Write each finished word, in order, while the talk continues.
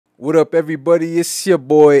What up, everybody? It's your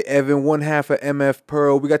boy Evan, one half of MF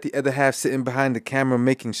Pearl. We got the other half sitting behind the camera,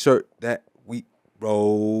 making sure that we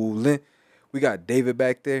rolling. We got David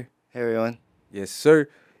back there. Hey everyone. Yes, sir.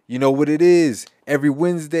 You know what it is. Every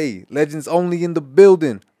Wednesday, Legends Only in the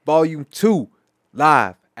Building, Volume 2,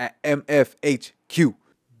 live at MFHQ.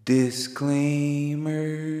 Disclaimer.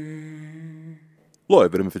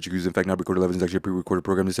 Live at MFHQ is in fact not recorded live. It's actually a pre-recorded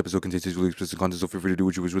program. This episode contains sexually explicit content, so feel free to do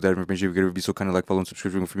what you wish with that information. If you could be so kind of like, follow, and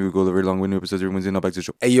subscribe for me. We go over very long window episodes every Wednesday. Now back to the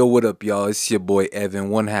show. Hey, yo, what up, y'all? It's your boy Evan,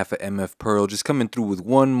 one half of MF Pearl. Just coming through with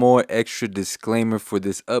one more extra disclaimer for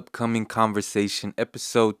this upcoming conversation,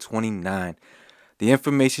 episode 29. The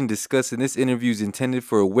information discussed in this interview is intended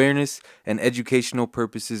for awareness and educational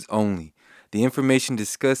purposes only. The information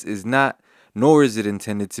discussed is not, nor is it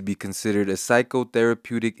intended to be considered a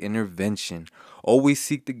psychotherapeutic intervention. Always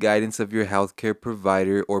seek the guidance of your healthcare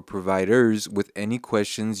provider or providers with any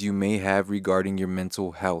questions you may have regarding your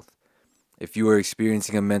mental health. If you are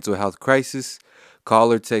experiencing a mental health crisis,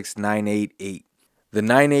 call or text 988. The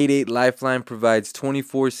 988 Lifeline provides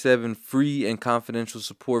 24/7 free and confidential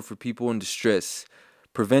support for people in distress,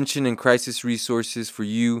 prevention and crisis resources for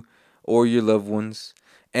you or your loved ones,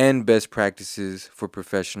 and best practices for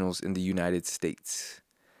professionals in the United States.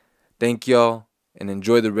 Thank y'all, and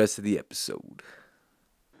enjoy the rest of the episode.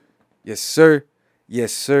 Yes, sir.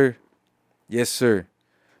 Yes, sir. Yes, sir.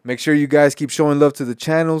 Make sure you guys keep showing love to the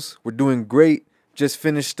channels. We're doing great. Just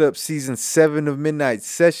finished up season 7 of Midnight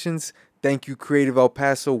Sessions. Thank you, Creative El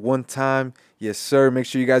Paso, one time. Yes, sir. Make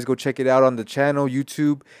sure you guys go check it out on the channel,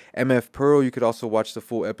 YouTube, MF Pearl. You could also watch the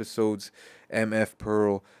full episodes,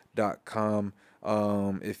 mfpearl.com.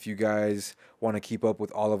 If you guys want to keep up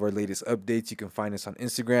with all of our latest updates, you can find us on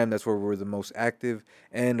Instagram. That's where we're the most active.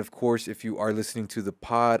 And of course, if you are listening to the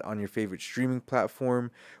pod on your favorite streaming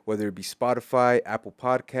platform, whether it be Spotify, Apple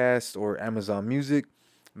Podcasts, or Amazon Music,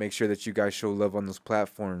 make sure that you guys show love on those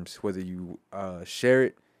platforms, whether you share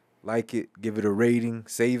it, like it, give it a rating,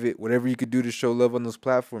 save it, whatever you could do to show love on those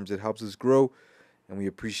platforms. It helps us grow, and we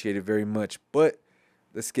appreciate it very much. But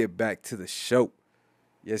let's get back to the show.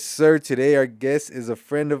 Yes, sir. Today, our guest is a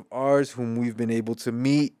friend of ours whom we've been able to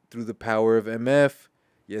meet through the power of MF.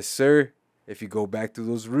 Yes, sir. If you go back to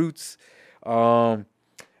those roots.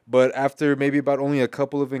 But after maybe about only a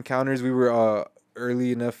couple of encounters, we were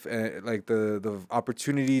early enough, like the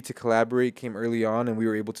opportunity to collaborate came early on, and we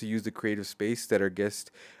were able to use the creative space that our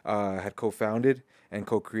guest had co-founded and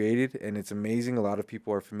co-created, and it's amazing. A lot of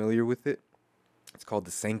people are familiar with it. It's called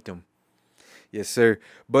The Sanctum. Yes, sir.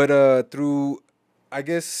 But through, I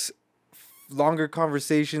guess, longer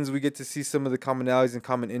conversations, we get to see some of the commonalities and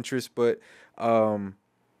common interests, but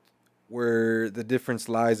where the difference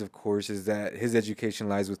lies, of course, is that his education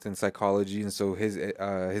lies within psychology, and so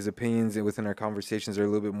his opinions within our conversations are a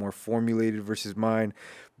little bit more formulated versus mine.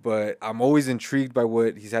 But I'm always intrigued by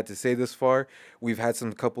what he's had to say thus far. We've had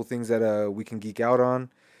some couple things that we can geek out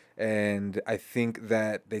on, and I think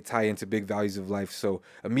that they tie into big values of life. So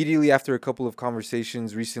immediately after a couple of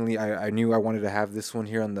conversations recently, I knew I wanted to have this one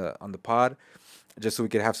here on the pod, just so we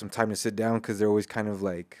could have some time to sit down, because they're always kind of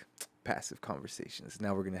like passive conversations.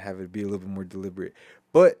 Now we're going to have it be a little bit more deliberate.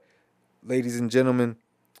 But ladies and gentlemen,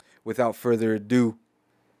 without further ado,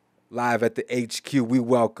 live at the HQ, we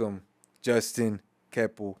welcome Justin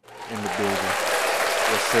KEPPLE in the building.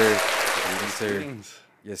 Yes, sir. Yes, sir.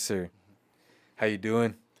 Yes, sir. How you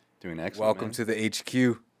doing? Doing excellent. Welcome man. to the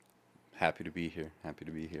HQ. Happy to be here. Happy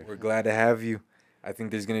to be here. We're glad to have you. I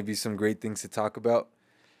think there's going to be some great things to talk about.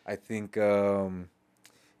 I think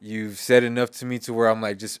you've said enough to me to where I'm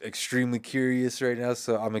like just extremely curious right now.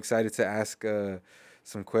 So I'm excited to ask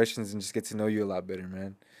some questions and just get to know you a lot better,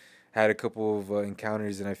 man. Had a couple of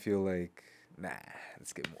encounters, and I feel like, nah,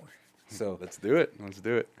 let's get more. So let's do it. Let's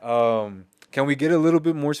do it. Can we get a little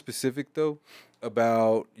bit more specific though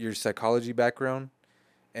about your psychology background,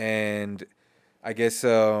 and I guess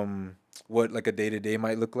what like a day-to-day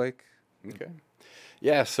might look like? Okay.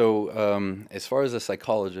 Yeah, so as far as a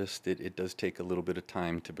psychologist, it does take a little bit of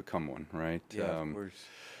time to become one, right? Yeah, of course.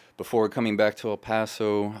 Before coming back to El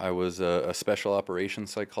Paso, I was a special operations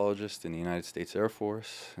psychologist in the United States Air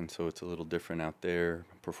Force, and so it's a little different out there,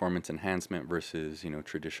 performance enhancement versus,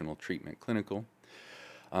 traditional treatment, clinical.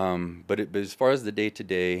 But as far as the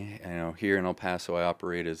day-to-day, here in El Paso, I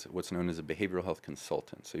operate as what's known as a behavioral health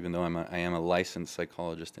consultant. So even though I am a licensed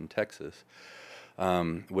psychologist in Texas,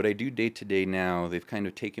 what I do day-to-day now, they've kind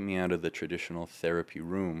of taken me out of the traditional therapy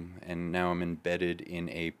room, and now I'm embedded in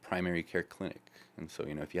a primary care clinic. And so,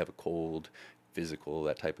 if you have a cold, physical,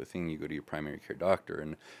 that type of thing, you go to your primary care doctor,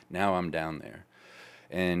 and now I'm down there.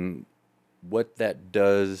 And what that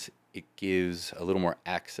does it gives a little more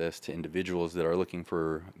access to individuals that are looking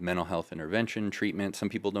for mental health intervention, treatment. Some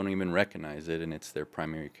people don't even recognize it, and it's their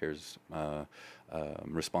primary care's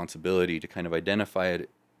responsibility to kind of identify it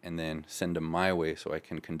and then send them my way so I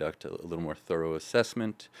can conduct a little more thorough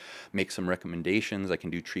assessment, make some recommendations. I can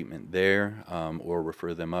do treatment there, or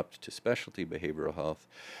refer them up to specialty behavioral health,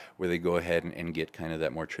 where they go ahead and get kind of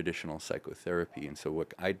that more traditional psychotherapy. And so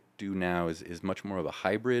what I do now is much more of a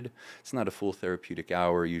hybrid. It's not a full therapeutic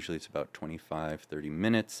hour. Usually it's about 25, 30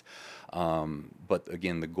 minutes. But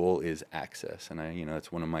again, the goal is access. And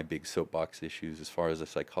that's one of my big soapbox issues as far as a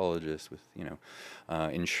psychologist with,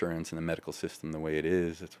 insurance and the medical system the way it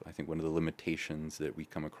is. That's, I think, one of the limitations that we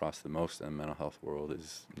come across the most in the mental health world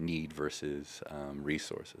is need versus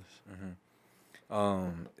resources.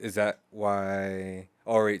 Is that why?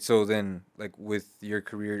 All right. So then, like with your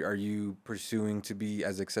career, are you pursuing to be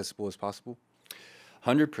as accessible as possible?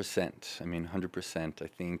 100%. I mean, 100%. I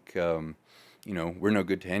think, we're no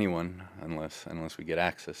good to anyone unless we get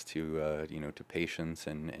access to, to patients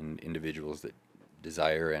and individuals that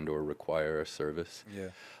desire and or require a service. Yeah.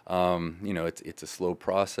 It's a slow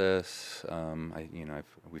process.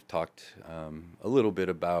 We've talked a little bit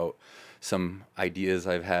about some ideas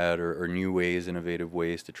I've had or new ways, innovative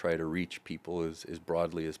ways to try to reach people as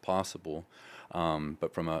broadly as possible.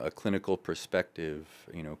 But from a clinical perspective,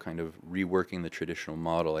 kind of reworking the traditional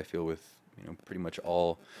model, I feel with pretty much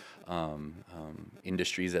all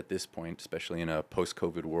industries at this point, especially in a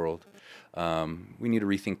post-COVID world, we need to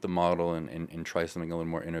rethink the model and try something a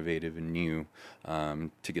little more innovative and new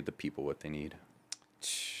to get the people what they need.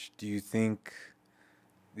 Do you think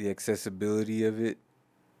the accessibility of it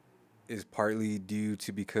is partly due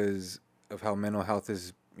to because of how mental health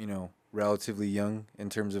is, relatively young in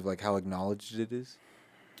terms of like how acknowledged it is?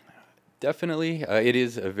 Definitely. It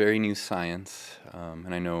is a very new science,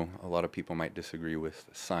 and I know a lot of people might disagree with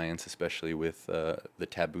science, especially with the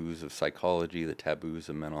taboos of psychology, the taboos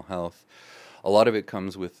of mental health. A lot of it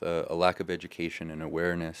comes with a lack of education and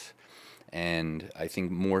awareness, and I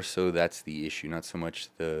think more so that's the issue, not so much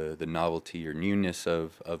the novelty or newness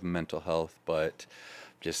of mental health, but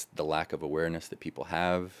just the lack of awareness that people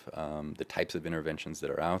have, the types of interventions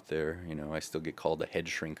that are out there. I still get called a head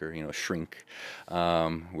shrinker, shrink,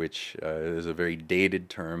 which is a very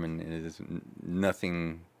dated term and is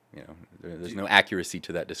nothing, there's no accuracy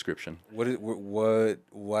to that description.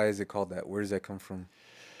 Why is it called that? Where does that come from?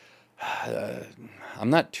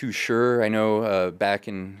 I'm not too sure. I know back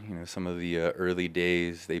in some of the early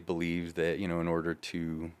days, they believed that in order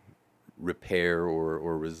to repair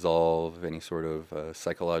or resolve any sort of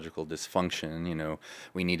psychological dysfunction,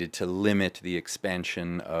 we needed to limit the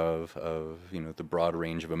expansion of the broad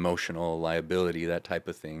range of emotional liability, that type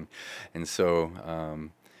of thing. And so,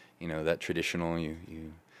 that traditional,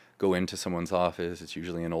 you go into someone's office, it's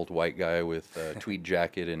usually an old white guy with a tweed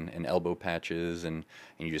jacket and elbow patches, and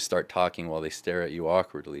you just start talking while they stare at you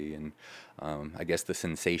awkwardly. And I guess the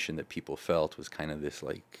sensation that people felt was kind of this,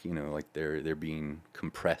 like they're being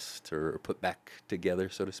compressed or put back together,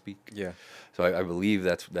 so to speak. Yeah. So I believe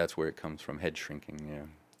that's where it comes from, head shrinking. Yeah.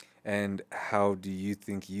 And how do you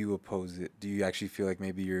think you oppose it? Do you actually feel like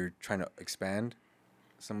maybe you're trying to expand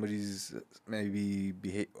somebody's maybe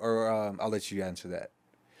behavior, or I'll let you answer that.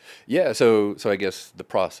 Yeah, so I guess the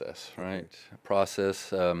process, right? Process.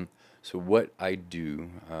 So what I do,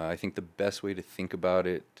 I think the best way to think about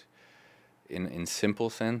it in simple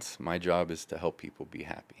sense, my job is to help people be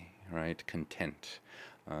happy, right? Content.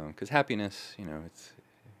 Because happiness, it's,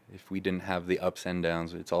 if we didn't have the ups and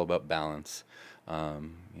downs, it's all about balance.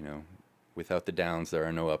 Without the downs, there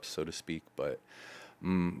are no ups, so to speak. But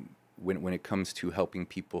when it comes to helping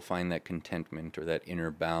people find that contentment or that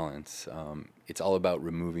inner balance, it's all about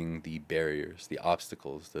removing the barriers, the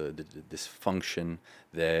obstacles, the dysfunction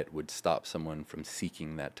that would stop someone from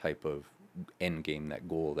seeking that type of end game, that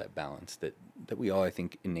goal, that balance that we all, I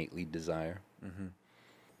think, innately desire. Mm-hmm.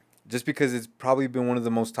 Just because it's probably been one of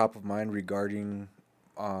the most top of mind regarding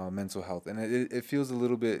mental health, and it feels a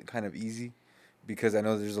little bit kind of easy because I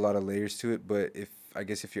know there's a lot of layers to it. But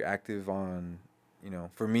if you're active on,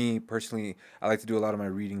 for me personally, I like to do a lot of my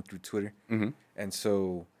reading through Twitter, Mm-hmm. and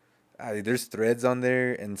so there's threads on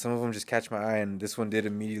there, and some of them just catch my eye, and this one did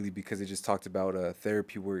immediately because it just talked about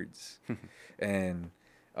therapy words, and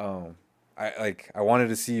I wanted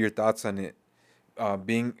to see your thoughts on it,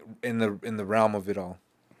 being in the realm of it all,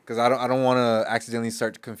 because I don't want to accidentally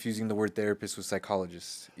start confusing the word therapist with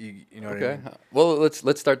psychologist. You know what I Okay. mean? Well,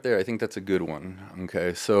 let's start there. I think that's a good one.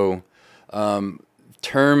 Okay. So,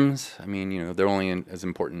 terms, I mean, they're only as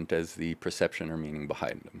important as the perception or meaning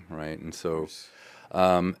behind them, right? And so,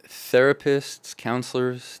 Therapists,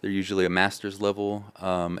 counselors, they're usually a master's level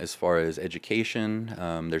as far as education.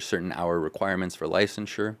 There's certain hour requirements for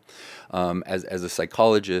licensure. As a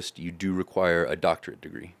psychologist, you do require a doctorate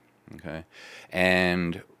degree, okay?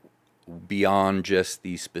 And beyond just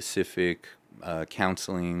the specific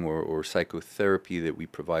counseling or psychotherapy that we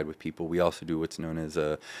provide with people, we also do what's known as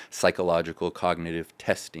a psychological cognitive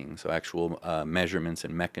testing. So actual measurements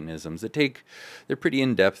and mechanisms that they're pretty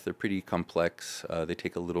in-depth, they're pretty complex, they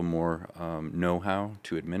take a little more know-how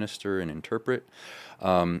to administer and interpret,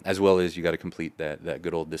 as well as you got to complete that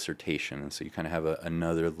good old dissertation. And so you kind of have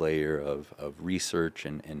another layer of research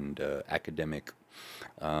and academic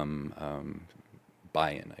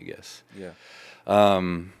buy-in, I guess. Yeah.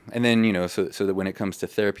 And then, you know, so that when it comes to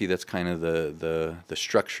therapy, that's kind of the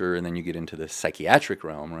structure, and then you get into the psychiatric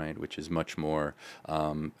realm, right, which is much more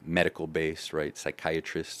medical based, right?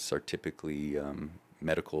 Psychiatrists are typically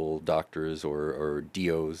medical doctors or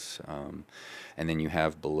DOs, and then you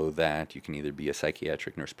have below that, you can either be a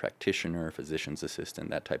psychiatric nurse practitioner, physician's assistant,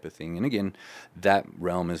 that type of thing. And again, that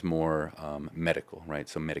realm is more medical, right?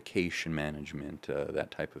 So medication management, that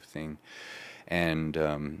type of thing. And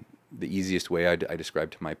the easiest way I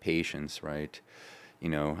describe to my patients, right, you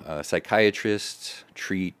know, psychiatrists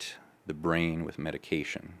treat the brain with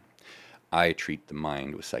medication. I treat the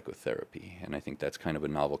mind with psychotherapy. And I think that's kind of a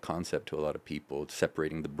novel concept to a lot of people,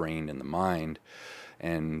 separating the brain and the mind.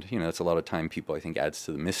 And, you know, that's a lot of time people, I think, adds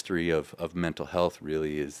to the mystery of mental health,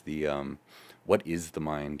 really, is the, what is the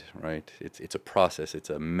mind, right? It's a process. It's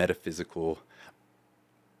a metaphysical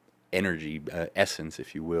energy, essence,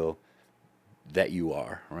 if you will, that you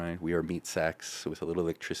are, right? We are meat sacks with a little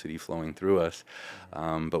electricity flowing through us.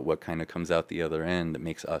 But what kind of comes out the other end that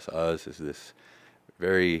makes us us is this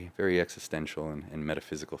very, very existential and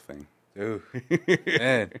metaphysical thing. Ooh,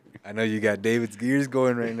 man, I know you got David's gears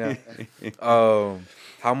going right now.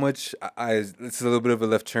 How much, it's a little bit of a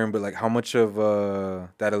left turn, but like how much of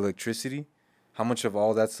that electricity, how much of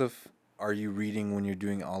all that stuff are you reading when you're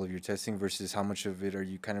doing all of your testing versus how much of it are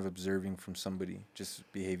you kind of observing from somebody, just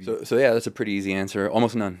behavior? So yeah, that's a pretty easy answer.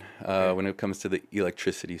 Almost none when it comes to the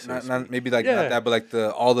electricity. So not maybe like not that, but like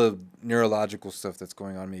all the neurological stuff that's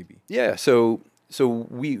going on, maybe. Yeah. So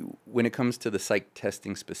when it comes to the psych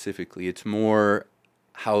testing specifically, it's more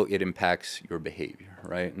how it impacts your behavior,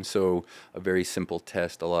 right? And so a very simple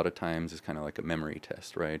test a lot of times is kind of like a memory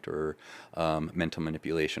test, right? Or mental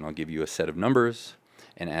manipulation. I'll give you a set of numbers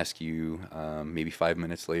and ask you maybe 5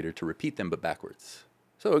 minutes later to repeat them, but backwards.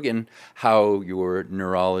 So again, how your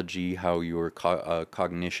neurology, how your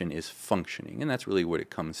cognition is functioning, and that's really what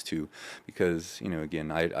it comes to. Because, you know,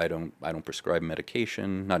 again, I don't prescribe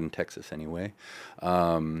medication, not in Texas anyway,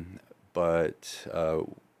 but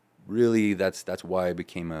really that's why I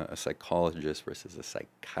became a psychologist versus a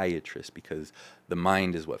psychiatrist, because the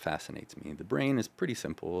mind is what fascinates me. The brain is pretty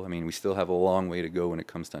simple. I mean, we still have a long way to go when it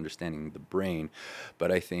comes to understanding the brain,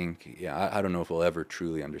 but I think, yeah, I don't know if we'll ever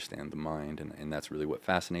truly understand the mind, and that's really what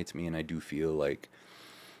fascinates me. And I do feel like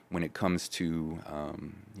when it comes to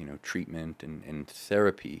you know, treatment and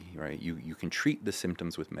therapy, right? You can treat the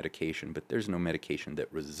symptoms with medication, but there's no medication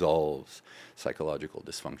that resolves psychological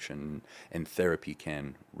dysfunction, and therapy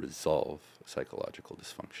can resolve psychological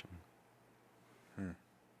dysfunction.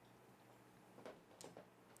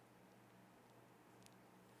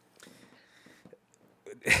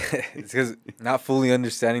 It's because not fully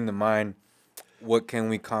understanding the mind. What can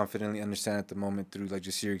we confidently understand at the moment through like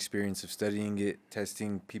just your experience of studying it,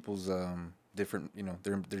 testing people's different, you know,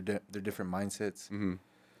 their different mindsets? Mm-hmm.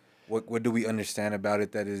 What do we understand about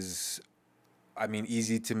it that is, I mean,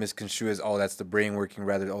 easy to misconstrue as, oh, that's the brain working,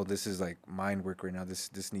 rather, oh, this is like mind work right now.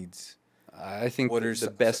 This needs. I think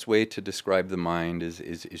the best way to describe the mind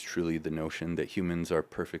is truly the notion that humans are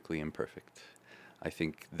perfectly imperfect. I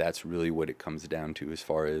think that's really what it comes down to as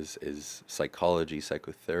far as psychology,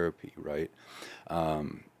 psychotherapy, right?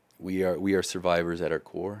 We are survivors at our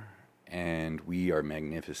core, and we are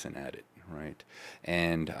magnificent at it, right?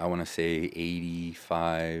 And I want to say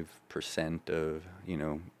 85% of, you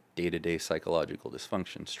know, day-to-day psychological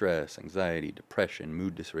dysfunction, stress, anxiety, depression,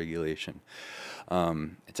 mood dysregulation,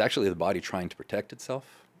 it's actually the body trying to protect itself,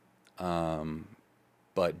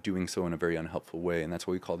 but doing so in a very unhelpful way. And that's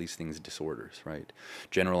why we call these things disorders, right?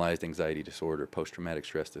 Generalized anxiety disorder, post-traumatic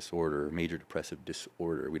stress disorder, major depressive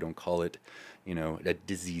disorder. We don't call it, you know,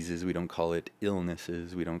 diseases. We don't call it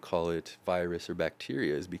illnesses. We don't call it virus or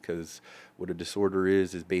bacteria, because what a disorder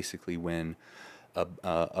is basically when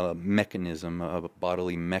a mechanism, a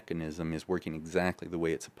bodily mechanism, is working exactly the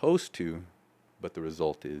way it's supposed to, but the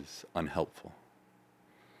result is unhelpful.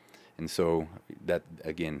 And so that,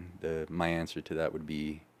 again, my answer to that would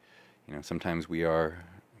be, You know, sometimes we are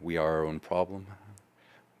our own problem,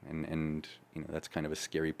 and you know, that's kind of a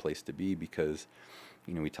scary place to be, because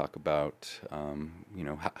you know, we talk about you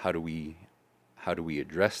know, how do we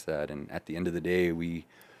address that, and at the end of the day, we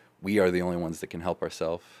are the only ones that can help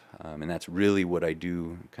ourselves, and that's really what I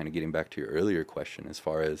do. Kind of getting back to your earlier question, as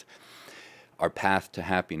far as our path to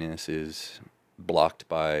happiness is blocked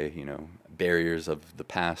by, you know, barriers of the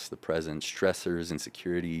past, the present, stressors,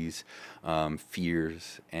 insecurities,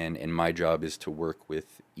 fears, and my job is to work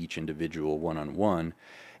with each individual one-on-one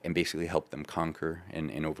and basically help them conquer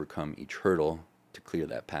and overcome each hurdle to clear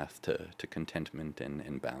that path to contentment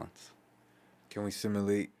and balance. Can we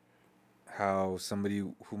simulate how somebody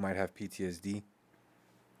who might have PTSD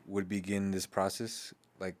would begin this process?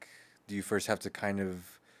 Like, do you first have to kind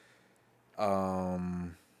of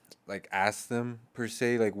like ask them per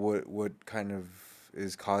se, like what kind of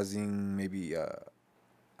is causing maybe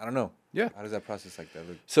I don't know. Yeah. How does that process like that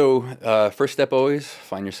look? So first step, always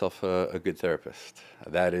find yourself a good therapist.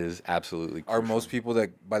 That is absolutely crucial. Are most people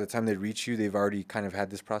that by the time they reach you, they've already kind of had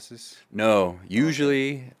this process? No,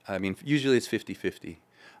 usually, I mean, usually it's 50-50.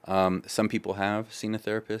 Some people have seen a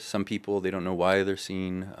therapist. Some people, they don't know why they're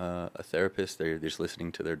seeing a therapist. They're just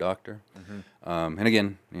listening to their doctor. Mm-hmm. And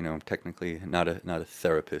again, you know, technically not a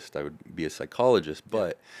therapist. I would be a psychologist.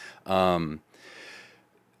 But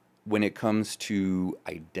when it comes to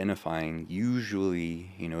identifying,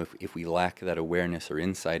 usually, you know, if we lack that awareness or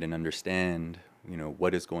insight and understand, you know,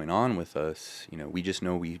 what is going on with us, you know, we just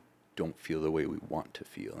know we don't feel the way we want to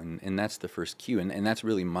feel. And that's the first cue. And that's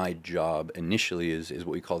really my job initially, is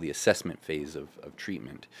what we call the assessment phase of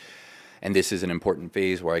treatment. And this is an important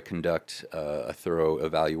phase where I conduct a thorough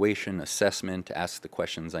evaluation, assessment, ask the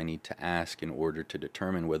questions I need to ask in order to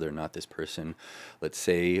determine whether or not this person, let's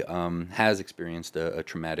say, has experienced a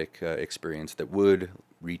traumatic experience that would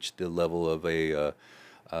reach the level of a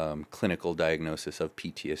clinical diagnosis of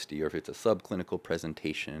PTSD, or if it's a subclinical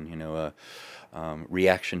presentation, you know,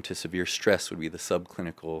 reaction to severe stress would be the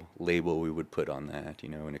subclinical label we would put on that. You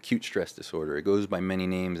know, an acute stress disorder. It goes by many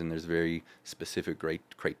names, and there's very specific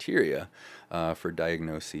criteria for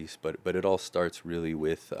diagnoses. But it all starts really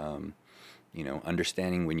with, you know,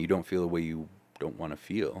 understanding when you don't feel the way you don't want to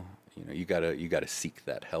feel. You know, you gotta seek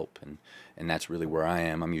that help, and that's really where I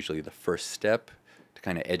am. I'm usually the first step to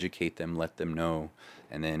kind of educate them, let them know.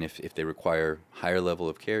 And then if they require higher level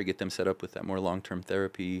of care, get them set up with that more long-term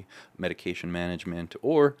therapy, medication management,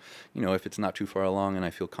 or, you know, if it's not too far along and I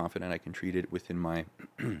feel confident I can treat it within my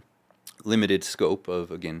limited scope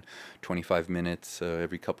of, again, 25 minutes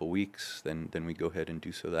every couple weeks, then we go ahead and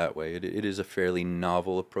do so that way. It is a fairly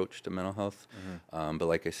novel approach to mental health, but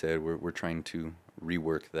like I said, we're trying to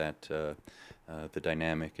rework that, the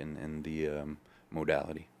dynamic and the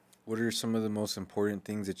modality. What are some of the most important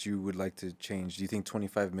things that you would like to change? Do you think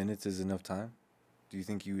 25 minutes is enough time? Do you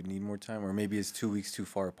think you would need more time? Or maybe it's 2 weeks too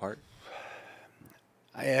far apart?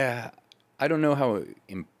 I don't know how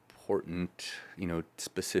important, you know,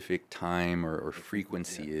 specific time or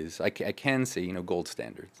frequency is. I can say, you know, gold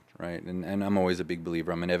standards, right? And I'm always a big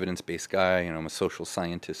believer. I'm an evidence-based guy, you know, I'm a social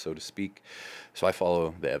scientist, so to speak. So I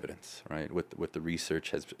follow the evidence, right? What the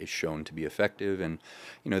research is shown to be effective. And,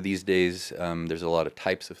 you know, these days, there's a lot of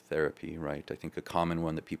types of therapy, right? I think a common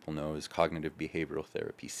one that people know is cognitive behavioral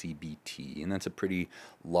therapy, CBT, and that's a pretty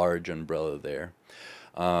large umbrella there.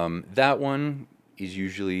 That one is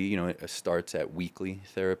usually, you know, it starts at weekly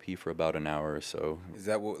therapy for about an hour or so. Is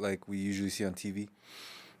that what, like, we usually see on TV?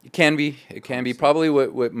 It can be. It can be. Probably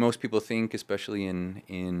what most people think, especially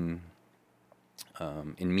in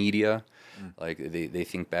media. Like they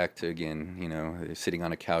think back to, again, you know, sitting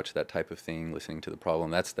on a couch, that type of thing, listening to the problem.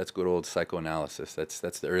 That's good old psychoanalysis.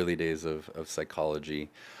 That's the early days of psychology.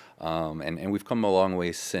 And we've come a long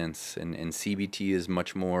way since. And CBT is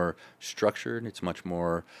much more structured. It's much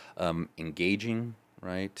more engaging,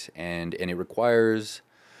 right? And it requires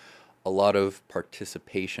a lot of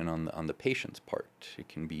participation on the patient's part. It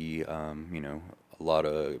can be, you know, a lot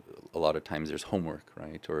of times there's homework,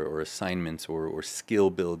 right, or assignments or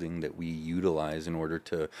skill building that we utilize in order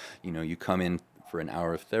to, you know, you come in for an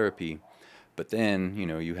hour of therapy, but then, you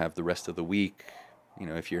know, you have the rest of the week. You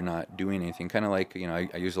know, if you're not doing anything, kind of like, you know,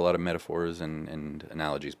 I use a lot of metaphors and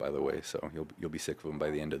analogies, by the way, so you'll be sick of them by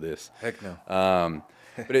the end of this. Heck no.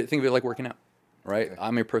 But think of it like working out, right? Okay.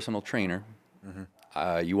 I'm your personal trainer.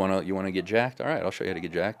 You wanna get jacked? All right, I'll show you how to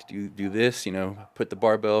get jacked. Do this, you know, put the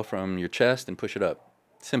barbell from your chest and push it up.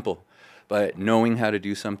 Simple. But knowing how to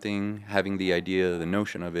do something, having the idea, the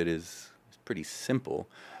notion of it is pretty simple,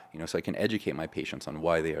 you know, so I can educate my patients on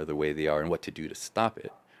why they are the way they are and what to do to stop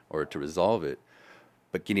it or to resolve it.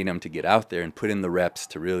 but getting them to get out there and put in the reps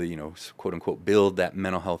to really, quote unquote, build that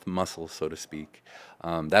mental health muscle, so to speak.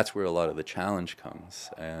 That's where a lot of the challenge comes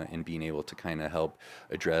in being able to kind of help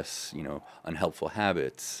address, unhelpful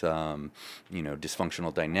habits,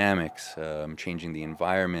 dysfunctional dynamics, changing the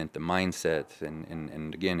environment, the mindset,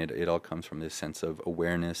 and again, it all comes from this sense of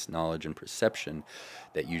awareness, knowledge, and perception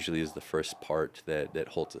that usually is the first part that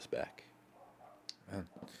holds us back.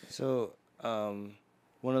 So,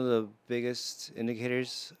 one of the biggest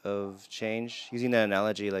indicators of change, using that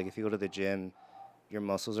analogy, like if you go to the gym, your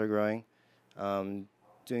muscles are growing.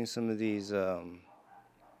 Doing some of these, what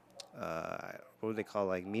do they call,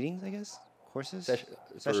 like meetings, I guess? Courses?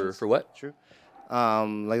 Sessions? For what? True.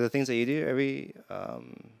 Like the things that you do every,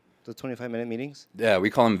 the 25-minute meetings? Yeah,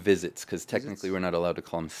 we call them visits because technically Visits? we're not allowed to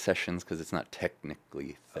call them sessions because it's not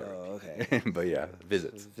technically therapy. Oh, okay. But yeah,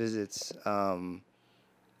 visits. Visits.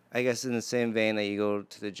 I guess in the same vein that you go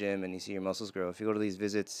to the gym and you see your muscles grow, if you go to these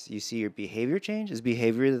visits, you see your behavior change? Is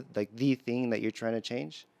behavior like the thing that you're trying to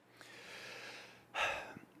change?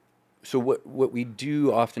 So what we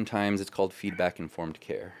do oftentimes, it's called feedback-informed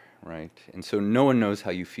care, right? And so no one knows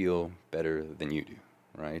how you feel better than you do,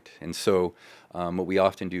 right? And so what we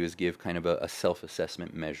often do is give kind of a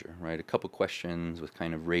self-assessment measure, right? A couple questions with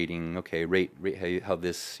kind of rating. Okay, rate how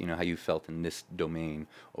this, how you felt in this domain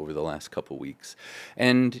over the last couple weeks.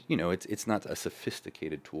 And it's not a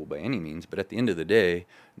sophisticated tool by any means, but at the end of the day,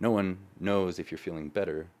 no one knows if you're feeling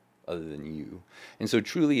better other than you. And so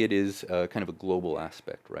truly it is kind of a global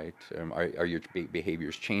aspect, right? Are your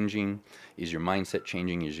behaviors changing? Is your mindset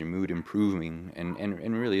changing? Is your mood improving?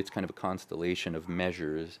 And really it's kind of a constellation of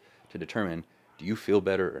measures to determine, do you feel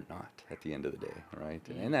better or not at the end of the day, right?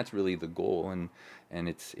 And that's really the goal, and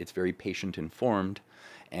it's very patient informed.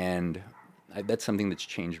 And that's something that's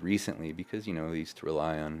changed recently because, they used to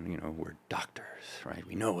rely on, we're doctors, right?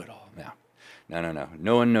 We know it all now. No.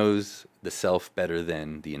 No one knows the self better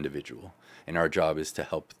than the individual. And our job is to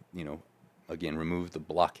help, again, remove the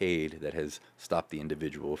blockade that has stopped the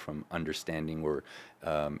individual from understanding or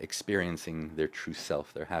experiencing their true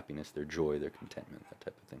self, their happiness, their joy, their contentment, that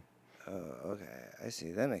type of thing. Oh, okay. I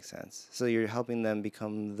see. That makes sense. So you're helping them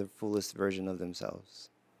become the fullest version of themselves.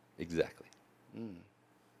 Exactly.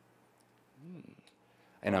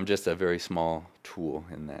 And I'm just a very small tool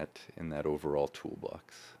in that overall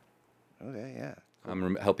toolbox. Okay, yeah.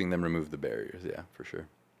 I'm helping them remove the barriers, yeah, for sure.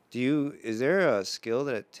 Is there a skill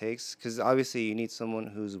that it takes? Because obviously you need someone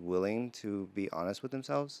who's willing to be honest with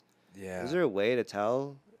themselves. Yeah. Is there a way to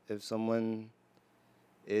tell if someone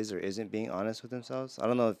is or isn't being honest with themselves? I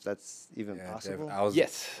don't know if that's even possible.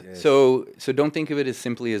 Yes. So don't think of it as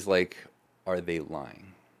simply as like, are they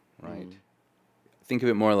lying, right? Think of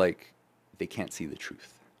it more like they can't see the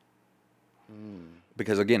truth.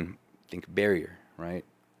 Because again, think barrier, right?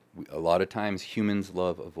 A lot of times humans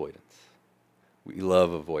love avoidance. We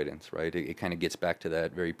love avoidance, right? It kind of gets back to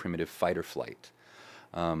that very primitive fight or flight.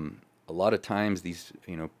 A lot of times these,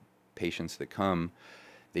 patients that come,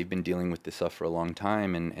 they've been dealing with this stuff for a long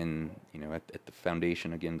time, and at the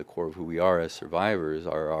foundation, again, the core of who we are as survivors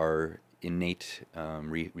are our innate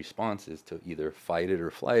responses to either fight it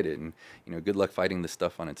or flight it. And good luck fighting this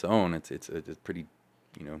stuff on its own. It's a pretty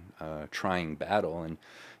trying battle. And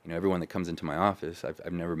everyone that comes into my office,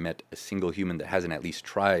 I've never met a single human that hasn't at least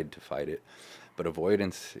tried to fight it. But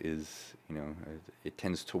avoidance is, it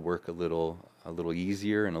tends to work a little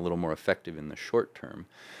easier and a little more effective in the short term.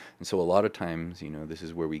 And so a lot of times, this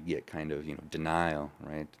is where we get kind of, denial,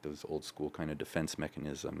 right? Those old school kind of defense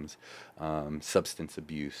mechanisms, substance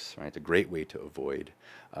abuse, right? A great way to avoid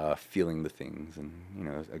feeling the things. And,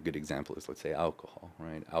 a good example is, let's say, alcohol,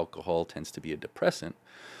 right? Alcohol tends to be a depressant.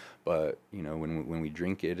 But, when we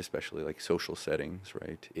drink it, especially like social settings,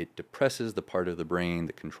 right, it depresses the part of the brain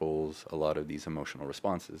that controls a lot of these emotional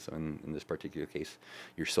responses. So in this particular case,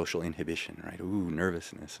 your social inhibition, right,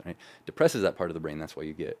 nervousness, right, depresses that part of the brain. That's why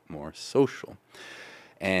you get more social.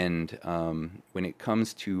 And when it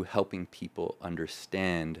comes to helping people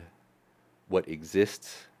understand what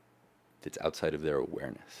exists that's outside of their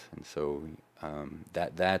awareness, and so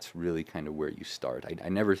that's really kind of where you start. I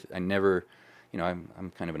never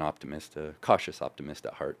I'm kind of an optimist, a cautious optimist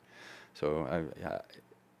at heart. So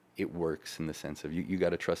it works in the sense of you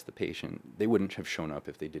got to trust the patient. They wouldn't have shown up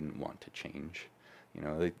if they didn't want to change.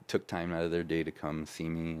 They took time out of their day to come see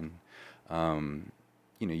me, and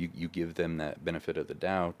you give them that benefit of the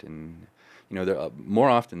doubt. And they're more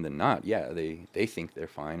often than not, they think they're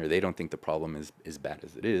fine, or they don't think the problem is as bad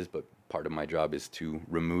as it is. But part of my job is to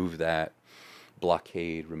remove that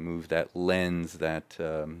blockade, remove that lens, that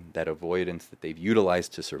avoidance that they've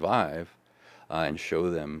utilized to survive, and show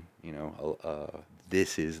them,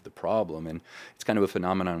 this is the problem. And it's kind of a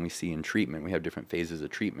phenomenon we see in treatment. We have different phases of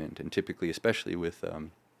treatment, and typically, especially with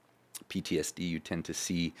PTSD, you tend to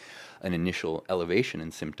see an initial elevation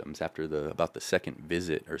in symptoms after about the second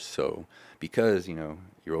visit or so, because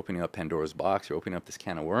you're opening up Pandora's box, you're opening up this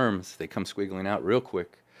can of worms. They come squiggling out real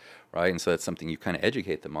quick, right? And so that's something you kind of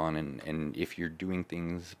educate them on. And if you're doing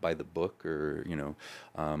things by the book, or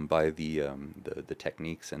by the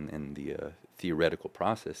techniques and the theoretical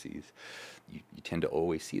processes, you tend to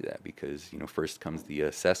always see that, because first comes the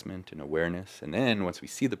assessment and awareness, and then once we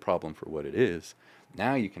see the problem for what it is,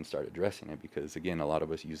 now you can start addressing it. Because again, a lot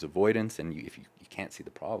of us use avoidance, and if you can't see the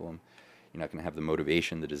problem, you're not going to have the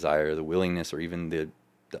motivation, the desire, the willingness, or even the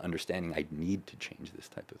understanding, I need to change this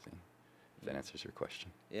type of thing. If that answers your question.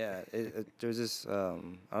 Yeah, there's this, I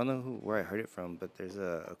don't know where I heard it from, but there's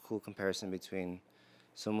a cool comparison between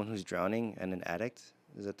someone who's drowning and an addict,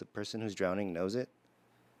 is that the person who's drowning knows it.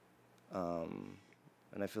 And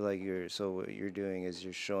I feel like what you're doing is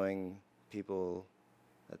you're showing people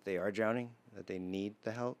that they are drowning, that they need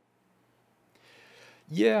the help.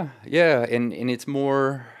 Yeah, and it's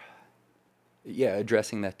more,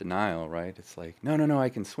 addressing that denial, right? It's like, no, I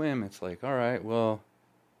can swim. It's like, all right, well,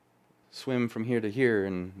 swim from here to here,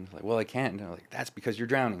 and it's like, well, I can't. And they're like, that's because you're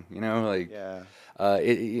drowning, Yeah.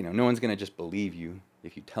 No one's gonna just believe you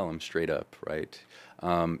if you tell them straight up, right?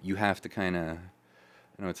 You have to kind of,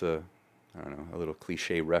 it's a little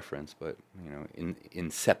cliche reference, but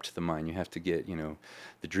incept the mind. You have to get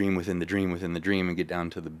the dream within the dream within the dream, and get down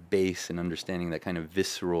to the base and understanding that kind of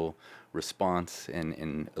visceral response,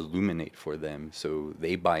 and illuminate for them so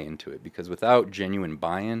they buy into it. Because without genuine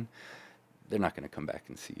buy-in, they're not going to come back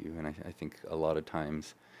and see you. And I think a lot of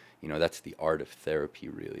times, that's the art of therapy,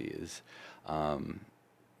 really is,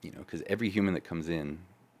 because every human that comes in,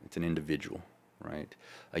 it's an individual, right?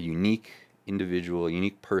 A unique individual, a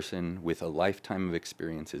unique person with a lifetime of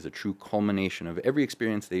experiences, a true culmination of every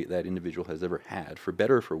experience that individual has ever had, for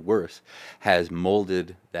better or for worse, has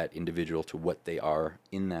molded that individual to what they are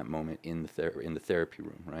in that moment in the therapy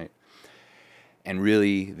room, right? And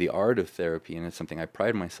really, the art of therapy, and it's something I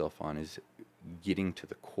pride myself on, is getting to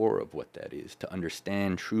the core of what that is, to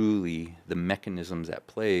understand truly the mechanisms at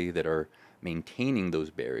play that are maintaining those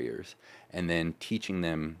barriers, and then teaching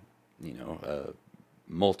them, a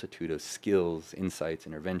multitude of skills, insights,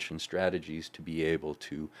 intervention strategies to be able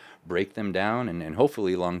to break them down, and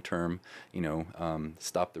hopefully long term,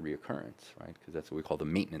 stop the reoccurrence, right? Because that's what we call the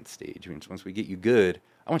maintenance stage. Once we get you good,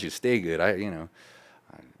 I want you to stay good. I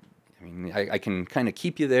can kind of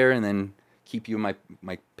keep you there, and then keep you my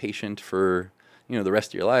patient for the rest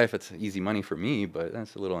of your life. It's easy money for me, but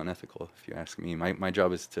that's a little unethical if you ask me. My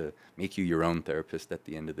job is to make you your own therapist at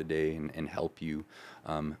the end of the day, and help you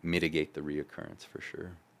mitigate the reoccurrence, for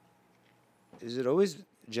sure. Is it always,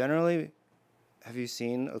 generally, have you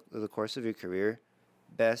seen the course of your career,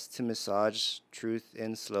 best to massage truth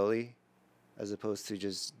in slowly as opposed to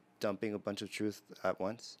just dumping a bunch of truth at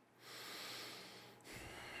once?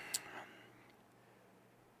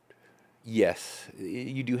 Yes,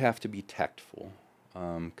 you do have to be tactful,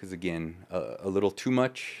 because again, a little too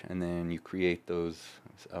much, and then you create those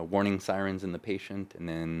warning sirens in the patient, and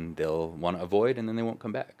then they'll want to avoid, and then they won't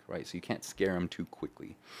come back, right? So you can't scare them too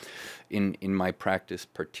quickly. In my practice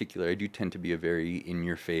particular, I do tend to be a very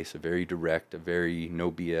in-your-face, a very direct, a very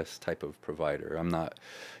no BS type of provider. I'm not,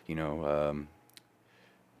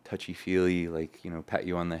 touchy-feely, pat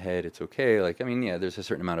you on the head, it's okay. There's a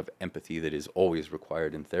certain amount of empathy that is always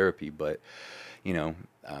required in therapy, but,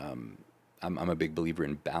 I'm a big believer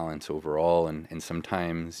in balance overall, and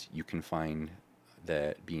sometimes you can find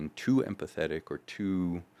that being too empathetic or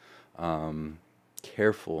too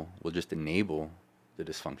careful will just enable the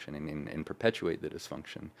dysfunction and perpetuate the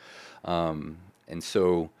dysfunction. And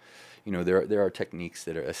so, there are techniques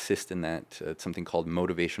that assist in that. It's something called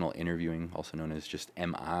motivational interviewing, also known as just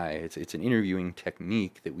MI. It's an interviewing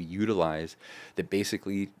technique that we utilize that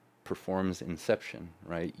basically performs inception,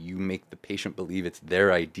 right? You make the patient believe it's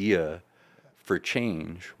their idea for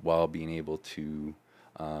change, while being able to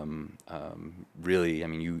really,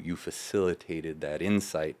 you facilitated that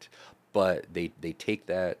insight, but they take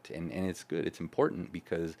that, and it's good. It's important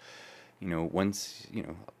because, once,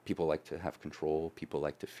 people like to have control, people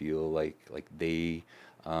like to feel like they,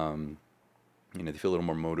 they feel a little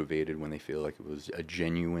more motivated when they feel like it was a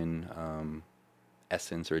genuine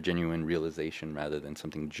essence or a genuine realization rather than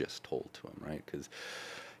something just told to them, right? Because,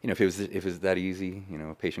 if it was that easy,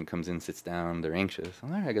 a patient comes in, sits down, they're anxious. All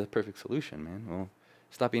right, I got the perfect solution, man. Well,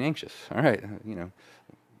 stop being anxious. All right,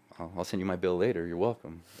 I'll send you my bill later. You're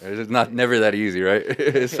welcome. It's not never that easy,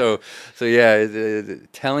 right? so yeah,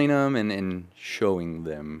 telling them and showing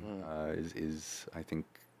them is I think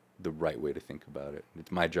the right way to think about it.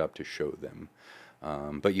 It's my job to show them.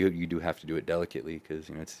 But you do have to do it delicately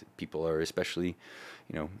because people are, especially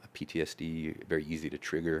PTSD, very easy to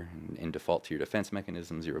trigger and default to your defense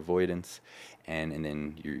mechanisms, your avoidance, and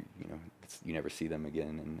then you never see them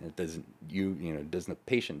again, and it doesn't the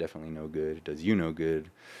patient definitely no good. It does you no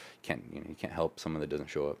good. You can't help someone that doesn't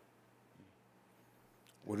show up.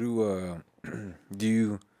 What do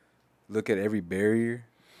you look at every barrier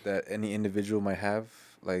that any individual might have,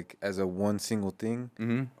 like as a one single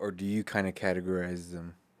thing, or do you kind of categorize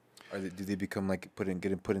them? Do they become like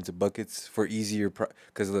getting put into buckets for easier?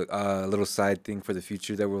 Because a little side thing for the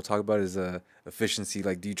future that we'll talk about is efficiency.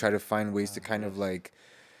 Like, do you try to find ways to kind of like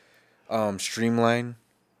streamline?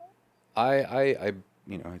 I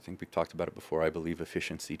think we've talked about it before. I believe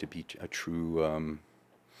efficiency to be a true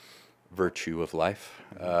virtue of life.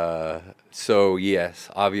 So yes,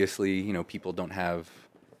 obviously, people don't have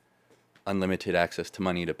unlimited access to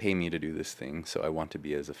money to pay me to do this thing, so I want to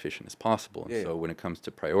be as efficient as possible. And so when it comes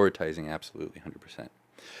to prioritizing, absolutely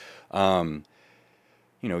 100%.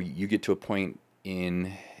 You get to a point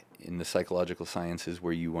in the psychological sciences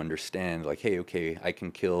where you understand, like, hey, okay, I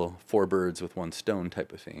can kill 4 birds with 1 stone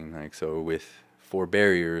type of thing. Like, so with 4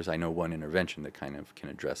 barriers, I know one intervention that kind of can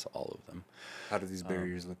address all of them. How do these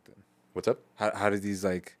barriers look then? What's up?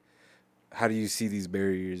 How do you see these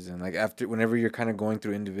barriers? And like whenever you're kind of going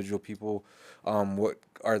through individual people, what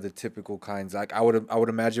are the typical kinds? Like I would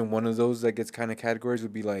imagine one of those that gets kind of categories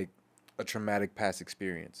would be like a traumatic past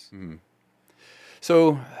experience. Mm-hmm.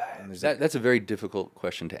 So that's a very difficult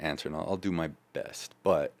question to answer, and I'll do my best.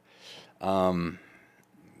 But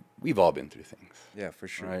we've all been through things. Yeah, for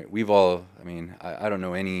sure. Right? We've all. I mean, I don't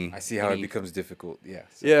know any. I see how it becomes difficult. Yeah.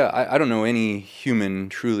 So. Yeah, I don't know any human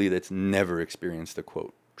truly that's never experienced a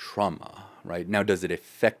quote trauma. Right now, does it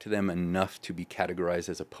affect them enough to be categorized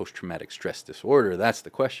as a post-traumatic stress disorder? That's the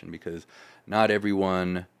question, because not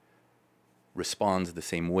everyone responds the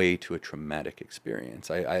same way to a traumatic experience.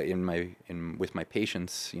 With my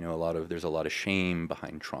patients, there's a lot of shame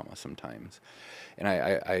behind trauma sometimes, and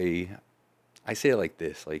I say it like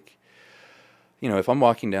this, like, if I'm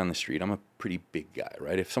walking down the street, I'm a pretty big guy,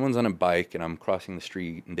 right? If someone's on a bike and I'm crossing the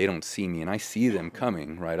street and they don't see me and I see them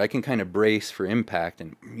coming, right, I can kind of brace for impact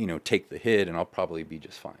and, take the hit and I'll probably be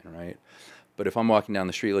just fine, right? But if I'm walking down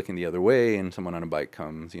the street looking the other way and someone on a bike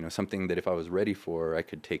comes, something that if I was ready for, I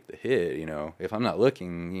could take the hit, If I'm not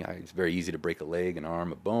looking, it's very easy to break a leg, an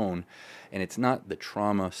arm, a bone. And it's not the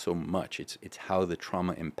trauma so much. It's how the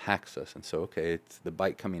trauma impacts us. And so, okay, it's the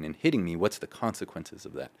bike coming and hitting me. What's the consequences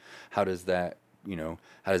of that? How does that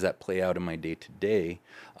play out in my day-to-day?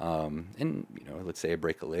 And, let's say I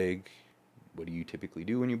break a leg. What do you typically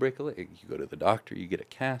do when you break a leg? You go to the doctor, you get a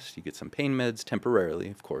cast, you get some pain meds temporarily,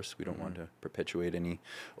 of course. We don't want to perpetuate any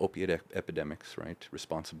opiate epidemics, right?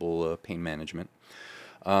 Responsible pain management.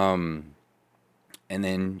 And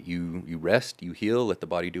then you rest, you heal, let the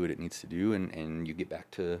body do what it needs to do, and you get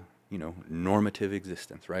back to, normative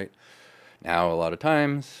existence, right? Now, a lot of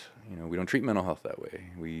times, we don't treat mental health that way.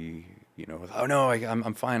 We, oh no,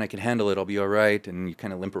 I'm fine, I can handle it, I'll be all right, and you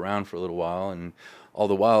kind of limp around for a little while, and all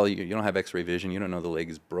the while you don't have x-ray vision, you don't know the leg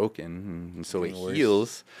is broken, and so it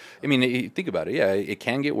heals. I mean, think about it, yeah, it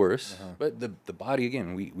can get worse, but the body,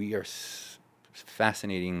 again, we are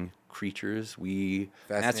fascinating creatures.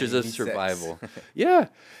 Masters of survival. Yeah,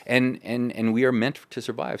 and we are meant to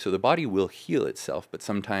survive. So the body will heal itself, but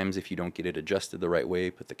sometimes if you don't get it adjusted the right way,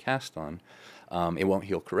 put the cast on, it won't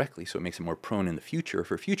heal correctly. So it makes it more prone in the future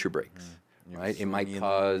for future breaks. Right? It might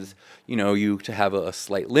cause you to have a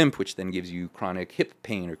slight limp, which then gives you chronic hip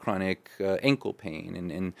pain or chronic ankle pain,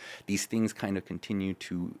 and these things kind of continue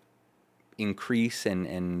to increase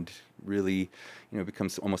and really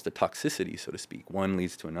becomes almost a toxicity, so to speak. One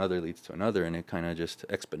leads to another, and it kind of just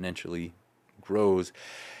exponentially grows.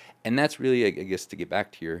 And that's really, I guess, to get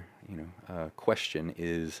back to your question,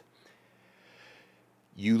 is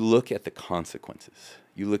you look at the consequences,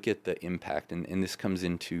 you look at the impact, and this comes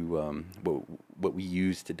into what we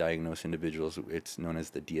use to diagnose individuals. It's known as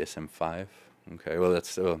the DSM-5. Okay, well,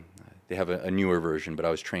 that's they have a newer version, but I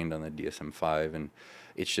was trained on the DSM-5, and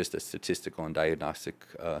it's just a statistical and diagnostic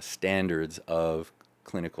standards of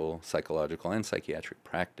clinical, psychological, and psychiatric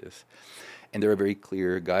practice. And there are very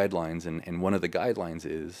clear guidelines, and one of the guidelines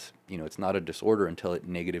is, it's not a disorder until it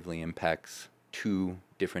negatively impacts 2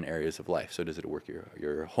 different areas of life. So does it work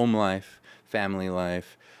your home life, family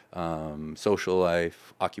life, social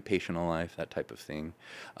life, occupational life, that type of thing?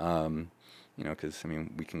 Because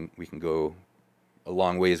we can go a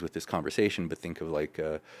long ways with this conversation, but think of like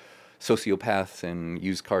sociopaths and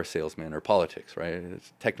used car salesmen or politics, right? It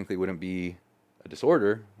technically wouldn't be a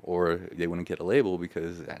disorder, or they wouldn't get a label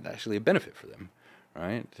because that's actually a benefit for them,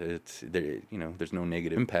 right? It's there, you know, there's no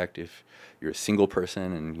negative impact if you're a single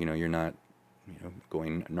person and you know you're not, you know,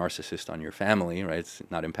 going narcissist on your family, right? It's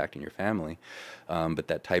not impacting your family, but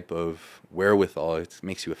that type of wherewithal, it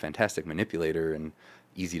makes you a fantastic manipulator and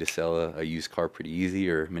easy to sell a used car pretty easy,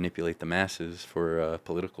 or manipulate the masses for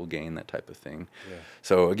political gain, that type of thing. Yeah.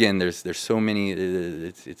 So again, there's so many.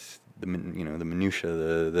 It's the, you know, the minutia,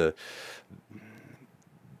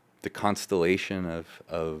 the constellation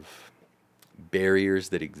of barriers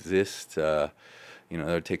that exist. You know,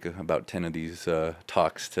 it would take about 10 of these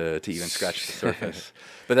talks to even scratch the surface.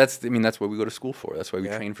 But that's, I mean, that's what we go to school for. That's why we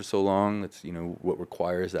train for so long. That's, you know, what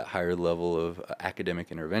requires that higher level of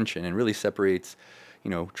academic intervention, and really separates, you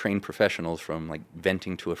know, trained professionals from like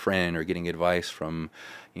venting to a friend or getting advice from,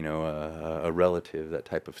 you know, a relative, that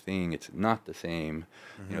type of thing. It's not the same.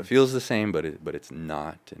 You know, it feels the same, but it's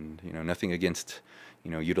not. And, you know, nothing against,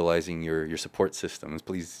 you know, utilizing your support systems.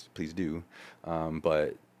 Please do.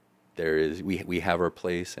 But there is, we have our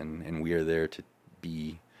place, and we are there to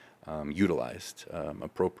be utilized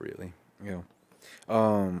appropriately. Yeah.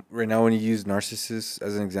 Right now, when you use narcissists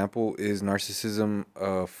as an example, is narcissism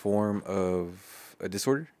a form of a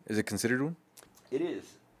disorder? Is it considered one? It is.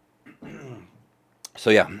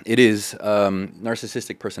 So yeah, it is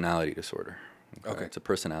narcissistic personality disorder. Okay. It's a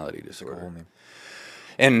personality disorder. Like a whole name.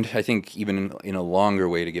 And I think even in a longer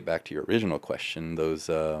way, to get back to your original question, those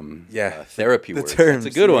therapy words. Terms.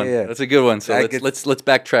 That's a good one. Yeah. That's a good one. So let's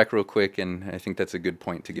backtrack real quick, and I think that's a good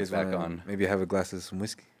point to get back on. Maybe have a glass of some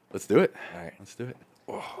whiskey. Let's do it. All right, let's do it.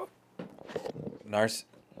 Oh.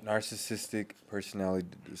 Narcissistic personality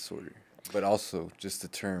disorder, but also just the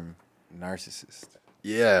term narcissist.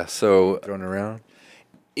 Yeah. So thrown around.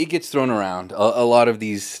 It gets thrown around. A lot of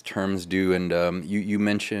these terms do, and you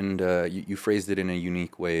mentioned, you phrased it in a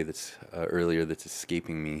unique way that's earlier that's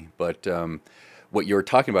escaping me. But what you're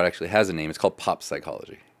talking about actually has a name. It's called pop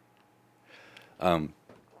psychology. And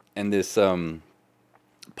this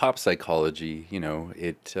pop psychology, you know,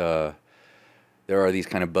 there are these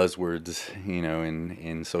kind of buzzwords, you know,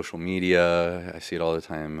 in social media. I see it all the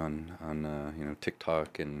time on you know,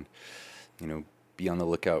 TikTok, and you know, be on the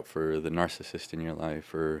lookout for the narcissist in your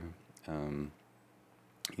life, or you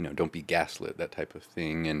know, don't be gaslit, that type of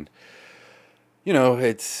thing. And you know,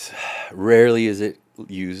 it's rarely is it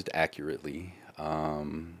used accurately,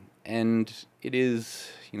 and it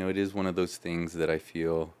is, you know, it is one of those things that I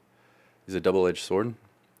feel is a double-edged sword.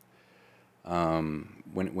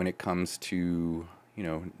 When it comes to, you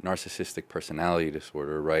know, narcissistic personality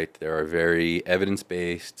disorder, right? There are very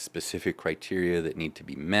evidence-based, specific criteria that need to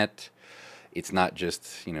be met. It's not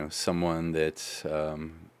just, you know, someone that's,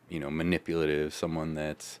 you know, manipulative, someone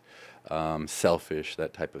that's selfish,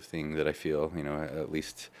 that type of thing, that I feel, you know, at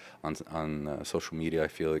least on social media, I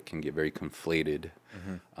feel it can get very conflated,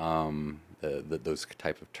 those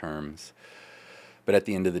type of terms. But at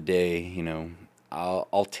the end of the day, you know,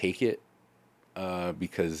 I'll take it,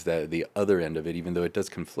 because the other end of it, even though it does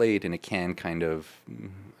conflate, and it can kind of,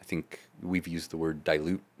 I think we've used the word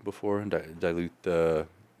dilute before, dilute the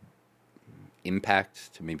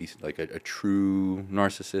impact to maybe like a true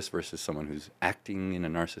narcissist versus someone who's acting in a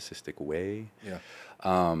narcissistic way. Yeah.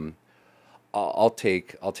 I'll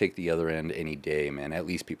take the other end any day, man. At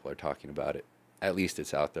least people are talking about it. At least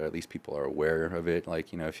it's out there. At least people are aware of it.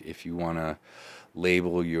 Like, you know, if you want to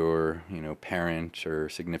label your, you know, parent or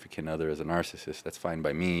significant other as a narcissist, that's fine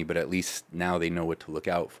by me, but at least now they know what to look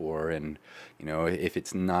out for. And, you know,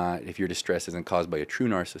 if your distress isn't caused by a true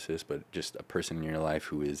narcissist, but just a person in your life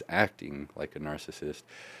who is acting like a narcissist,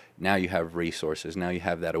 now you have resources. Now you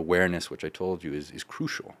have that awareness, which I told you is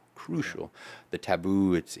crucial. The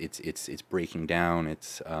taboo, it's breaking down.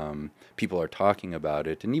 It's people are talking about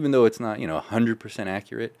it, and even though it's not, you know, 100%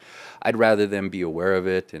 accurate, I'd rather them be aware of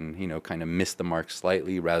it and, you know, kind of miss the mark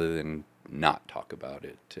slightly rather than not talk about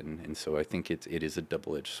it. And so I think it is a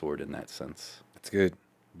double-edged sword in that sense. That's good,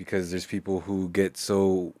 because there's people who get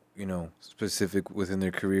so, you know, specific within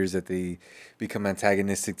their careers that they become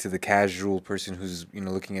antagonistic to the casual person who's, you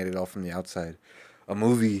know, looking at it all from the outside. A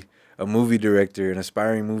movie director, an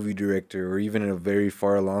aspiring movie director, or even a very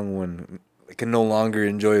far along one, can no longer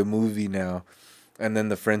enjoy a movie now. And then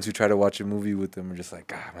the friends who try to watch a movie with them are just like,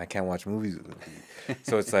 God, I can't watch movies with them.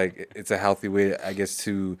 So it's like, it's a healthy way, I guess,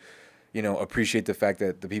 to, you know, appreciate the fact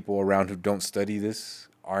that the people around who don't study this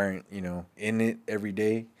aren't, you know, in it every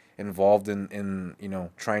day, involved in, you know,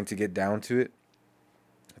 trying to get down to it.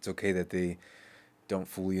 It's okay that they don't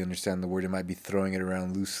fully understand the word. It might be throwing it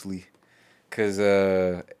around loosely. Because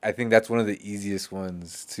I think that's one of the easiest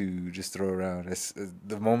ones to just throw around.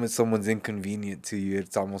 The moment someone's inconvenient to you,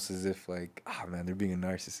 it's almost as if like, oh man, they're being a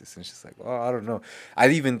narcissist. And it's just like, well, I don't know.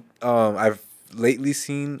 I've lately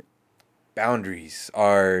seen boundaries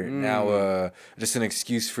are now just an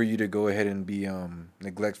excuse for you to go ahead and be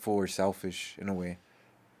neglectful or selfish in a way.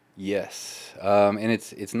 Yes, and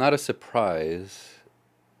it's not a surprise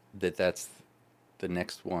that that's the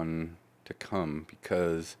next one to come,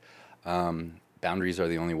 because boundaries are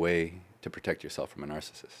the only way to protect yourself from a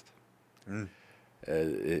narcissist.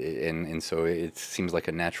 And so it seems like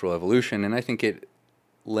a natural evolution, and I think it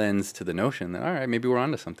lends to the notion that, all right, maybe we're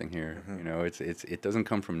onto something here. You know, it doesn't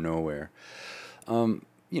come from nowhere. You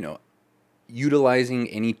know, utilizing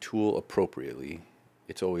any tool appropriately,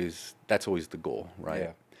 that's always the goal, right?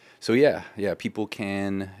 Yeah. So yeah, people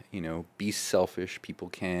can, you know, be selfish. People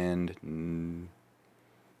can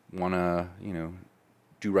want to, you know,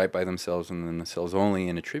 do right by themselves and themselves only,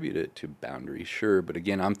 and attribute it to boundaries, sure. But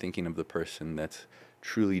again, I'm thinking of the person that's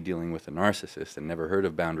truly dealing with a narcissist and never heard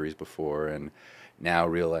of boundaries before, and now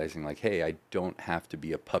realizing like, hey, I don't have to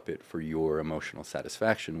be a puppet for your emotional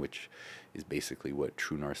satisfaction, which is basically what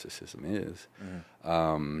true narcissism is.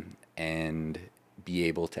 And be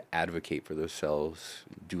able to advocate for themselves,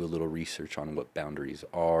 do a little research on what boundaries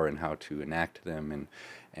are and how to enact them,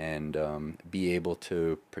 and be able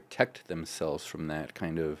to protect themselves from that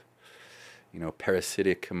kind of, you know,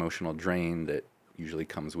 parasitic emotional drain that usually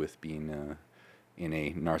comes with being in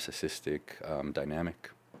a narcissistic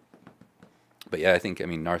dynamic. But yeah, I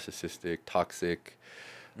mean, narcissistic, toxic.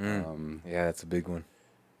 Yeah, that's a big one.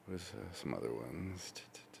 There's some other ones.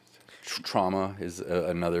 Trauma is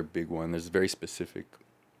another big one. There's very specific,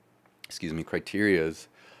 criterias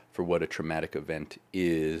for what a traumatic event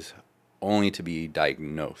is, only to be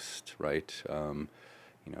diagnosed, right? You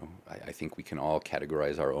know, I think we can all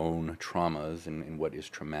categorize our own traumas, and what is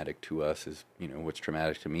traumatic to us is, you know, what's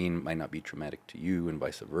traumatic to me might not be traumatic to you, and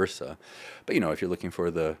vice versa. But, you know, if you're looking for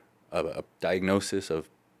a diagnosis of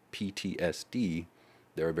PTSD,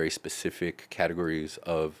 there are very specific categories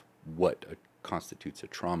of what constitutes a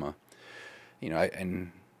trauma. You know,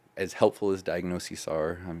 and as helpful as diagnoses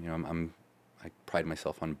are, you know, I pride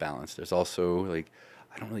myself on balance. There's also like,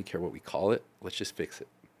 I don't really care what we call it. Let's just fix it,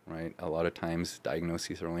 right? A lot of times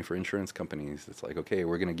diagnoses are only for insurance companies. It's like, okay,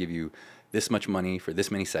 we're going to give you this much money for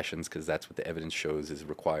this many sessions because that's what the evidence shows is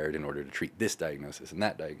required in order to treat this diagnosis and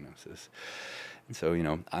that diagnosis. And so, you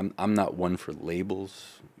know, I'm not one for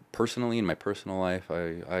labels. Personally, in my personal life,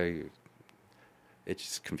 it's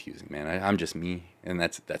just confusing, man. I'm just me, and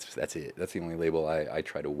that's it. That's the only label I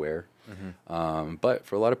try to wear. But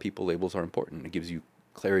for a lot of people, labels are important. It gives you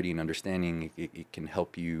clarity and understanding. It can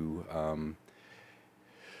help you, I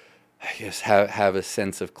guess, have a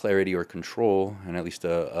sense of clarity or control, and at least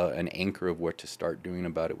an anchor of what to start doing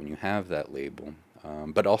about it when you have that label.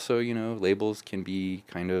 But also, you know, labels can be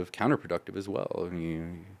kind of counterproductive as well. I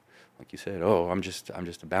mean, like you said, oh, I'm just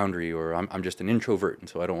a boundary, or I'm just an introvert, and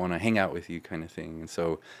so I don't want to hang out with you, kind of thing. And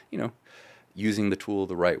so, you know, using the tool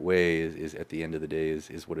the right way is at the end of the day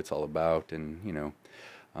is what it's all about. And, you know,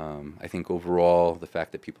 I think overall the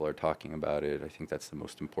fact that people are talking about it, I think that's the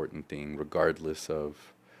most important thing, regardless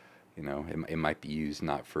of, you know, it might be used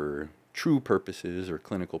not for true purposes or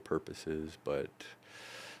clinical purposes, but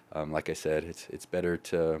like I said, it's better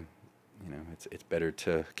to, you know, it's better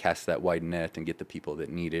to cast that wide net and get the people that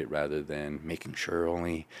need it, rather than making sure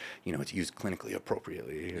only, you know, it's used clinically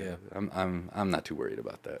appropriately. Yeah. I'm not too worried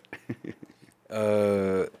about that.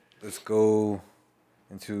 Let's go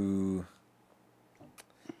into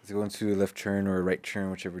a left turn or a right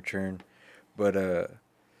turn, whichever turn. But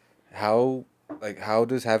how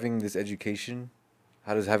does having this education,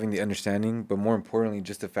 how does having the understanding, but more importantly,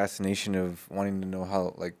 just the fascination of wanting to know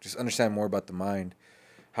how, like, just understand more about the mind,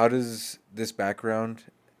 how does this background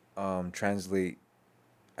translate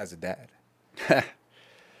as a dad? Do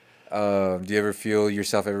you ever feel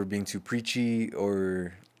yourself ever being too preachy,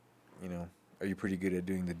 or, you know, are you pretty good at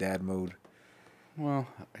doing the dad mode? Well,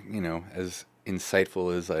 you know, as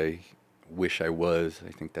insightful as I wish I was,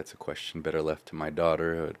 I think that's a question better left to my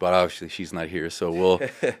daughter. But obviously she's not here, so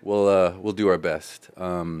we'll do our best.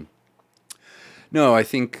 No, I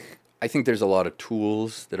think there's a lot of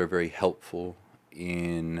tools that are very helpful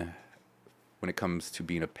when it comes to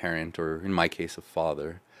being a parent, or in my case, a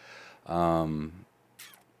father.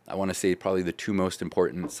 I want to say probably the two most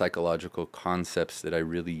important psychological concepts that I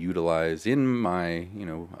really utilize in my, you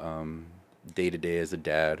know, day-to-day as a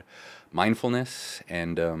dad: mindfulness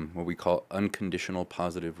and what we call unconditional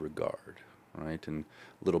positive regard, right? And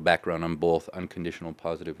little background on both unconditional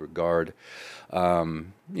positive regard.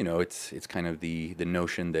 You know, it's kind of the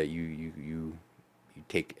notion that you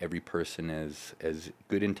take every person as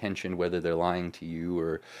good intention, whether they're lying to you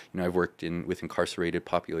or, you know, I've worked with incarcerated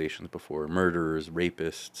populations before, murderers,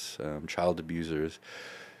 rapists, child abusers.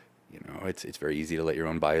 You know, it's very easy to let your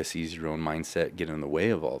own biases, your own mindset get in the way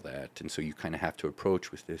of all that. And so you kind of have to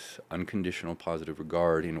approach with this unconditional positive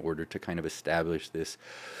regard in order to kind of establish this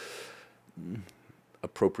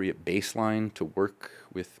appropriate baseline to work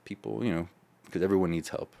with people, you know, because everyone needs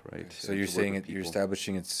help, right? So you're saying you're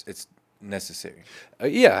establishing it's necessary.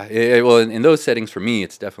 Well, in those settings, for me,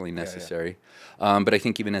 it's definitely necessary. But I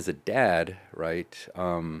think even as a dad, right,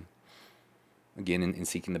 again, in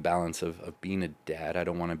seeking the balance of being a dad, I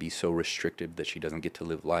don't want to be so restrictive that she doesn't get to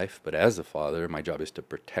live life. But as a father, my job is to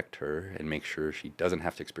protect her and make sure she doesn't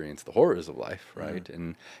have to experience the horrors of life, right?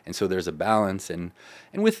 And so there's a balance, and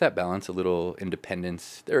with that balance, a little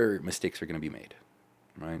independence. Mistakes are going to be made,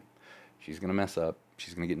 right? She's going to mess up.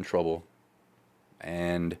 She's going to get in trouble.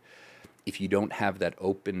 And if you don't have that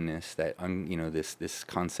openness, that you know, this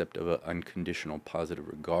concept of an unconditional positive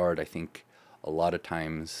regard, I think a lot of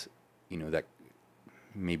times, you know, that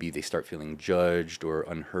maybe they start feeling judged or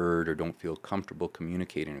unheard or don't feel comfortable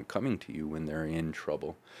communicating or coming to you when they're in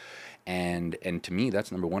trouble. And to me,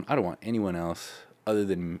 that's number one. I don't want anyone else other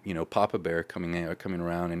than, you know, Papa Bear coming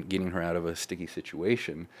around and getting her out of a sticky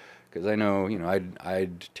situation. Because I know, you know,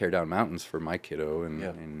 I'd tear down mountains for my kiddo, and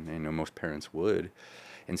I know most parents would.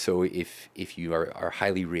 And so if you are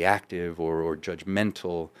highly reactive or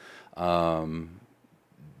judgmental, and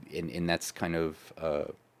that's kind of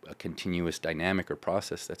a continuous dynamic or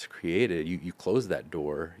process that's created, you close that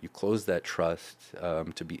door, you close that trust,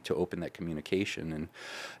 to open that communication. And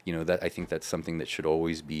you know, that I think that's something that should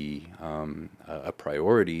always be a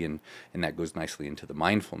priority, and that goes nicely into the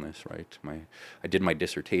mindfulness, right? I did my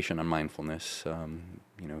dissertation on mindfulness,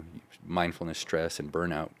 you know, mindfulness, stress, and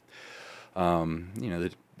burnout. You know,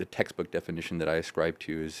 the textbook definition that I ascribe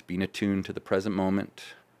to is being attuned to the present moment,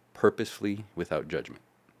 purposefully, without judgment.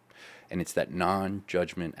 And it's that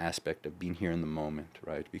non-judgment aspect of being here in the moment,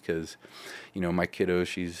 right? Because, you know, my kiddo,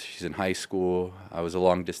 she's in high school. I was a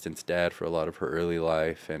long-distance dad for a lot of her early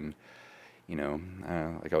life, and you know,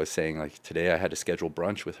 like I was saying, like today I had to schedule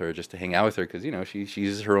brunch with her just to hang out with her because, you know,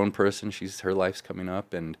 she's her own person. Her life's coming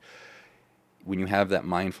up, and when you have that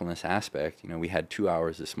mindfulness aspect, you know, we had 2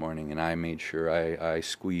 hours this morning, and I made sure I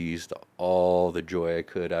squeezed all the joy I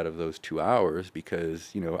could out of those 2 hours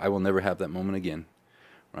because, you know, I will never have that moment again.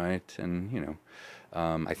 Right? And, you know,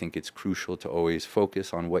 I think it's crucial to always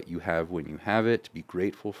focus on what you have when you have it, be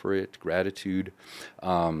grateful for it, gratitude.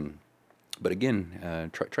 But again,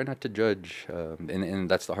 try not to judge. And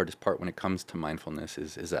that's the hardest part when it comes to mindfulness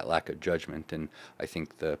is that lack of judgment. And I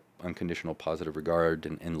think the unconditional positive regard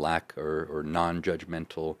and lack or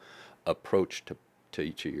non-judgmental approach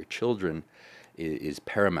to your children is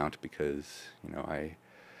paramount because, you know,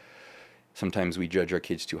 sometimes we judge our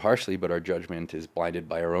kids too harshly, but our judgment is blinded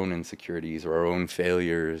by our own insecurities or our own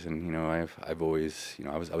failures. And you know, I've always, you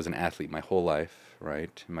know, I was an athlete my whole life,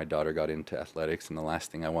 right? My daughter got into athletics, and the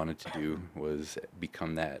last thing I wanted to do was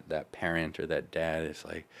become that parent or that dad. It's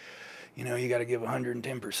like, you know, you got to give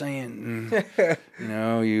 110%. And, you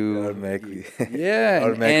know, you automatically,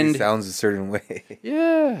 and sounds a certain way.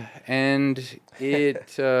 Yeah, and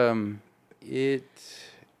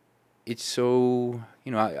it's so,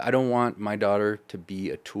 you know, I don't want my daughter to be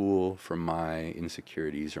a tool for my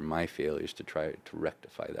insecurities or my failures to try to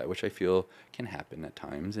rectify that, which I feel can happen at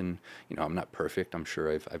times. And, you know, I'm not perfect. I'm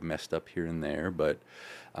sure I've messed up here and there. But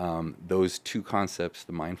those two concepts,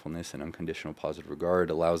 the mindfulness and unconditional positive regard,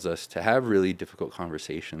 allows us to have really difficult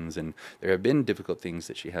conversations. And there have been difficult things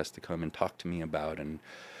that she has to come and talk to me about. And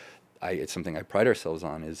it's something I pride ourselves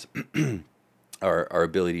on is our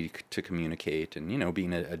ability to communicate. And, you know,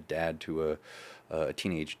 being a dad to a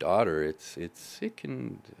teenage daughter, it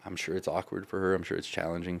can, I'm sure it's awkward for her, I'm sure it's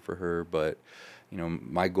challenging for her, but, you know,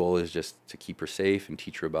 my goal is just to keep her safe and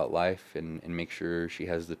teach her about life and make sure she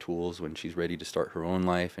has the tools when she's ready to start her own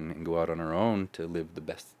life and go out on her own to live the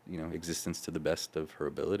best, you know, existence to the best of her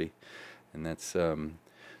ability. And that's,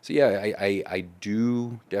 so yeah, I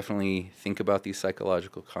do definitely think about these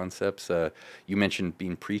psychological concepts. You mentioned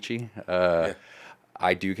being preachy. Yeah.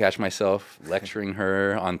 I do catch myself lecturing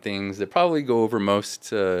her on things that probably go over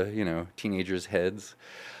most, you know, teenagers' heads.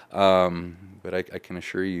 But I can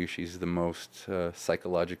assure you she's the most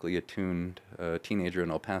psychologically attuned teenager in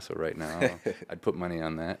El Paso right now. I'd put money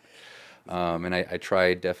on that. And I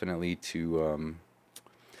try definitely to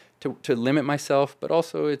limit myself, but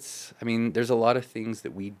also I mean, there's a lot of things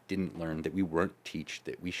that we didn't learn, that we weren't taught,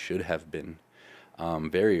 that we should have been.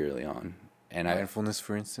 very early on. And Mindfulness,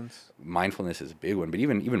 for instance? Mindfulness is a big one, but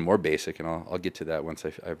even more basic, and I'll get to that once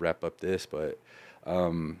I wrap up this. But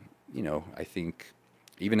you know, I think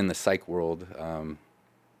even in the psych world,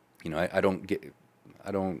 you know, I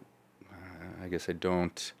guess I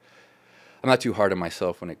don't. I'm not too hard on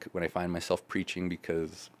myself when I find myself preaching,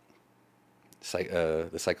 because the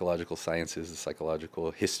psychological sciences, the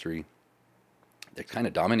psychological history, they're kind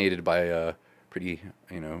of dominated by pretty,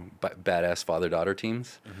 you know, badass father-daughter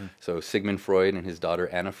teams. Mm-hmm. So Sigmund Freud and his daughter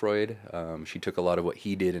Anna Freud, she took a lot of what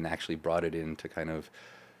he did and actually brought it into kind of,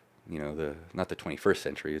 you know, not the 21st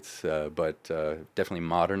century, but definitely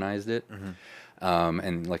modernized it. Mm-hmm.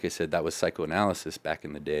 And like I said, that was psychoanalysis back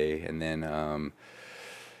in the day. And then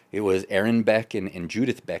it was Aaron Beck and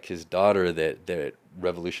Judith Beck, his daughter, that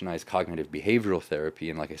revolutionized cognitive behavioral therapy.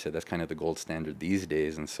 And like I said, that's kind of the gold standard these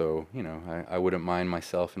days. And so, you know, I wouldn't mind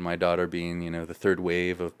myself and my daughter being, you know, the third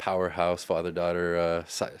wave of powerhouse father-daughter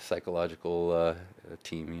psychological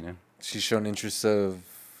team, you know. She's shown interest of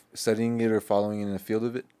studying it or following in the field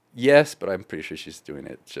of it? Yes, but I'm pretty sure she's doing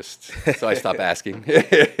it just so I stop asking.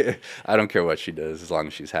 I don't care what she does as long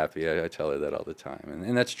as she's happy. I tell her that all the time.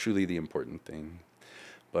 And that's truly the important thing.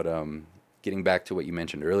 But getting back to what you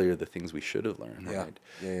mentioned earlier, the things we should have learned, Yeah. right?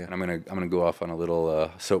 Yeah, yeah. And I'm gonna go off on a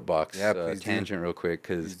little soapbox tangent real quick,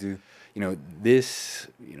 because you know, this,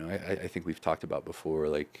 you know, I think we've talked about before,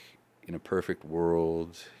 like, in a perfect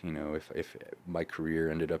world, you know, if my career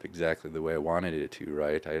ended up exactly the way I wanted it to,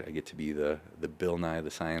 right? I get to be the Bill Nye, the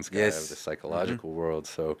science guy of the psychological world.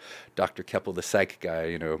 So Dr. KEPPLE, the psych guy,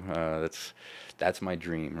 you know, that's my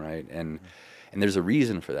dream, right? And there's a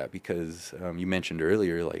reason for that, because you mentioned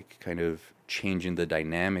earlier, like, kind of changing the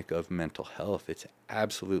dynamic of mental health. It's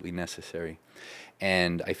absolutely necessary.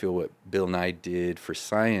 And I feel what Bill Nye did for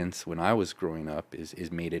science when I was growing up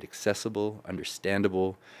is made it accessible,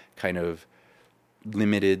 understandable, kind of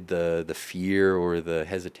limited the fear or the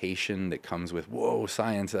hesitation that comes with, whoa,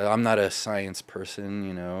 science, I'm not a science person,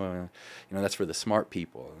 you know, that's for the smart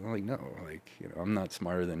people. I'm like, no, like, you know, I'm not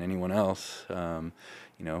smarter than anyone else.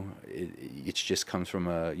 You know, it just comes from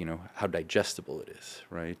you know, how digestible it is,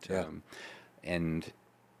 right? Yeah. And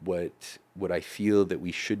what I feel that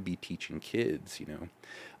we should be teaching kids, you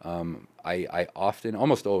know, I often,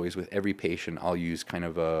 almost always with every patient, I'll use kind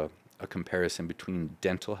of a comparison between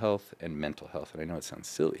dental health and mental health. And I know it sounds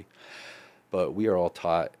silly, but we are all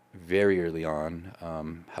taught very early on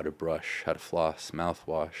how to brush, how to floss,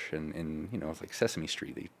 mouthwash, and you know, it's like Sesame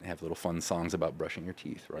Street. They have little fun songs about brushing your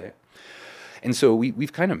teeth, right? Yeah. And so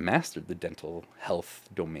we've kind of mastered the dental health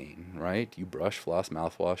domain, right? You brush, floss,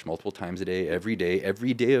 mouthwash multiple times a day, every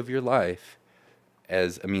day of your life,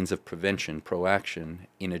 as a means of prevention, proaction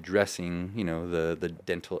in addressing, you know, the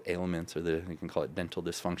dental ailments, or you can call it dental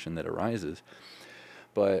dysfunction that arises.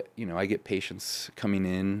 But, you know, I get patients coming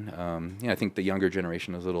in, you know, I think the younger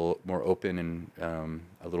generation is a little more open and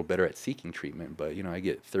a little better at seeking treatment. But, you know, I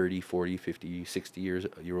get 30, 40, 50,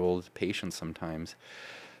 60-year-old patients sometimes.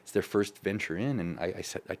 It's their first venture in, and I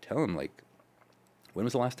tell them, like, when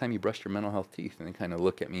was the last time you brushed your mental health teeth? And they kind of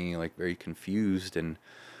look at me like very confused and,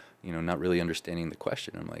 you know, not really understanding the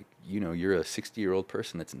question. I'm like, you know, you're a 60-year-old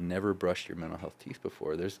person that's never brushed your mental health teeth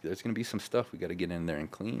before. There's going to be some stuff we got to get in there and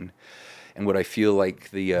clean. And what I feel like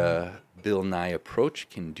the Bill Nye approach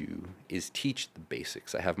can do is teach the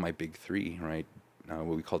basics. I have my big three, right?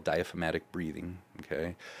 What we call diaphragmatic breathing,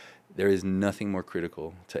 okay? There is nothing more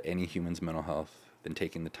critical to any human's mental health than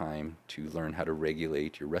taking the time to learn how to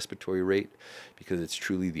regulate your respiratory rate, because it's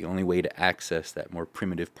truly the only way to access that more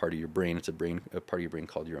primitive part of your brain. It's a part of your brain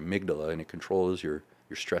called your amygdala, and it controls your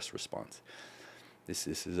stress response. This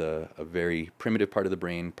is a very primitive part of the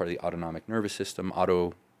brain, part of the autonomic nervous system,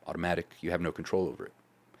 automatic. You have no control over it.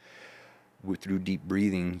 Through deep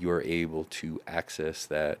breathing, you are able to access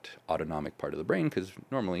that autonomic part of the brain, because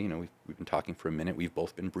normally, you know, we've been talking for a minute, we've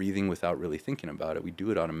both been breathing without really thinking about it. We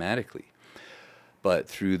do it automatically. But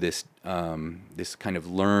through this this kind of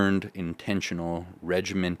learned, intentional,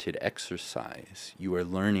 regimented exercise, you are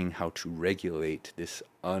learning how to regulate this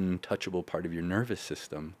untouchable part of your nervous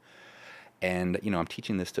system. And, you know, I'm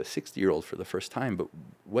teaching this to a 60-year-old for the first time, but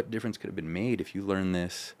what difference could have been made if you learned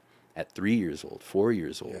this at 3 years old, 4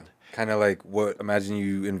 years old? Yeah. Kind of like imagine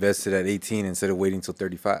you invested at 18 instead of waiting till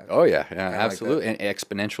 35. Oh, yeah, absolutely. Like, and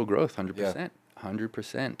exponential growth, 100%. Yeah.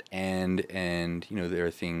 100%. And you know, there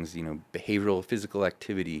are things, you know, behavioral, physical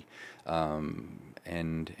activity,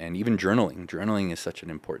 and even journaling. Journaling is such an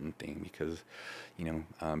important thing, because, you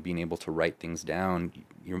know, being able to write things down,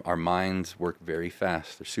 our minds work very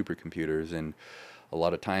fast. They're supercomputers, and a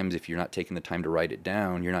lot of times if you're not taking the time to write it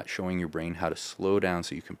down, you're not showing your brain how to slow down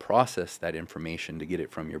so you can process that information to get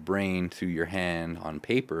it from your brain through your hand on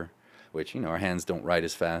paper, which, our hands don't write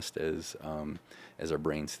as fast as our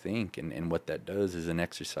brains think. And what that does is an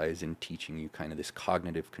exercise in teaching you kind of this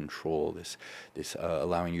cognitive control, this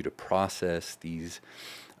allowing you to process these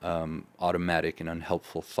automatic and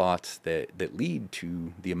unhelpful thoughts that lead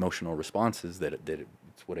to the emotional responses that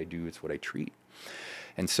it's what I do, it's what I treat.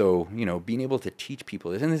 And so, being able to teach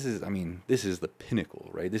people this, and this is the pinnacle,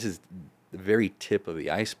 right? This is the very tip of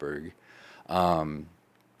the iceberg.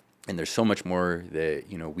 And there's so much more that,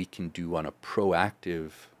 we can do on a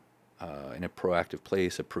proactive, in a proactive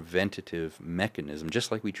place, a preventative mechanism,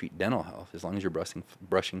 just like we treat dental health. As long as you're brushing,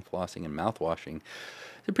 flossing, and mouthwashing,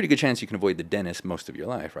 there's a pretty good chance you can avoid the dentist most of your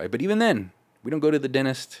life, right? But even then, we don't go to the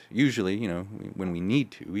dentist usually, when we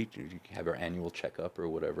need to. We have our annual checkup or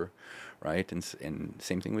whatever, right? And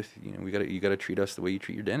same thing with, you gotta treat us the way you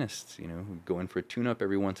treat your dentists. Go in for a tune-up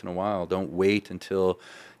every once in a while. Don't wait until,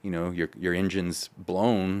 your engine's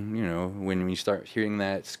blown. When you start hearing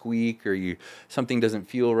that squeak or something doesn't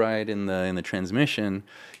feel right in the transmission,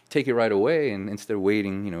 take it right away. And instead of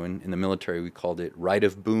waiting, in the military we called it right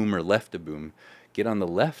of boom or left of boom. Get on the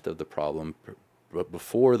left of the problem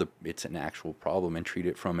before it's an actual problem, and treat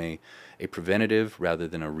it from a preventative rather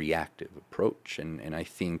than a reactive approach. And I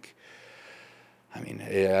think,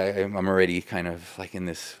 I'm already kind of like in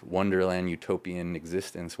this wonderland utopian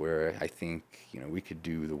existence where I think, we could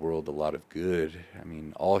do the world a lot of good.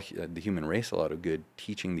 The human race a lot of good,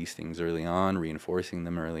 teaching these things early on, reinforcing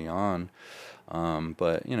them early on.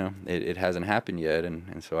 But, it hasn't happened yet.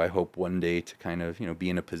 And so I hope one day to kind of, be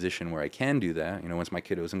in a position where I can do that, once my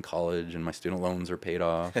kiddo's in college and my student loans are paid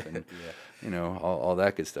off and, all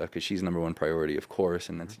that good stuff, because she's number one priority, of course.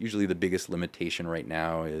 And that's usually the biggest limitation right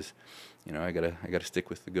now is, I gotta stick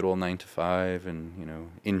with the good old 9 to 5 and,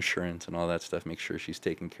 insurance and all that stuff, make sure she's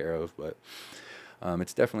taken care of. But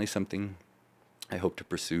it's definitely something I hope to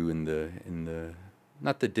pursue in the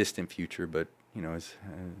not the distant future, but as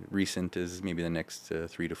recent as maybe the next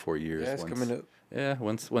 3 to 4 years. Yeah, it's coming up. Yeah,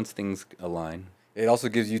 once things align. It also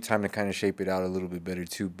gives you time to kind of shape it out a little bit better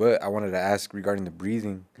too. But I wanted to ask regarding the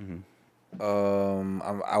breathing.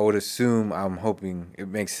 I would assume, I'm hoping it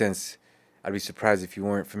makes sense. I'd be surprised if you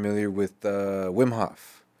weren't familiar with Wim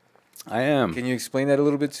Hof. I am. Can you explain that a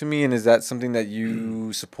little bit to me? And is that something that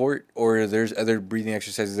you support, or there's other breathing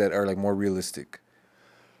exercises that are like more realistic?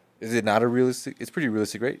 Is it not a realistic? It's pretty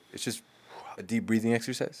realistic, right? It's just a deep breathing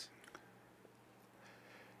exercise?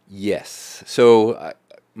 Yes. So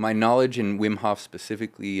my knowledge in Wim Hof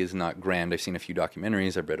specifically is not grand. I've seen a few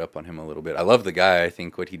documentaries. I've read up on him a little bit. I love the guy. I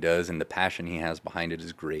think what he does and the passion he has behind it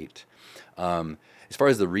is great. As far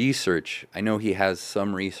as the research, I know he has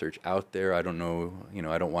some research out there. I don't know,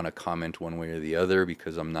 I don't want to comment one way or the other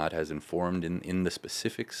because I'm not as informed in the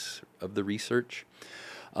specifics of the research.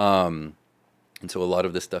 And so a lot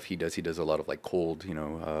of the stuff he does a lot of like cold,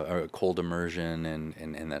 cold immersion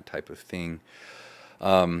and that type of thing.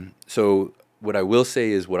 So what I will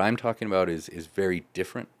say is what I'm talking about is very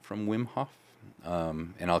different from Wim Hof.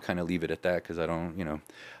 And I'll kind of leave it at that because I don't,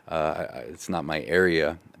 it's not my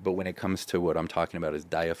area. But when it comes to what I'm talking about is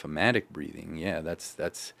diaphragmatic breathing, yeah,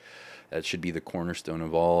 that should be the cornerstone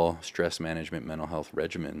of all stress management, mental health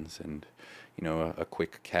regimens. And, a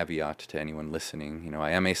quick caveat to anyone listening,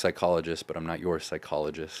 I am a psychologist, but I'm not your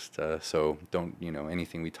psychologist. So don't,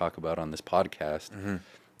 anything we talk about on this podcast,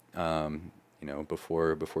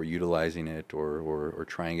 before utilizing it or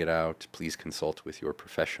trying it out, please consult with your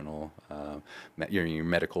professional, your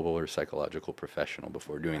medical or psychological professional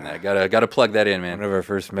before doing that. Gotta plug that in, man. One of our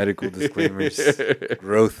first medical disclaimers.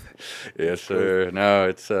 Growth. Yes, sir. No,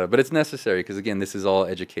 it's but it's necessary because again, this is all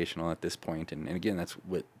educational at this point, and again, that's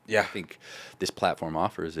what I think this platform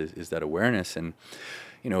offers is that awareness and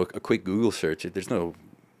a quick Google search.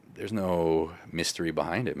 There's no mystery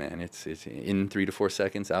behind it, man. It's in 3 to 4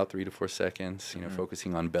 seconds, out 3 to 4 seconds,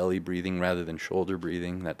 focusing on belly breathing rather than shoulder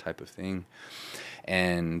breathing, that type of thing.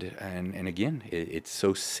 And again, it's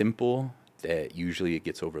so simple that usually it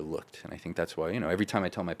gets overlooked. And I think that's why, every time I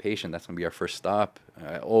tell my patient that's going to be our first stop,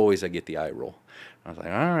 I get the eye roll. I was like,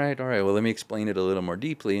 all right, well, let me explain it a little more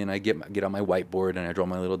deeply. And I get on my whiteboard and I draw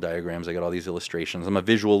my little diagrams. I got all these illustrations. I'm a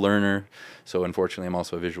visual learner, so unfortunately I'm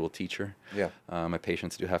also a visual teacher. Yeah. My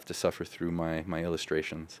patients do have to suffer through my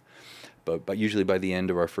illustrations. But usually by the end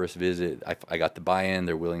of our first visit, I got the buy-in.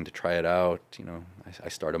 They're willing to try it out. I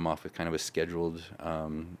start them off with kind of a scheduled,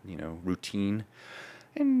 routine.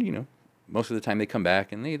 And, most of the time they come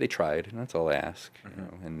back and they tried, and that's all I ask.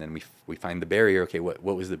 And then we find the barrier. Okay, what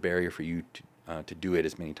was the barrier for you to do it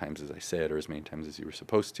as many times as I said or as many times as you were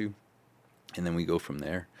supposed to? and then we go from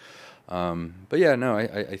there. But yeah, no,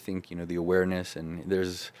 I think, the awareness, and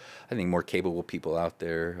there's, I think, more capable people out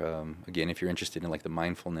there. Again, if you're interested in like the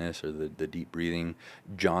mindfulness or the deep breathing,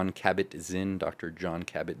 John Kabat-Zinn, Dr. John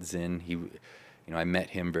Kabat-Zinn, I met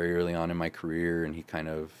him very early on in my career, and he kind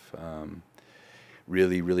of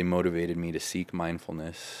really, really motivated me to seek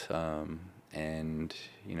mindfulness. And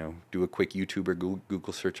do a quick YouTube or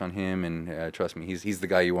Google search on him, and trust me, he's the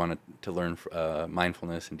guy you want to learn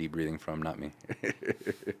mindfulness and deep breathing from, not me.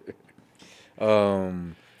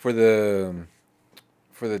 For the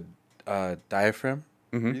diaphragm,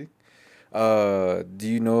 Mm-hmm. do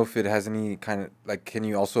you know if it has any kind of like? Can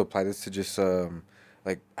you also apply this to just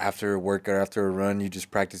like after a workout or after a run, you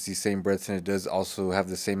just practice these same breaths, and it does also have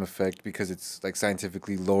the same effect because it's like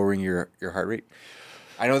scientifically lowering your heart rate?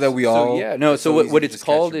 I know that we all. Yeah, no. It's So so easy what to it's just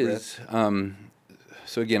catch called your is.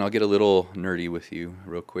 So again, I'll get a little nerdy with you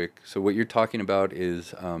real quick. So what you're talking about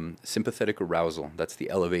is sympathetic arousal. That's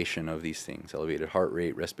the elevation of these things: elevated heart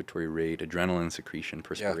rate, respiratory rate, adrenaline secretion,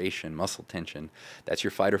 perspiration, muscle tension. That's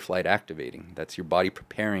your fight or flight activating. That's your body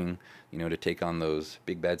preparing, to take on those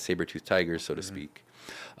big bad saber-toothed tigers, so to speak.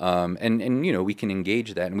 And we can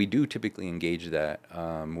engage that, and we do typically engage that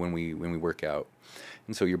when we work out.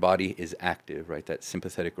 And so your body is active, right? That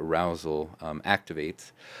sympathetic arousal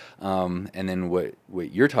activates, and then what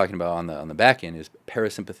you're talking about on the back end is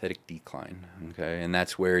parasympathetic decline. Okay, and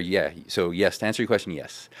that's where So yes, to answer your question,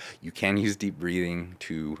 yes, you can use deep breathing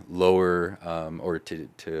to lower or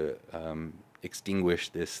to extinguish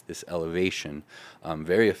this elevation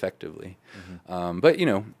very effectively. But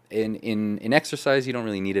in exercise, you don't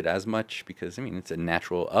really need it as much because it's a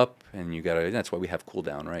natural up, and that's why we have cool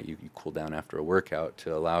down, right? You cool down after a workout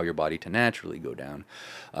to allow your body to naturally go down.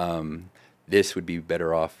 This would be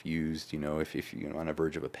better off used, if you're on a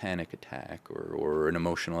verge of a panic attack or an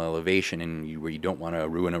emotional elevation, and where you don't want to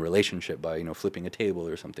ruin a relationship by flipping a table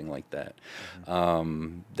or something like that.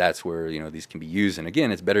 That's where these can be used. And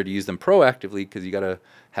again, it's better to use them proactively because you got to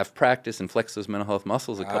have practice and flex those mental health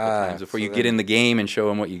muscles a couple times before you get in the game and show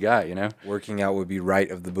them what you got. Working out would be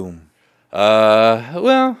right of the boom.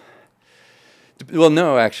 Well,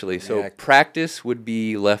 no, actually. So practice would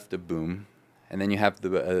be left of boom. And then you have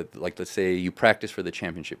let's say you practice for the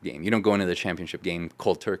championship game. You don't go into the championship game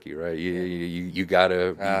cold turkey, right? You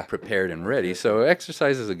gotta be prepared and ready. So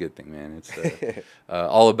exercise is a good thing, man. It's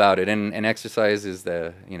all about it. And exercise is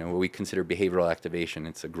what we consider behavioral activation.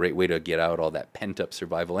 It's a great way to get out all that pent up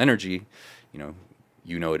survival energy.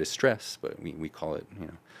 It is stress, but we call it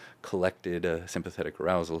collected sympathetic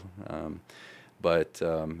arousal. But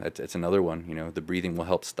it's another one. The breathing will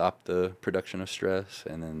help stop the production of stress,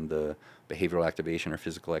 and then the behavioral activation or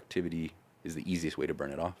physical activity is the easiest way to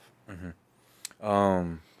burn it off.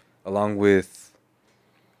 Along with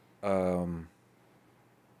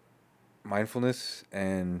mindfulness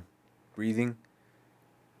and breathing,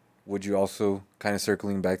 would you also, kind of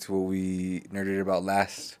circling back to what we nerded about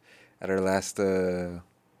at our last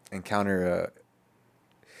encounter,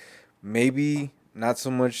 maybe not so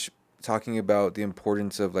much talking about the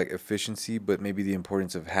importance of like efficiency, but maybe the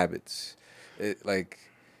importance of habits?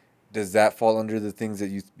 Does that fall under the things that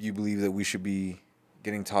you believe that we should be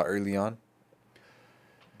getting taught early on?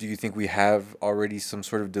 Do you think we have already some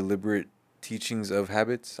sort of deliberate teachings of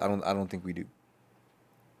habits? I don't think we do.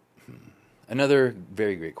 Another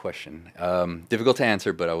very great question. Difficult to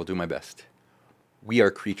answer, but I will do my best. We are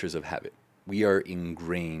creatures of habit. We are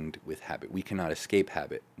ingrained with habit. We cannot escape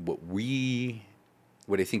habit. What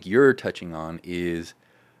I think you're touching on is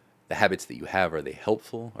the habits that you have. Are they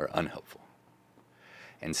helpful or unhelpful?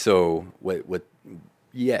 And so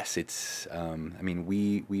yes, it's,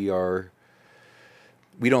 we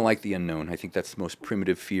don't like the unknown. I think that's the most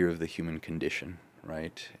primitive fear of the human condition,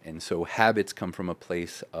 right? And so habits come from a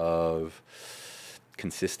place of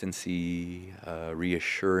consistency,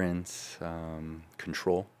 reassurance,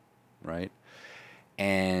 control, right?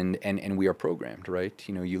 And we are programmed, right?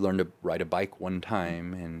 You learn to ride a bike one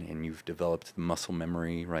time, and you've developed muscle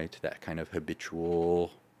memory, right? That kind of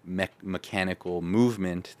habitual mechanical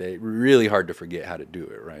movement that really hard to forget how to do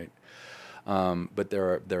it, right? But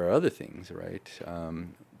there are other things, right?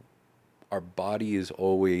 Our body is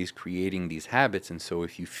always creating these habits, and so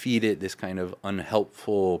if you feed it this kind of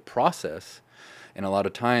unhelpful process, and a lot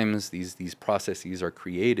of times these processes are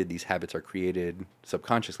created, these habits are created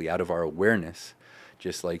subconsciously out of our awareness.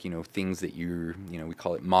 Just like, things that we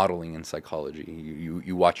call it modeling in psychology.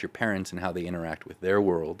 You watch your parents and how they interact with their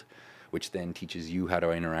world, which then teaches you how to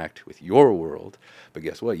interact with your world. But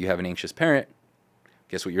guess what? You have an anxious parent.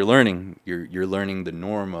 Guess what you're learning? You're learning the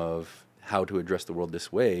norm of how to address the world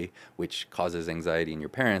this way, which causes anxiety in your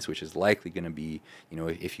parents, which is likely going to be, you know,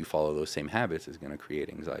 if you follow those same habits, is going to create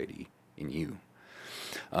anxiety in you.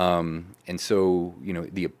 And so, you know,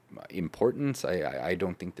 the importance, I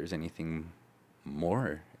don't think there's anything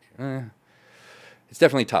more. It's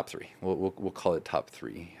definitely top three. We'll call it top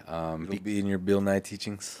three. It'll be in your Bill Nye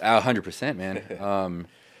teachings. 100%, man.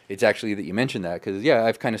 It's actually that you mentioned that because, yeah,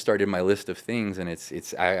 I've kind of started my list of things, and it's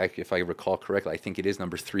if I recall correctly, I think it is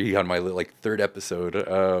number 3 on my like 3rd episode.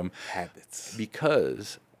 Habits.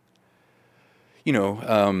 Because, you know,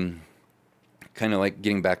 kind of like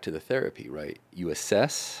getting back to the therapy, right? You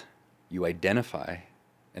assess, you identify,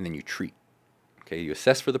 and then you treat. Okay, you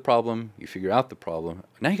assess for the problem, you figure out the problem.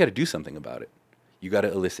 Now you got to do something about it. You got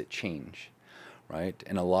to elicit change. Right?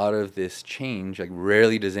 And a lot of this change, like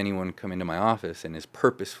rarely does anyone come into my office and is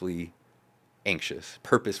purposefully anxious,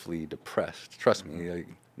 purposefully depressed. Trust me, like,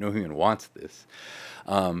 no human wants this.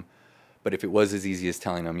 But if it was as easy as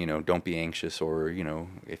telling them, you know, don't be anxious, or, you know,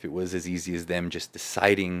 if it was as easy as them just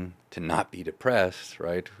deciding to not be depressed,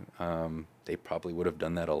 right? They probably would have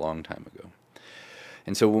done that a long time ago.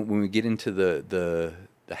 And so when we get into the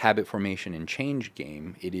habit formation and change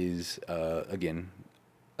game, it is, again,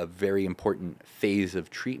 a very important phase of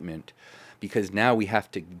treatment, because now we have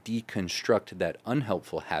to deconstruct that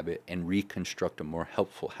unhelpful habit and reconstruct a more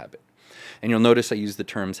helpful habit. And you'll notice I use the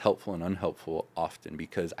terms helpful and unhelpful often,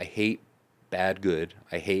 because I hate bad, good.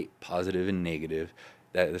 I hate positive and negative.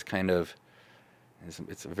 That is kind of,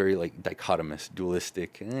 it's a very like dichotomous,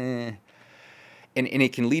 dualistic, and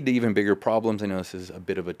it can lead to even bigger problems. I know this is a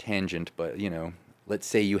bit of a tangent, but, you know, let's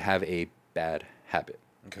say you have a bad habit.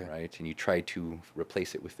 Okay. Right, and you try to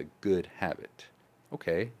replace it with a good habit.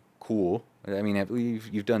 Okay, cool. I mean, I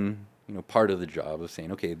believe you've done, you know, part of the job of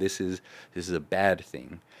saying, okay, this is a bad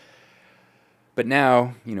thing. But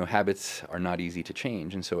now, you know, habits are not easy to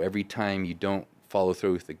change, and so every time you don't follow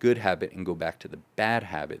through with the good habit and go back to the bad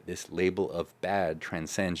habit, this label of bad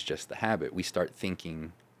transcends just the habit. We start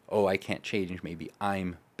thinking, oh, I can't change. Maybe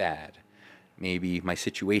I'm bad. Maybe my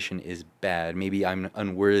situation is bad. Maybe I'm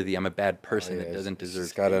unworthy. I'm a bad person that doesn't deserve.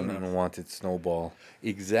 It's got an unwanted snowball.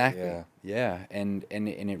 Exactly. Yeah. And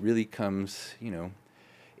it really comes, you know,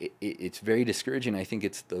 it's very discouraging. I think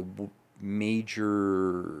it's the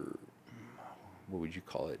major, what would you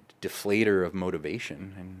call it, deflator of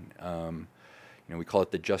motivation. And, you know, we call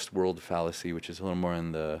it the just world fallacy, which is a little more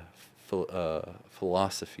in the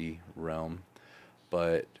philosophy realm.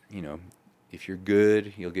 But, you know, if you're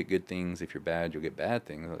good, you'll get good things. If you're bad, you'll get bad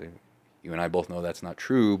things. You and I both know that's not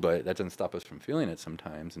true, but that doesn't stop us from feeling it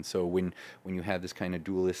sometimes. And so when you have this kind of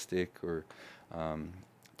dualistic or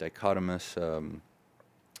dichotomous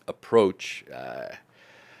approach,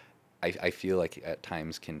 I feel like at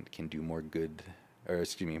times can do more good, or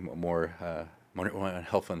excuse me, more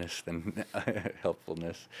unhelpfulness than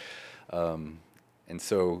helpfulness. And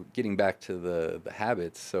so getting back to the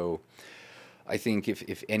habits, so I think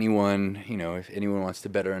if anyone, you know, if anyone wants to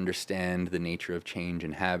better understand the nature of change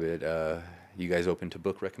and habit, you guys open to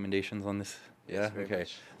book recommendations on this? Yes, Yeah. Okay.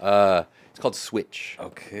 much. It's called Switch.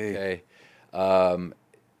 Okay. I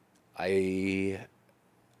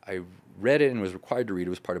read it and was required to read it. It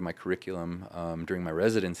was part of my curriculum during my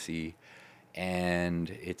residency,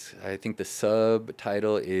 and I think the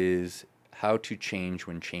subtitle is How to Change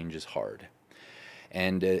When Change is Hard.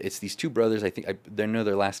 And it's these two brothers. I know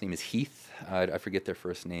their last name is Heath. I forget their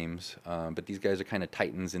first names, but these guys are kind of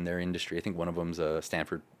titans in their industry. I think one of them's a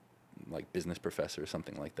Stanford like business professor or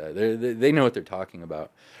something like that. They know what they're talking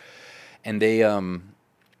about, and they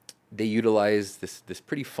utilize this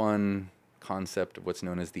pretty fun concept of what's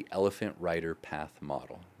known as the elephant rider path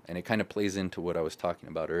model, and it kind of plays into what I was talking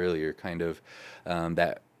about earlier, kind of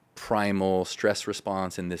that primal stress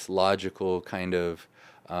response and this logical kind of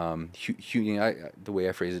the way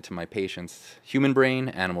I phrase it to my patients, human brain,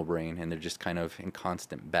 animal brain, and they're just kind of in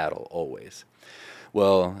constant battle always.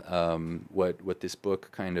 Well, what this book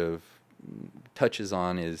kind of touches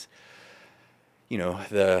on is, you know,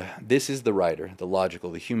 this is the rider, the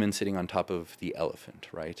logical, the human sitting on top of the elephant,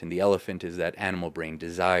 right? And the elephant is that animal brain,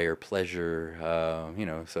 desire, pleasure, you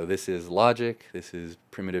know, so this is logic, this is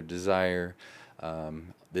primitive desire.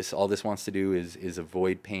 All this wants to do is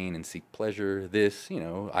avoid pain and seek pleasure. This, you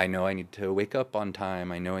know I need to wake up on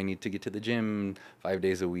time. I know I need to get to the gym 5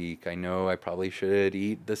 days a week. I know I probably should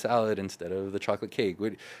eat the salad instead of the chocolate cake.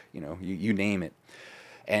 You know, you name it.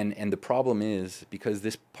 And the problem is, because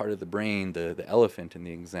this part of the brain, the elephant in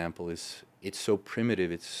the example, it's so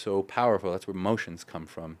primitive, it's so powerful, that's where emotions come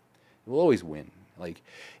from, it will always win. Like,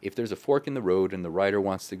 if there's a fork in the road and the rider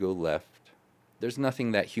wants to go left, there's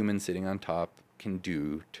nothing that human sitting on top can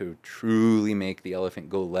do to truly make the elephant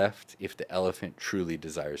go left if the elephant truly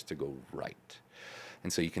desires to go right.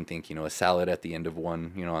 And so you can think, a salad at the end of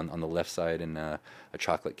one, on the left side, and a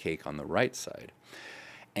chocolate cake on the right side.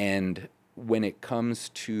 And when it comes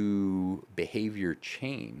to behavior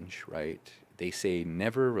change, right, they say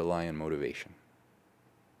never rely on motivation,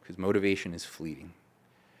 because motivation is fleeting.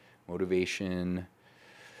 Motivation,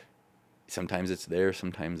 sometimes it's there,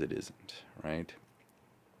 sometimes it isn't, right?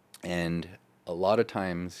 And a lot of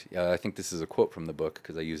times, I think this is a quote from the book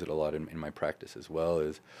because I use it a lot in my practice as well,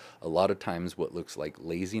 is a lot of times what looks like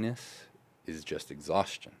laziness is just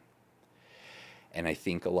exhaustion. And I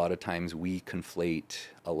think a lot of times we conflate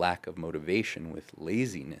a lack of motivation with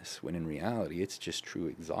laziness, when in reality it's just true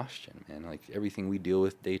exhaustion, man. Like everything we deal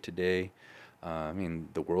with day to day,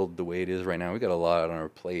 the world the way it is right now, we got a lot on our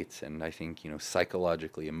plates, and I think,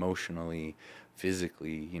 psychologically, emotionally,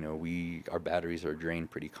 physically, our batteries are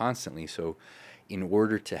drained pretty constantly. So in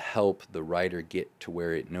order to help the rider get to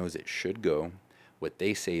where it knows it should go, what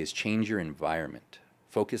they say is change your environment.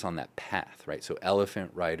 Focus on that path, right? So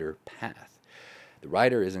elephant, rider, path. The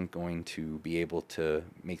rider isn't going to be able to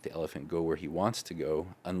make the elephant go where he wants to go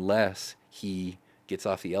unless he gets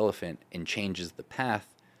off the elephant and changes the path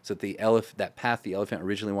so that that path the elephant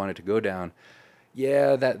originally wanted to go down,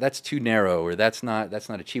 that's too narrow, or that's not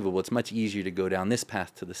achievable. It's much easier to go down this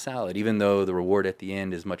path to the salad, even though the reward at the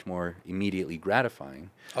end is much more immediately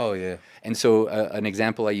gratifying. Oh, yeah. And so an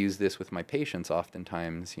example, I use this with my patients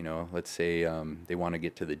oftentimes, let's say they want to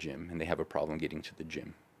get to the gym and they have a problem getting to the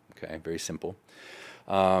gym. Okay, very simple.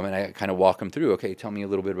 And I kind of walk them through, okay, tell me a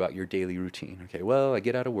little bit about your daily routine. Okay, well, I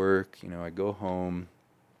get out of work, I go home,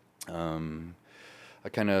 I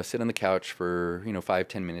kind of sit on the couch for,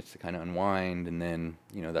 5-10 minutes to kind of unwind. And then,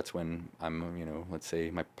 that's when I'm, let's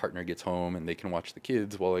say my partner gets home and they can watch the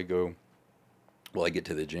kids while I get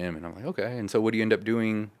to the gym. And I'm like, okay. And so what do you end up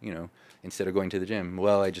doing, instead of going to the gym?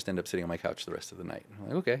 Well, I just end up sitting on my couch the rest of the night. I'm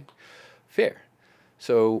like, okay, fair.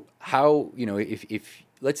 So how, if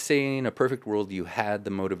let's say in a perfect world you had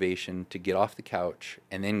the motivation to get off the couch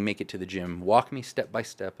and then make it to the gym, walk me step by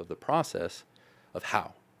step of the process of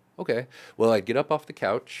how. Okay, well, I'd get up off the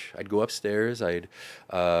couch, I'd go upstairs, I'd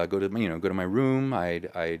go to my room,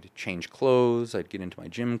 I'd change clothes, I'd get into my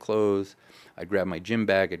gym clothes, I'd grab my gym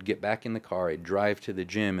bag, I'd get back in the car, I'd drive to the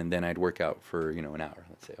gym, and then I'd work out for, an hour,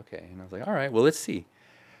 let's say. Okay, and I was like, all right, well, let's see.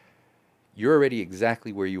 You're already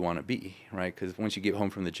exactly where you want to be, right? Because once you get home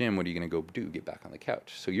from the gym, what are you going to go do? Get back on the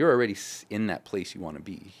couch. So you're already in that place you want to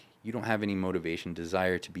be. You don't have any motivation,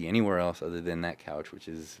 desire to be anywhere else other than that couch, which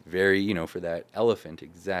is very, for that elephant,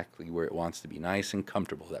 exactly where it wants to be, nice and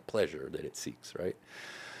comfortable, that pleasure that it seeks, right?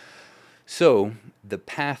 So the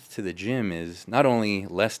path to the gym is not only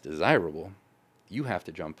less desirable, you have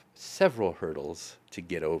to jump several hurdles to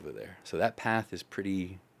get over there. So that path is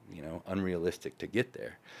pretty, unrealistic to get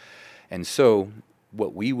there. And so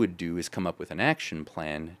what we would do is come up with an action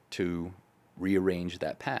plan to rearrange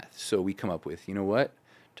that path. So we come up with,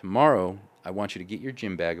 tomorrow, I want you to get your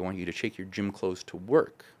gym bag. I want you to take your gym clothes to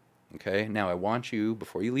work. Okay. Now I want you,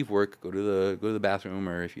 before you leave work, go to the bathroom,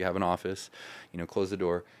 or if you have an office, close the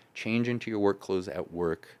door, change into your work clothes at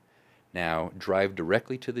work. Now drive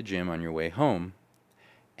directly to the gym on your way home.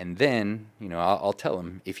 And then, I'll tell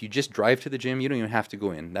them, if you just drive to the gym, you don't even have to go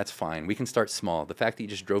in. That's fine. We can start small. The fact that you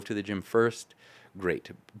just drove to the gym first, great.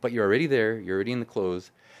 But you're already there. You're already in the clothes.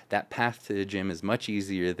 That path to the gym is much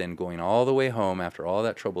easier than going all the way home after all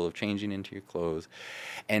that trouble of changing into your clothes.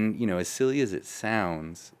 And, as silly as it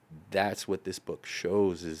sounds, that's what this book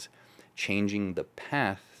shows, is changing the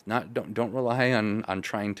path. Don't rely on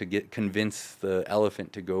trying to convince the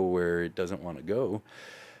elephant to go where it doesn't want to go.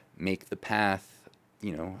 Make the path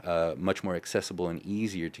much more accessible and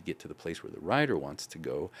easier to get to the place where the rider wants to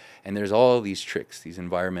go. And there's all these tricks, these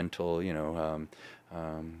environmental, we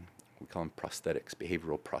call them prosthetics,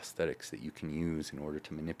 behavioral prosthetics that you can use in order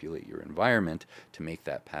to manipulate your environment to make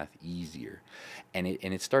that path easier. And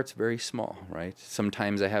it starts very small, right?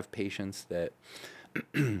 Sometimes I have patients that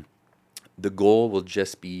the goal will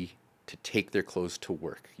just be to take their clothes to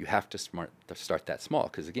work. You have to start that small,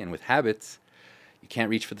 because again, with habits, you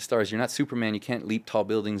can't reach for the stars. You're not Superman. You can't leap tall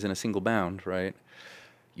buildings in a single bound, right?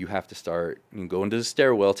 You have to start, go into the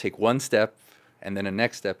stairwell, take one step, and then a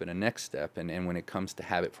next step and a next step. And when it comes to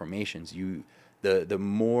habit formations, the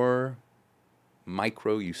more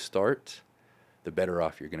micro you start, the better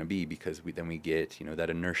off you're going to be, because then we get, you know, that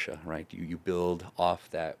inertia, right? You build off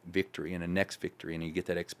that victory and a next victory, and you get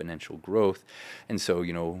that exponential growth. And so,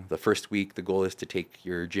 you know, the first week, the goal is to take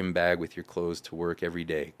your gym bag with your clothes to work every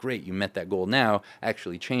day. Great, you met that goal. Now,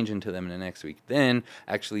 actually change into them in the next week. Then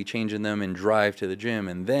actually change in them and drive to the gym,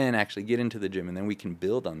 and then actually get into the gym, and then we can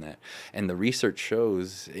build on that. And the research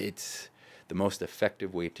shows it's the most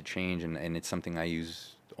effective way to change, and it's something I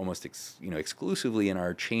use almost exclusively in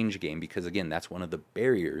our change game, because again, that's one of the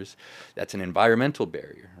barriers. That's an environmental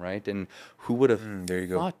barrier, right? And who would have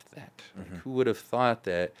thought that? Like, who would have thought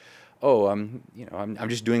that? Oh, I'm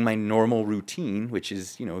just doing my normal routine, which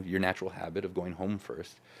is, you know, your natural habit of going home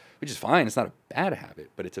first, which is fine. It's not a bad habit,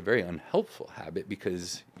 but it's a very unhelpful habit,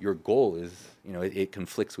 because your goal is, you know, it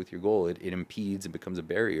conflicts with your goal. It impedes and becomes a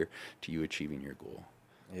barrier to you achieving your goal.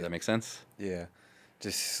 Does that make sense? Yeah,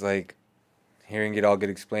 just like hearing it all get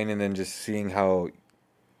explained, and then just seeing how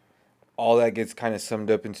all that gets kind of summed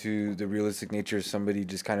up into the realistic nature of somebody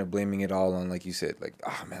just kind of blaming it all on, like you said, like,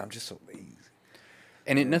 oh man, I'm just so lazy.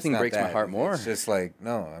 And nothing breaks my heart more. It's just like,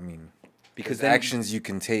 no, I mean, because there's actions you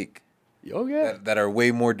can take that are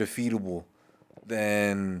way more defeatable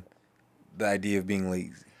than the idea of being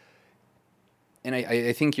lazy. And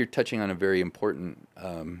I think you're touching on a very important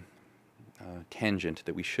tangent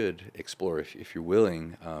that we should explore if you're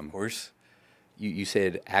willing. Of course. You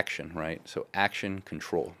said action, right? So action,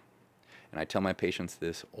 control. And I tell my patients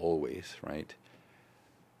this always, right?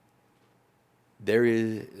 There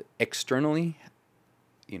is externally,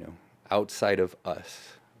 you know, outside of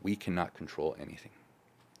us, we cannot control anything.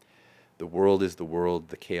 The world is the world,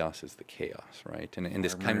 the chaos is the chaos, right? And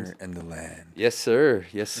this kind of, and the land. Yes, sir.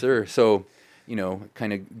 Yes, sir. So, you know,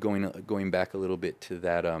 kind of going back a little bit to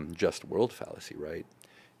that just world fallacy, right?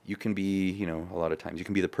 You can be, you know, a lot of times you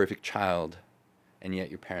can be the perfect child, and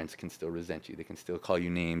yet your parents can still resent you. They can still call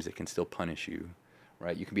you names. They can still punish you,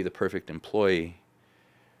 right? You can be the perfect employee.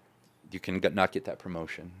 You can not get that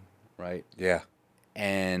promotion, right? Yeah.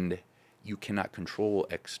 And you cannot control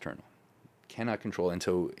external. Cannot control. And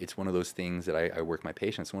so it's one of those things that I work my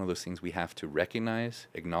patients, one of those things we have to recognize,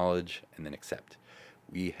 acknowledge, and then accept.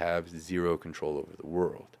 We have zero control over the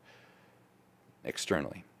world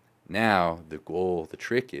externally. Now, the goal, the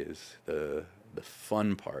trick is the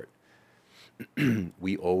fun part.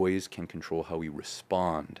 We always can control how we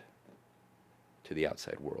respond to the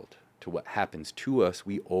outside world. To what happens to us,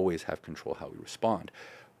 we always have control how we respond.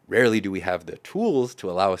 Rarely do we have the tools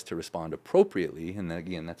to allow us to respond appropriately. And then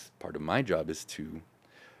again, that's part of my job, is to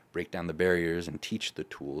break down the barriers and teach the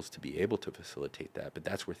tools to be able to facilitate that. But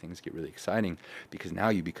that's where things get really exciting, because now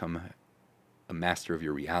you become a master of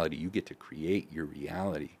your reality. You get to create your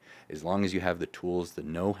reality. As long as you have the tools, the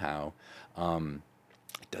know-how,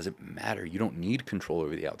 it doesn't matter. You don't need control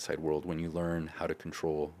over the outside world when you learn how to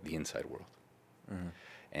control the inside world. Mm-hmm.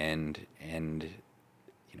 And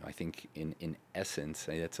you know, I think in essence,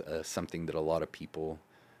 that's something that a lot of people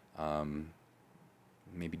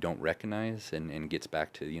maybe don't recognize, and gets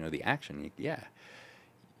back to, you know, the action. Yeah,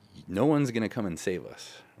 no one's going to come and save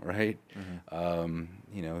us, right? Mm-hmm.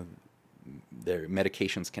 You know, their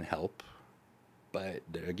medications can help, but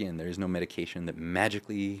again, there is no medication that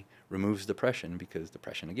magically removes depression, because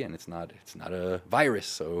depression, again, it's not a virus,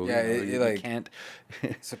 so yeah, you know, you can't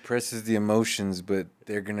suppresses the emotions, but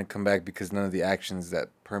they're gonna come back because none of the actions that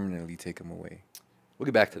permanently take them away. We'll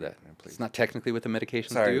get back to that. It's not technically what the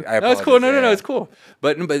medications Sorry, do. I No, it's cool. apologize. No, Yeah. it's cool.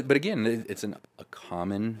 But again, it's a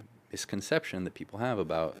common misconception that people have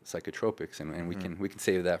about psychotropics, and we can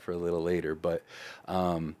save that for a little later. But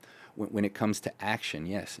when it comes to action,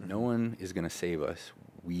 yes, no one is going to save us.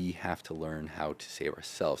 We have to learn how to save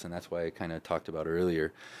ourselves, and that's why I kind of talked about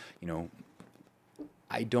earlier. You know,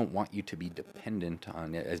 I don't want you to be dependent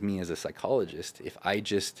on, as me as a psychologist. If I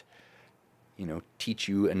just, you know, teach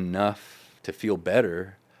you enough to feel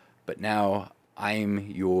better, but now I'm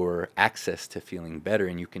your access to feeling better,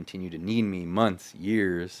 and you continue to need me months,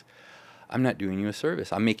 years, I'm not doing you a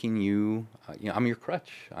service. I'm making you, you know, I'm your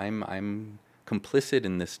crutch. I'm complicit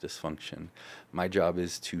in this dysfunction. My job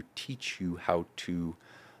is to teach you how to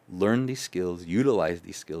learn these skills, utilize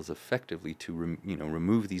these skills effectively to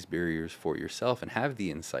remove these barriers for yourself, and have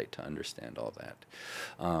the insight to understand all that.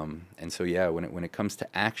 And so yeah, when it comes to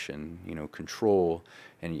action, you know, control,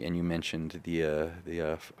 and you mentioned the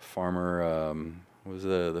farmer. What was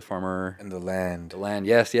the farmer And the land. The land.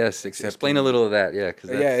 Yes. Explain a little of that. Yeah,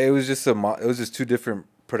 yeah, it was just two different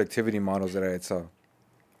productivity models that I had saw.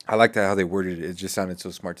 I liked how they worded it. It just sounded so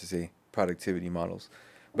smart to say productivity models.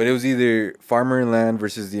 But it was either farmer and land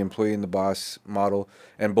versus the employee and the boss model,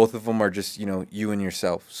 and both of them are just, you know, you and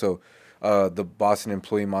yourself. So the boss and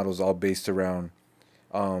employee model is all based around,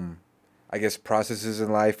 I I guess, processes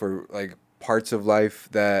in life or like parts of life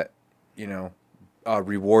that, you know,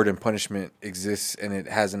 reward and punishment exists and it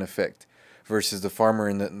has an effect, versus the farmer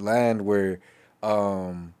in the land where,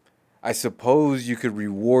 I suppose you could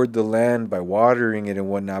reward the land by watering it and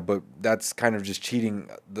whatnot, but that's kind of just cheating.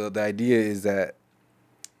 The idea is that,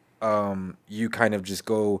 you kind of just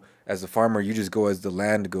go as a farmer, you just go as the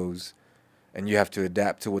land goes, and you have to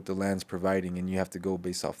adapt to what the land's providing, and you have to go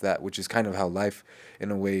based off that, which is kind of how life,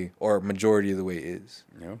 in a way, or majority of the way, is.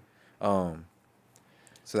 Yeah.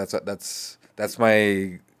 So that's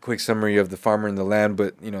my quick summary of the farmer and the land.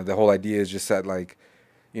 But you know, the whole idea is just that, like,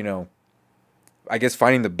 you know, I guess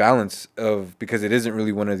finding the balance of, because it isn't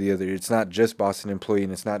really one or the other. It's not just boss and employee,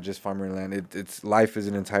 and it's not just farmer and land. It's life is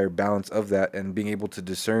an entire balance of that, and being able to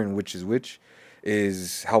discern which is which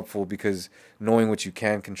is helpful, because knowing what you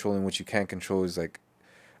can control and what you can't control is, like,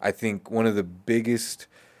 I think one of the biggest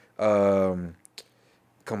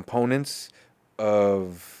components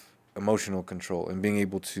of emotional control, and being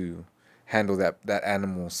able to handle that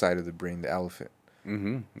animal side of the brain, the elephant.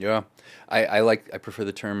 Yeah, I prefer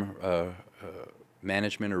the term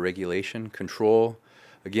management or regulation. Control,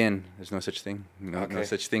 again, there's no such thing. No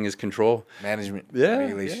such thing as control. Management, Yeah,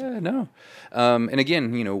 regulation. yeah, no. And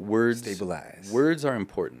again, you know, words. Stabilize. Words are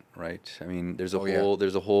important, right? I mean, there's a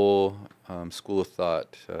whole school of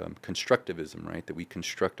thought, constructivism, right? That we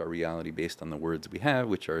construct our reality based on the words we have,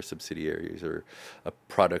 which are subsidiaries or a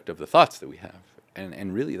product of the thoughts that we have.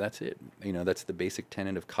 And really, that's it. You know, that's the basic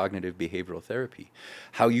tenet of cognitive behavioral therapy.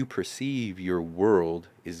 How you perceive your world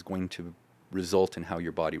is going to result in how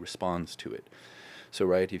your body responds to it. So,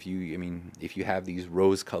 right, if you have these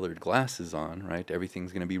rose-colored glasses on, right,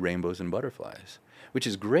 everything's going to be rainbows and butterflies, which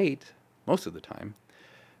is great most of the time.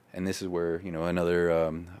 And this is where, you know,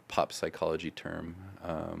 another pop psychology term,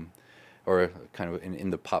 or kind of in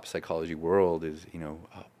the pop psychology world, is, you know,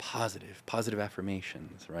 positive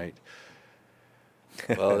affirmations, right?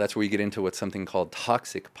 Well, that's where you get into what's something called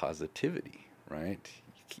toxic positivity, right?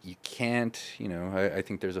 You can't, you know, I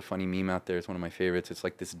think there's a funny meme out there. It's one of my favorites. It's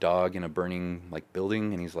like this dog in a burning, like,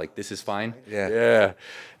 building, and he's like, "This is fine." Yeah.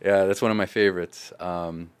 That's one of my favorites.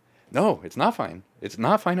 No, it's not fine. It's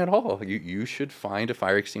not fine at all. You should find a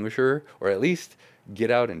fire extinguisher, or at least get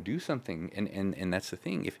out and do something. And that's the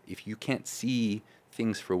thing. If you can't see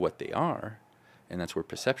things for what they are, and that's where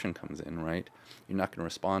perception comes in, right? You're not going to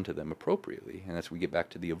respond to them appropriately. And that's where we get back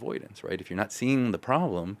to the avoidance, right? If you're not seeing the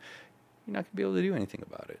problem, you're not going to be able to do anything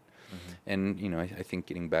about it. And, you know, I think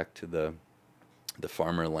getting back to the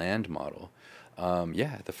farmer land model,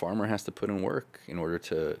 the farmer has to put in work in order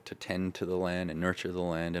to tend to the land and nurture the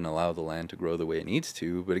land and allow the land to grow the way it needs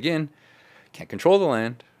to. But again, can't control the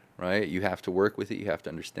land, right? You have to work with it. You have to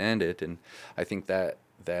understand it. And I think that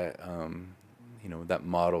you know, that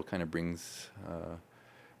model kind of brings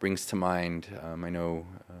to mind, I know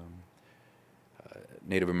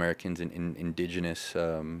Native Americans and indigenous,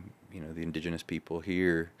 you know, the indigenous people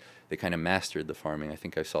here, they kind of mastered the farming. I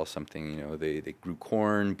think I saw something, you know, they grew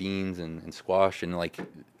corn, beans, and squash, and, like,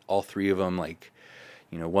 all three of them, like,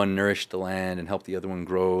 you know, one nourished the land and helped the other one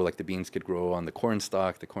grow. Like, the beans could grow on the corn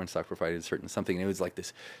stalk provided a certain something, and it was like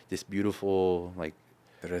this beautiful, like,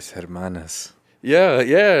 Tres hermanas. Yeah.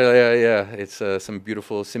 It's some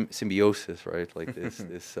beautiful symbiosis, right? Like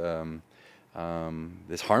this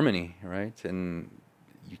harmony, right? And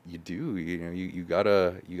you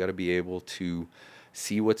gotta be able to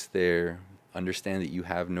see what's there, understand that you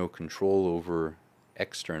have no control over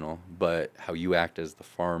external, but how you act as the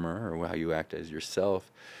farmer or how you act as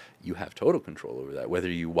yourself, you have total control over that. Whether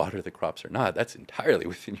you water the crops or not, that's entirely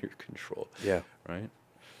within your control. Yeah. Right.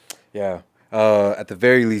 Yeah. At the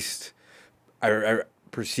very least, I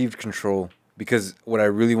perceived control, because what I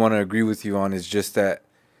really want to agree with you on is just that,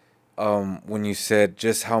 when you said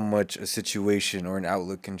just how much a situation or an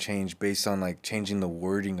outlook can change based on, like, changing the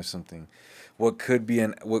wording of something. What could be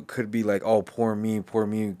like, oh, poor me,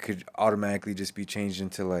 could automatically just be changed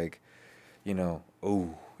into, like, you know,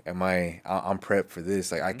 oh, I'm prepped for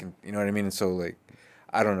this. Like, I can, you know what I mean? And so, like,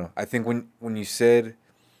 I don't know. I think when you said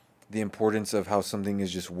the importance of how something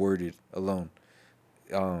is just worded alone,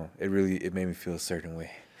 it made me feel a certain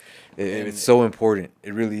way. It's so important.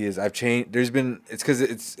 It really is. I've changed. It's because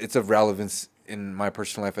it's of relevance in my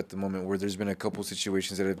personal life at the moment, where there's been a couple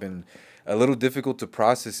situations that have been a little difficult to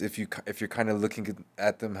process if you're kind of looking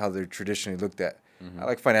at them how they're traditionally looked at. I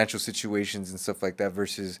like financial situations and stuff like that,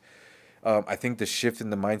 versus I think the shift in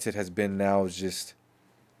the mindset has been now is just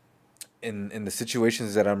in the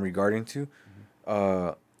situations that I'm regarding to,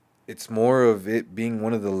 it's more of it being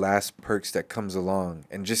one of the last perks that comes along,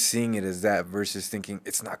 and just seeing it as that, versus thinking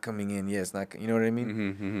it's not coming in. Yeah, it's not. You know what I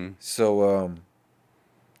mean? So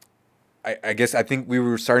I guess I think we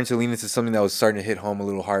were starting to lean into something that was starting to hit home a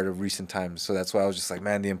little hard of recent times. So that's why I was just like,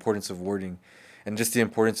 man, the importance of wording and just the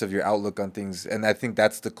importance of your outlook on things. And I think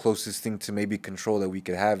that's the closest thing to maybe control that we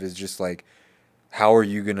could have is just like, how are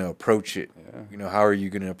you going to approach it? Yeah. You know, how are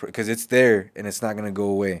you going to, because it's there and it's not going to go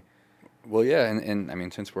away. Well, yeah, and I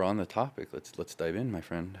mean, since we're on the topic, let's dive in, my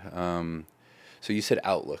friend. So you said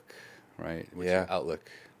outlook, right? What's your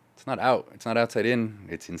outlook? It's not out. It's not outside in.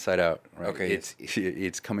 It's inside out. Right? Okay.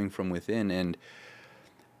 It's coming from within, and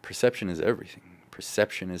perception is everything.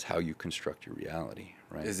 Perception is how you construct your reality,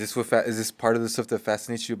 right? Is this is this part of the stuff that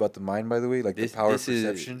fascinates you about the mind, by the way, like the power of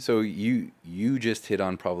perception? So you just hit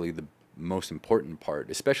on probably the most important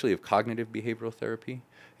part, especially of cognitive behavioral therapy.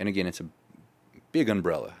 And again, it's a big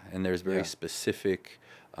umbrella, and there's very specific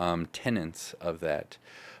tenets of that,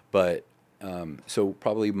 but. So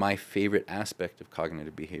probably my favorite aspect of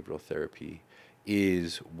cognitive behavioral therapy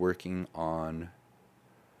is working on,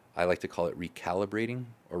 I like to call it recalibrating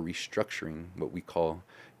or restructuring what we call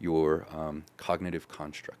your cognitive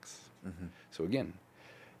constructs. Mm-hmm. So again,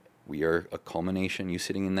 we are a culmination, you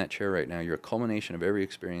sitting in that chair right now, you're a culmination of every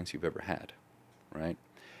experience you've ever had, right?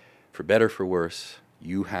 For better, for worse,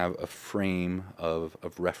 you have a frame of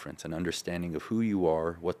reference, an understanding of who you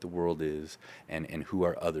are, what the world is, and who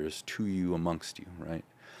are others to you, amongst you, right?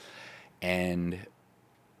 And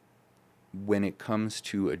when it comes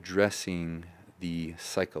to addressing the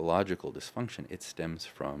psychological dysfunction, it stems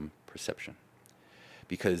from perception.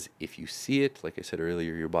 Because if you see it, like I said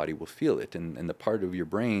earlier, your body will feel it, and the part of your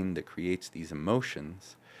brain that creates these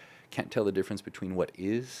emotions can't tell the difference between what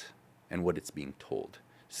is and what it's being told.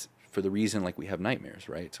 For the reason, like, we have nightmares,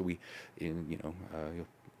 right? So we're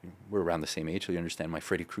around the same age, so you understand my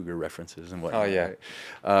Freddy Krueger references and whatnot. Oh yeah.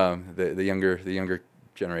 Right? The younger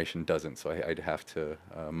generation doesn't, so I'd have to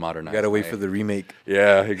modernize. You gotta wait for the remake.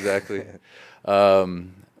 Yeah, exactly. I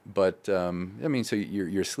mean, so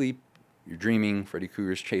you're asleep, you're dreaming, Freddy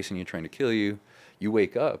Krueger's chasing you, trying to kill you. You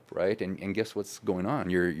wake up, right? And guess what's going on?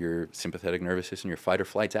 Your sympathetic nervous system, your fight or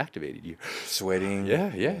flight's activated. You're sweating. Yeah,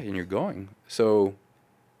 and you're going. So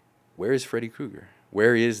where is Freddy Krueger?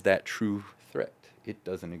 Where is that true threat? It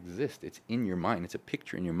doesn't exist. It's in your mind. It's a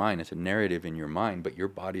picture in your mind. It's a narrative in your mind, but your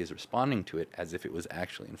body is responding to it as if it was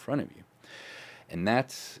actually in front of you. And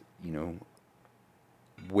that's,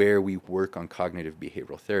 where we work on cognitive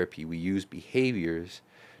behavioral therapy. We use behaviors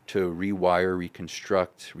to rewire,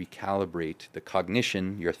 reconstruct, recalibrate the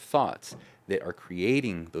cognition, your thoughts, that are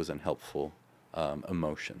creating those unhelpful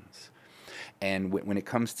emotions. And when it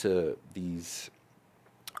comes to these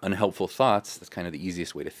unhelpful thoughts, that's kind of the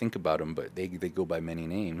easiest way to think about them, but they go by many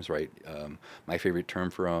names, right? My favorite term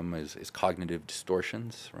for them is cognitive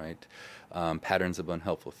distortions, right? Patterns of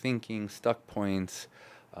unhelpful thinking, stuck points.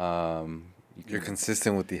 You're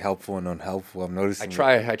consistent with the helpful and unhelpful. I'm noticing.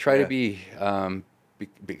 I try to be.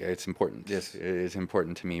 It's important. Yes, it's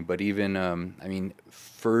important to me. But even I mean,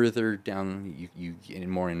 further down, you get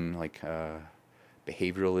more in like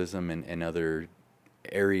behavioralism and other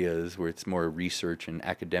areas where it's more research and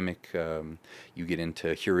academic. You get into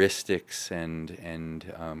heuristics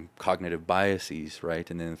and cognitive biases, right?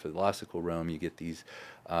 And then in the philosophical realm, you get these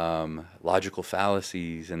logical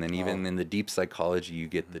fallacies, and then even in the deep psychology, you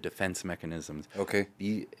get the defense mechanisms. Okay.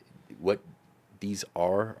 What these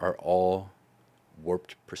are all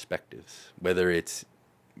warped perspectives, whether it's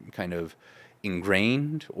kind of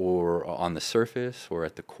ingrained or on the surface or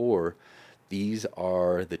at the core. These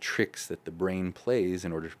are the tricks that the brain plays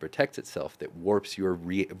in order to protect itself that warps your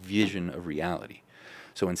vision of reality.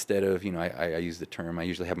 So instead of, I use the term, I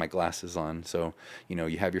usually have my glasses on. So,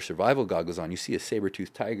 you have your survival goggles on. You see a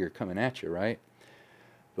saber-toothed tiger coming at you, right?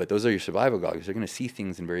 But those are your survival goggles. They're going to see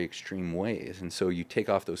things in very extreme ways. And so you take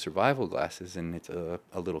off those survival glasses and it's a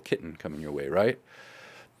little kitten coming your way, right?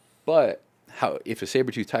 But if a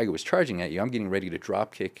saber-toothed tiger was charging at you, I'm getting ready to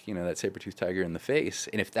drop kick, that saber-toothed tiger in the face.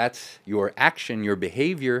 And if that's your action, your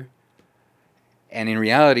behavior, and in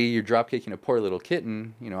reality you're drop kicking a poor little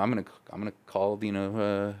kitten, I'm gonna call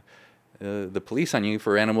the police on you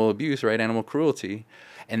for animal abuse, right? Animal cruelty,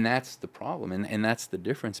 and that's the problem, and that's the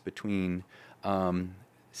difference between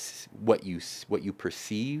what you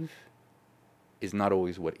perceive is not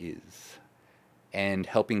always what is. And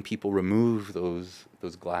helping people remove those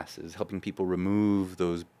glasses, helping people remove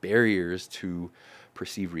those barriers to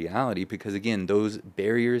perceive reality, because again, those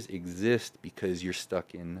barriers exist because you're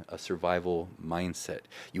stuck in a survival mindset.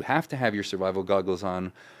 You have to have your survival goggles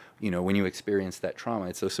on, when you experience that trauma.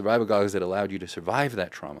 It's those survival goggles that allowed you to survive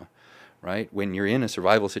that trauma, right? When you're in a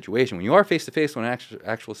survival situation, when you are face to face with an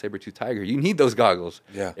actual saber-toothed tiger, you need those goggles.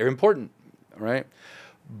 Yeah. They're important, right?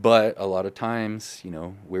 But a lot of times,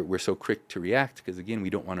 we're so quick to react because, again, we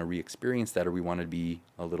don't want to re-experience that, or we want to be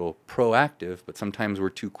a little proactive. But sometimes we're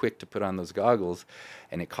too quick to put on those goggles,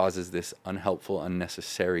 and it causes this unhelpful,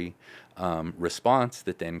 unnecessary response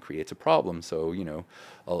that then creates a problem. So,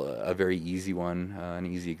 a very easy one, an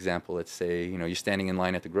easy example, let's say, you're standing in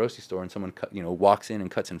line at the grocery store and someone walks in and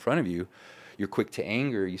cuts in front of you. You're quick to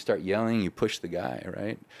anger. You start yelling. You push the guy,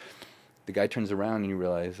 right? The guy turns around and you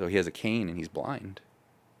realize, oh, he has a cane and he's blind.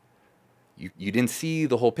 You didn't see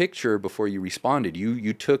the whole picture before you responded.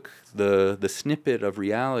 You took the snippet of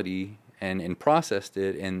reality and processed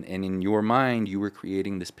it, and in your mind you were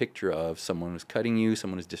creating this picture of someone was cutting you,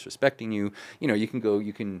 someone was disrespecting you. You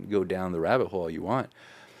can go down the rabbit hole all you want.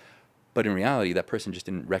 But in reality, that person just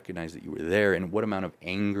didn't recognize that you were there. And what amount of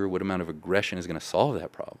anger, what amount of aggression is going to solve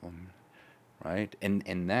that problem, right?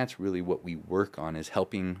 And that's really what we work on, is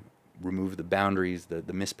helping remove the boundaries, the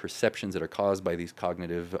misperceptions that are caused by these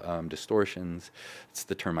cognitive distortions. It's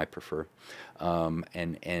the term I prefer.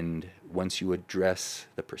 And once you address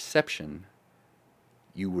the perception,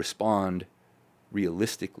 you respond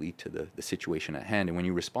realistically to the situation at hand. And when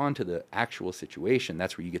you respond to the actual situation,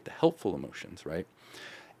 that's where you get the helpful emotions, right?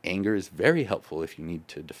 Anger is very helpful if you need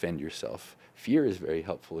to defend yourself. Fear is very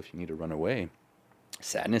helpful if you need to run away.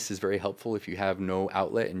 Sadness is very helpful if you have no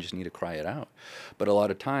outlet and just need to cry it out. But a lot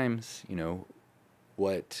of times,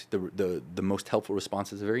 what the most helpful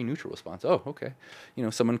response is a very neutral response. Oh, okay.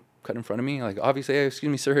 Someone cut in front of me, like, obviously, hey, excuse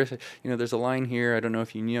me, sir, there's a line here. I don't know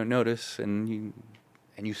if you notice, and you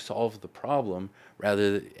solve the problem,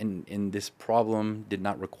 rather in this problem did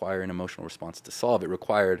not require an emotional response to solve. It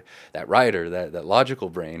required that writer, that logical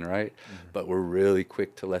brain, right? Mm-hmm. But we're really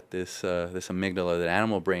quick to let this amygdala, that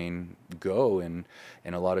animal brain, go, and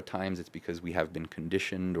a lot of times it's because we have been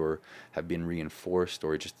conditioned or have been reinforced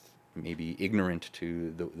or just maybe ignorant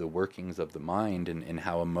to the workings of the mind and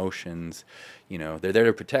how emotions, they're there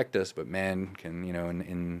to protect us, but man can,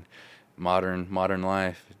 in modern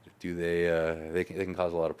life, they can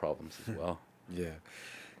cause a lot of problems as well. Yeah.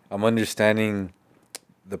 I'm understanding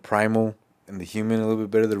the primal and the human a little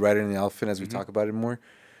bit better, the rider and the elephant, as we talk about it more.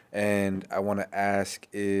 And I want to ask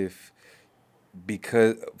if,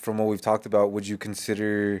 because from what we've talked about, would you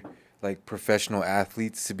consider like professional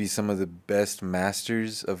athletes to be some of the best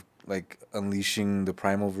masters of like unleashing the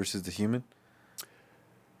primal versus the human?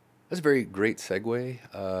 That's a very great segue.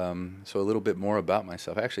 So a little bit more about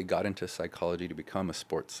myself. I actually got into psychology to become a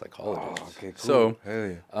sports psychologist. Oh, okay, cool. So hell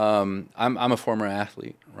yeah. I'm a former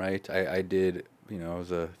athlete, right? I did, I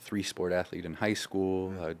was a 3-sport athlete in high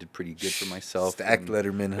school. I did pretty good for myself. Stacked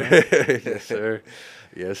Letterman, huh? Yes, sir.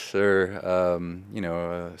 Yes, sir.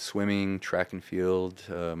 Swimming, track and field.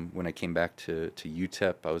 When I came back to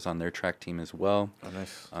UTEP, I was on their track team as well. Oh,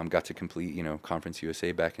 nice. Got to complete, Conference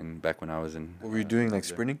USA back when I was in. What were you doing, like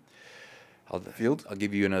sprinting? Field? I'll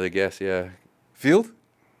give you another guess, yeah. Field?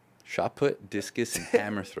 Shot put, discus, and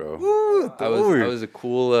hammer throw. Woo, I was a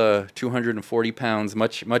cool 240 pounds,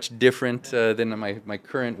 much different than my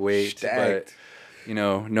current weight. Stacked. But,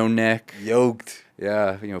 no neck. Yoked.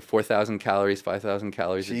 Yeah, 4,000 calories, 5,000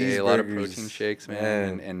 calories a day. A lot of protein shakes,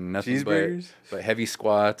 man. And nothing but heavy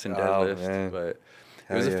squats and deadlifts. But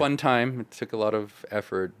it was a fun time. It took a lot of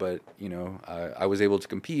effort, but, I was able to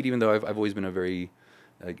compete, even though I've always been a very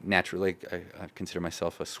natural, I consider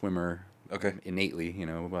myself a swimmer. Okay. Innately,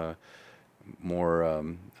 more.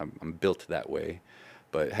 I'm built that way,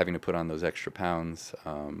 but having to put on those extra pounds,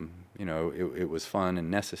 it was fun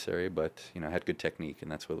and necessary. But I had good technique,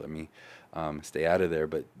 and that's what let me stay out of there.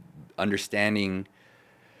 But understanding,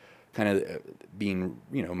 kind of being,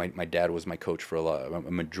 my dad was my coach for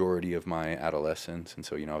a majority of my adolescence, and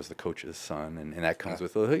so I was the coach's son, and that comes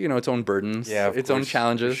with its own burdens, its own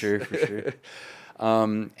challenges, for sure.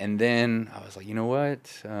 And then I was like, you know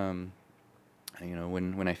what? When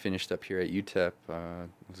I finished up here at UTEP, I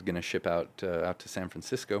was going to ship out to San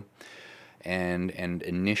Francisco, and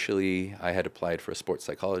initially I had applied for a sports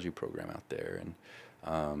psychology program out there, and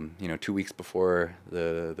 2 weeks before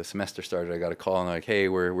the semester started, I got a call and like, hey,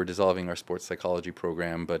 we're dissolving our sports psychology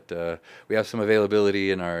program, but we have some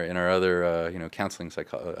availability in our other counseling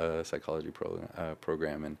psychology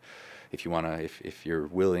program, and if you wanna, if you're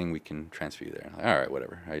willing, we can transfer you there. Like, all right,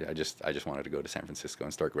 whatever. I just wanted to go to San Francisco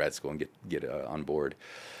and start grad school and get on board.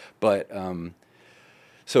 But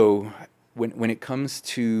so when it comes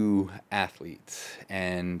to athletes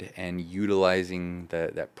and utilizing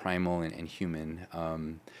that primal and human,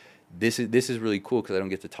 this is really cool because I don't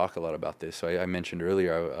get to talk a lot about this. So I mentioned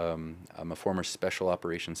earlier, I'm a former special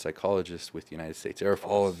operations psychologist with the United States Air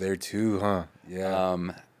Force. Oh, there too, huh? Yeah.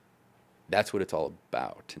 That's what it's all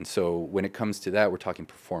about. And so when it comes to that, we're talking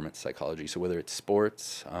performance psychology. So whether it's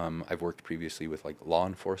sports, I've worked previously with like law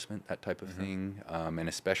enforcement, that type of thing, and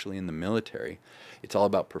especially in the military, it's all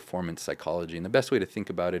about performance psychology. And the best way to think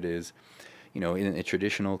about it is, in a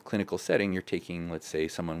traditional clinical setting, you're taking, let's say,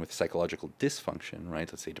 someone with psychological dysfunction, right?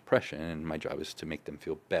 Let's say depression, and my job is to make them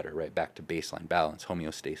feel better, right? Back to baseline balance,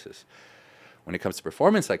 homeostasis. When it comes to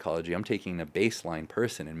performance psychology, I'm taking a baseline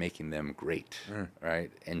person and making them great,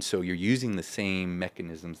 right? And so you're using the same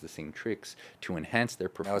mechanisms, the same tricks to enhance their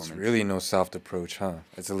performance. Now it's really no soft approach, huh?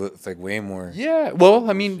 It's like way more. Yeah, well,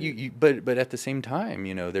 I mean, but at the same time,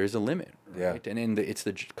 there's a limit, right? Yeah. And it's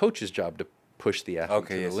the coach's job to push the athlete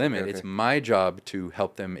to the limit. It's my job to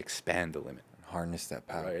help them expand the limit. Harness that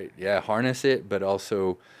power. Right. Yeah, harness it, but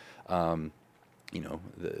also, the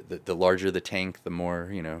larger the tank, the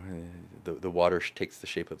more, the water takes the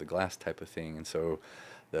shape of the glass type of thing. And so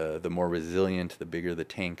the more resilient, the bigger the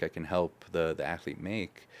tank I can help the athlete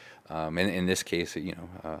make. And in this case,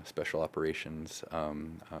 special operations,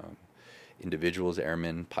 individuals,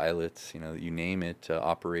 airmen, pilots, you name it,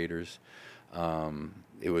 operators.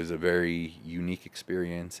 It was a very unique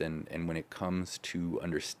experience. And when it comes to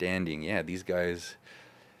understanding, these guys,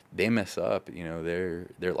 they mess up,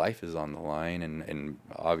 their life is on the line, and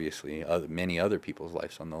obviously many other people's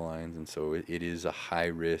lives on the lines, and so it is a high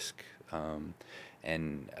risk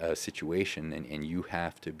and situation, and you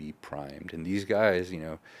have to be primed. And these guys,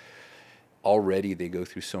 already they go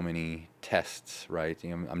through so many tests, right?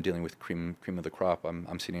 I'm dealing with cream of the crop.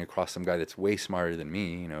 I'm sitting across some guy that's way smarter than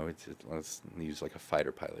me. Let's use like a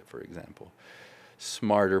fighter pilot, for example.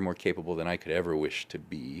 Smarter, more capable than I could ever wish to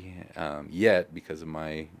be, yet because of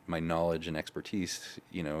my knowledge and expertise,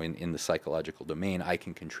 in the psychological domain, I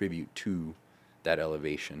can contribute to that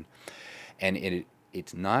elevation. And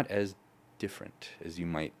it's not as different as you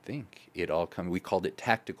might think. We called it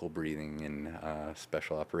tactical breathing in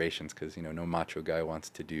special operations because, no macho guy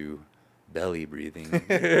wants to do belly breathing.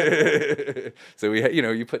 So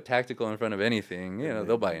you put tactical in front of anything,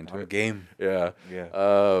 they'll buy into it. Game. Yeah.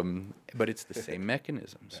 Yeah. But it's the same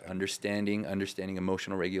mechanisms. Understanding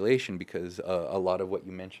emotional regulation, because a lot of what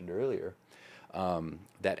you mentioned earlier,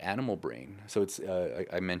 that animal brain. So it's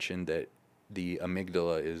I mentioned that the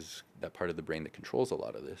amygdala is that part of the brain that controls a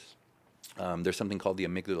lot of this. There's something called the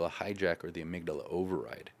amygdala hijack or the amygdala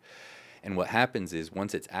override. And what happens is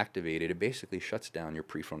once it's activated, it basically shuts down your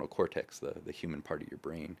prefrontal cortex, the human part of your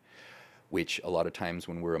brain, which a lot of times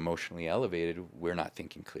when we're emotionally elevated, we're not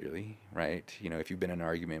thinking clearly, right? If you've been in an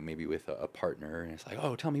argument maybe with a partner and it's like,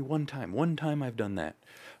 oh, tell me one time I've done that.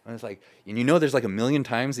 And it's like, and there's like a million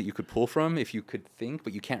times that you could pull from if you could think,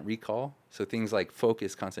 but you can't recall. So things like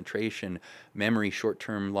focus, concentration, memory,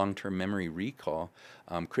 short-term, long-term memory recall,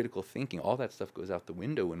 critical thinking, all that stuff goes out the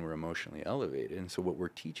window when we're emotionally elevated. And so what we're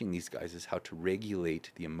teaching these guys is how to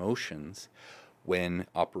regulate the emotions when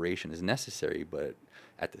operation is necessary, but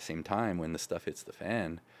at the same time, when the stuff hits the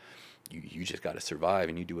fan, you just got to survive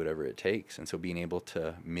and you do whatever it takes. And so being able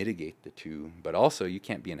to mitigate the two, but also you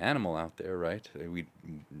can't be an animal out there, right?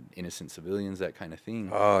 Innocent civilians, that kind of thing.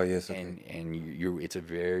 Oh, yes. Okay. And it's a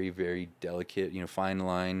very, very delicate, fine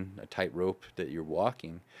line, a tightrope that you're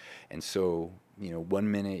walking. And so,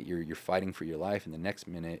 1 minute you're fighting for your life, and the next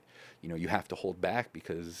minute, you have to hold back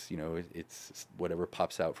because, it's whatever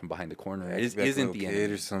pops out from behind the corner isn't the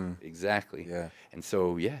enemy. Or Exactly. Yeah. And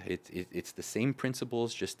so, it's the same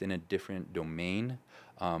principles, just in a different domain,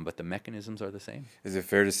 but the mechanisms are the same. Is it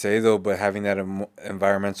fair to say, though, but having that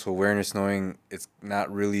environmental awareness, knowing it's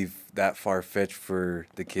not really that far-fetched for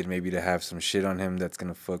the kid maybe to have some shit on him that's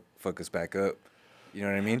going to fuck us back up? You know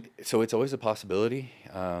what I mean? So it's always a possibility.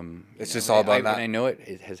 It's just all about that. I know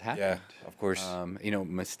it has happened. Yeah, of course.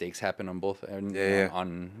 Mistakes happen on both. On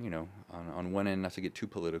one end, not to get too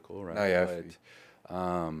political, right? Oh, yeah.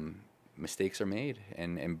 But mistakes are made,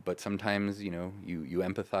 but sometimes you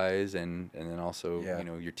empathize, and then also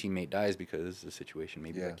your teammate dies because the situation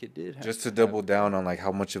maybe that kid did have. Just to double down on like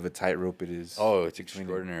how much of a tightrope it is. Oh, it's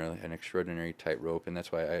an extraordinary tightrope, and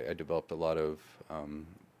that's why I developed a lot of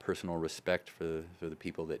personal respect for the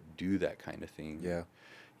people that do that kind of thing. Yeah.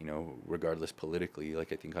 Regardless politically,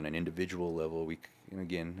 like I think on an individual level,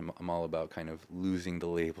 I'm all about kind of losing the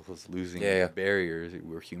labels, losing the barriers.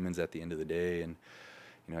 We're humans at the end of the day, and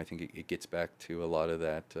I think it gets back to a lot of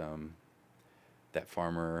that that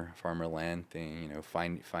farmer land thing.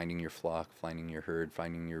 Finding your flock, finding your herd,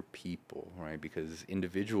 finding your people, right? Because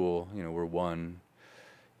individual, we're one.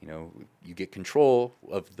 You get control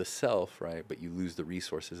of the self, right? But you lose the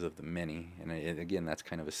resources of the many. And again, that's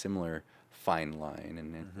kind of a similar fine line,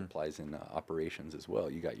 and it applies in operations as well.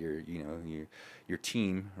 You got your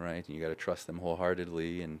team, right? And you got to trust them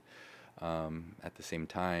wholeheartedly, and At the same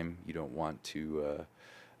time, you don't want to.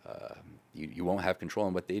 You won't have control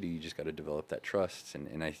on what they do. You just got to develop that trust.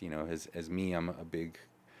 And I, as me, I'm a big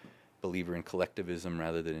believer in collectivism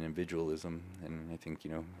rather than individualism. And I think,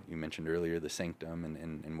 you mentioned earlier the sanctum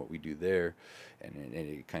and what we do there, and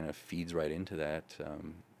it kind of feeds right into that.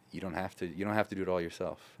 You don't have to do it all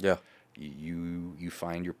yourself. Yeah. You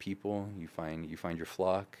find your people, you find your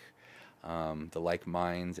flock, the like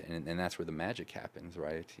minds, and that's where the magic happens,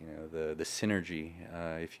 right? The synergy,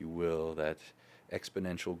 if you will, that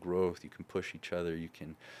exponential growth. You can push each other. You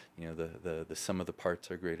can, the sum of the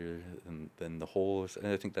parts are greater than the whole.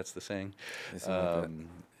 And I think that's the saying. And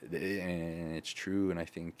it's true. And I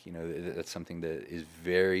think that's something that is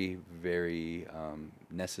very, very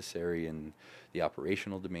necessary in the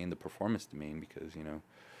operational domain, the performance domain, because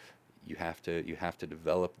you have to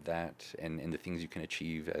develop that, and the things you can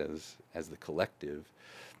achieve as the collective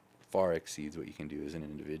far exceeds what you can do as an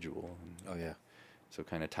individual. Oh yeah. So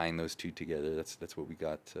kind of tying those two together, that's what we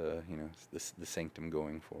got, the sanctum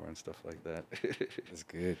going for and stuff like that. That's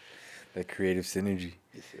good. That creative synergy.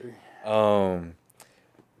 Yes, sir.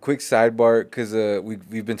 Quick sidebar, because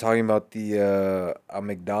we've been talking about the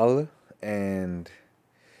amygdala and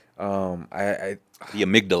the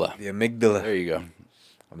amygdala. The amygdala. There you go.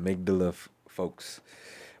 Amygdala, folks.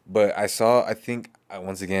 But I saw, I think,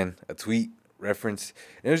 once again, a tweet reference.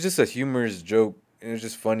 And it was just a humorous joke. It was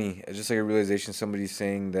just funny. It's just like a realization. Somebody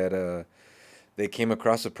saying that they came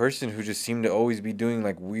across a person who just seemed to always be doing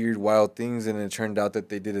like weird, wild things, and it turned out that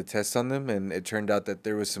they did a test on them, and it turned out that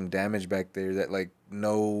there was some damage back there, that like like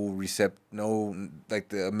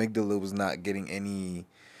the amygdala was not getting any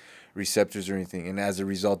receptors or anything, and as a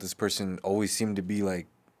result, this person always seemed to be like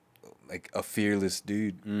a fearless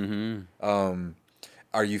dude. Mm-hmm.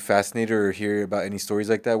 Are you fascinated or hear about any stories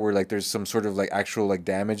like that where like there's some sort of like actual like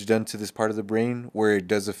damage done to this part of the brain where it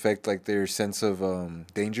does affect like their sense of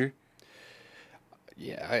danger?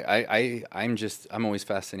 Yeah, I'm always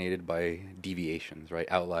fascinated by deviations,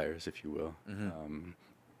 right? Outliers, if you will. Mm-hmm.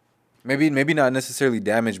 Maybe not necessarily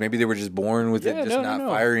damage. Maybe they were just born with it just not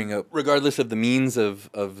firing up. Regardless of the means of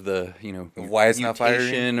the of why it's not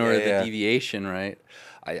firing or the deviation, right?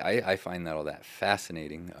 I find all that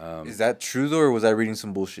fascinating. Is that true though, or was I reading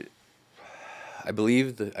some bullshit? I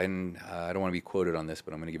believe that, and I don't want to be quoted on this,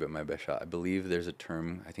 but I'm going to give it my best shot. I believe there's a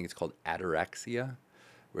term, I think it's called ataraxia,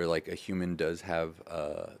 where like a human does have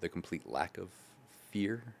the complete lack of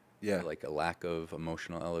fear. Yeah. Like a lack of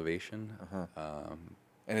emotional elevation. Uh-huh.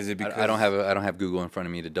 And is it because I don't have Google in front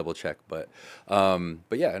of me to double check, but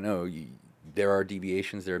yeah, no, there are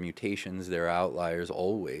deviations, there are mutations, there are outliers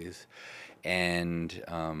always, and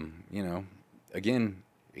again,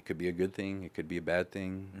 it could be a good thing, it could be a bad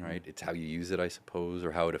thing, mm-hmm. right? It's how you use it, I suppose,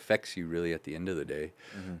 or how it affects you really at the end of the day.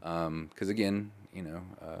 Because again,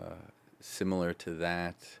 similar to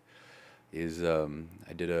that is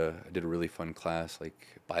I did a really fun class,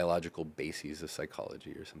 like biological bases of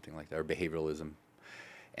psychology or something like that, or behavioralism.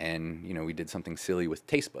 And, we did something silly with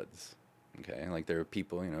taste buds, okay? Like there are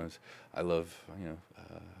people, I love,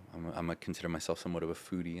 I consider myself somewhat of a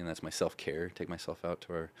foodie, and that's my self-care, take myself out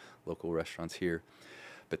to our local restaurants here.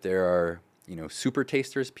 But there are, super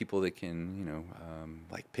tasters, people that can,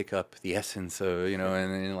 like pick up the essence of,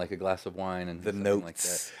 and in like a glass of wine and the something notes. like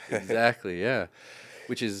that. Exactly, yeah.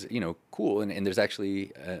 Which is, cool. And there's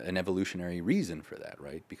actually an evolutionary reason for that,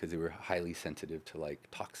 right? Because they were highly sensitive to like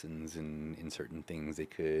toxins in certain things. They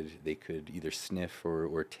could either sniff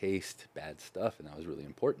or taste bad stuff, and that was really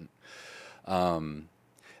important. And,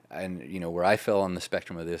 where I fell on the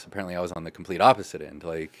spectrum of this, apparently I was on the complete opposite end.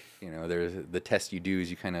 Like, there's the test you do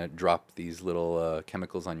is you kind of drop these little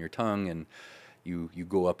chemicals on your tongue, and you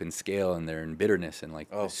go up in scale, and they're in bitterness, and like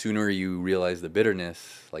the sooner you realize the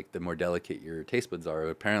bitterness, like the more delicate your taste buds are.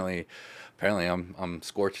 Apparently I'm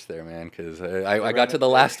scorched there, man, because I got to the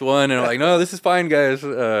last one, and I'm like, no, this is fine, guys.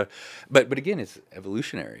 But again, it's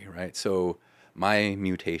evolutionary, right? So my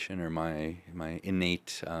mutation or my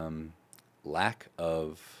innate lack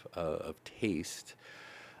of taste,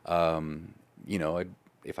 if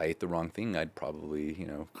I ate the wrong thing, I'd probably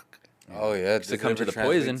succumb to the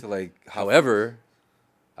poison. However,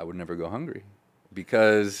 I would never go hungry,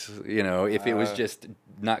 because if it was just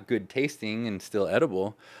not good tasting and still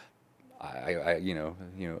edible, I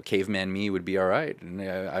caveman me would be all right, and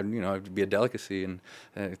it'd be a delicacy. And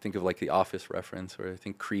I think of like the Office reference, where I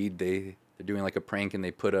think Creed they're doing like a prank, and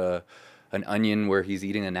they put an onion where he's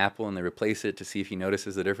eating an apple, and they replace it to see if he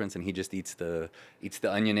notices the difference, and he just eats the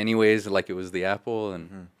onion anyways, like it was the apple, and.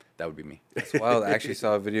 Mm-hmm. That would be me. That's wild. I actually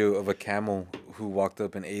saw a video of a camel who walked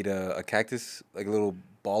up and ate a cactus, like a little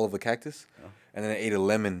ball of a cactus, and then it ate a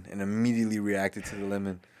lemon and immediately reacted to the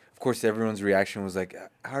lemon. Of course, everyone's reaction was like,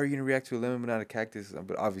 "How are you gonna react to a lemon but not a cactus?"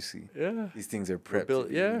 But obviously, these things are We're prepped. built,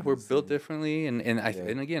 we're built differently, and Yeah.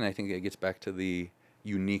 and again, I think it gets back to the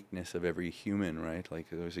uniqueness of every human, right? Like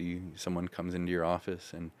someone comes into your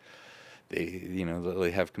office and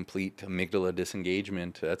they have complete amygdala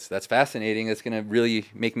disengagement. That's fascinating. That's gonna really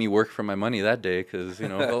make me work for my money that day, because a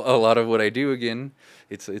lot of what I do, again,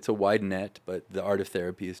 it's a wide net, but the art of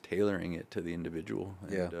therapy is tailoring it to the individual.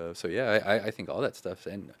 And, I think all that stuff,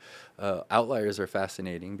 and outliers are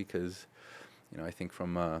fascinating because I think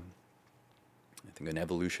from an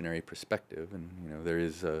evolutionary perspective, and there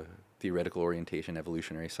is a theoretical orientation,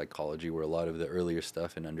 evolutionary psychology, where a lot of the earlier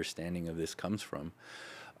stuff and understanding of this comes from.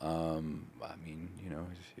 I mean,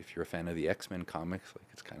 if you're a fan of the X-Men comics, like,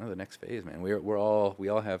 it's kind of the next phase, man. We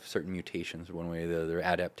all have certain mutations one way or the other.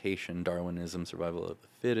 Adaptation, Darwinism, survival of the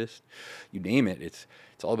fittest, you name it. It's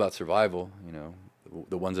all about survival.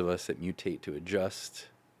 The ones of us that mutate to adjust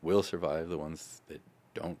will survive. The ones that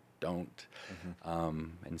don't.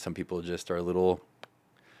 Mm-hmm. And some people just are a little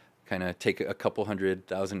kind of take a couple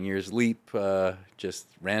 100,000 years leap just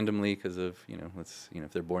randomly because of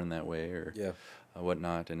if they're born that way or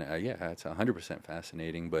whatnot. And it's 100%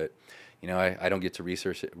 fascinating. But I don't get to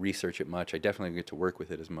research it much. I definitely get to work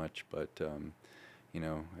with it as much. But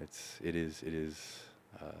it is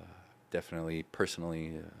definitely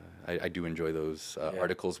personally. I do enjoy those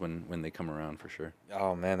articles when they come around, for sure.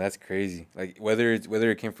 Oh man, that's crazy. Like whether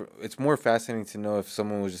it came from, it's more fascinating to know if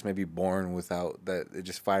someone was just maybe born without that,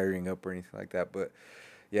 just firing up or anything like that. But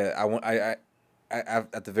yeah, I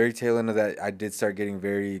at the very tail end of that, I did start getting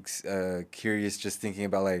very curious, just thinking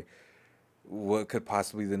about like what could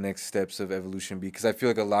possibly the next steps of evolution be, because I feel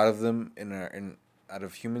like a lot of them out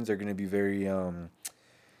of humans are going to be very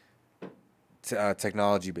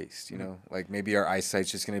technology based, like maybe our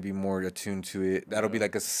eyesight's just going to be more attuned to it. That'll be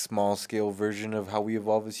like a small scale version of how we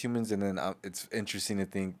evolve as humans. And then it's interesting to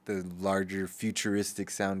think the larger futuristic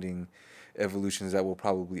sounding evolutions that we'll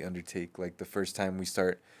probably undertake, like the first time we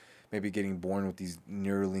start maybe getting born with these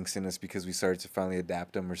neural links in us because we started to finally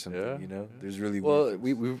adapt them or something. There's really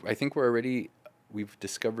I think we've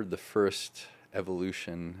discovered the first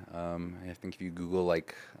evolution. I think if you Google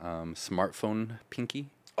like smartphone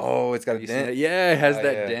pinky. Oh, it's got a dent. Yeah, it has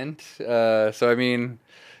that dent. So I mean,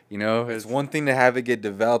 it's one thing to have it get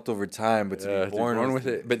developed over time, but to be born with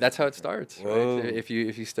it. But that's how it starts, right? If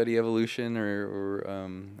you study evolution or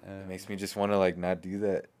it makes me just want to like not do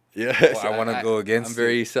that. Yeah, I want to go against.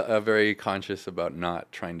 I'm very conscious about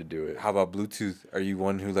not trying to do it. How about Bluetooth? Are you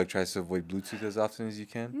one who like tries to avoid Bluetooth as often as you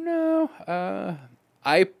can? No, how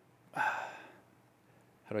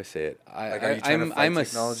do I say it? I'm a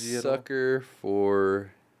sucker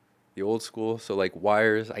for the old school. So like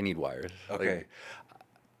wires, I need wires. Okay. Like,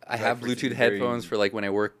 I have Bluetooth headphones for like when I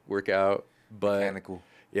work out, but mechanical.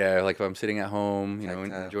 Yeah, like if I'm sitting at home,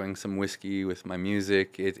 enjoying some whiskey with my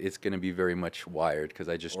music, it's going to be very much wired because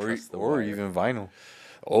I just trust the wire. Or even vinyl.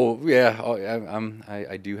 Oh yeah,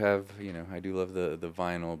 I do have I do love the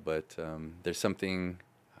vinyl, but there's something.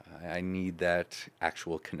 I need that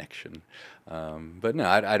actual connection, but no,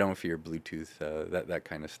 I don't fear Bluetooth, that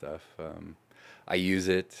kind of stuff. I use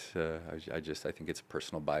it. I think it's a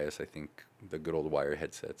personal bias. I think the good old wire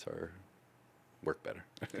headsets work better.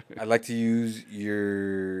 I'd like to use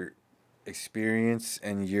your experience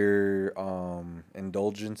and your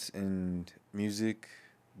indulgence in music,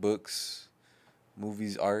 books,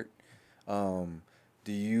 movies, art.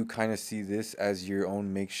 Do you kind of see this as your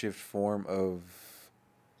own makeshift form of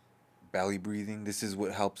belly breathing? This is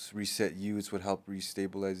what helps reset you. It's what helps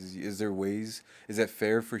restabilizes you. Is there ways? Is that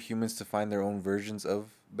fair for humans to find their own versions of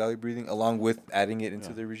belly breathing along with adding it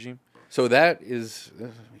into their regime? So that is,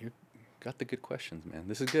 you got the good questions, man.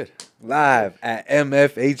 This is good. Live at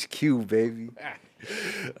MFHQ, baby.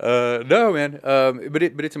 No, man. But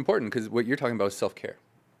it's important because what you're talking about is self-care.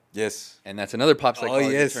 Yes. And that's another pop psychology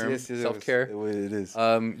term, yes, self-care. It is.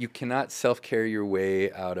 You cannot self-care your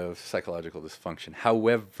way out of psychological dysfunction.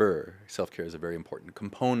 However, self-care is a very important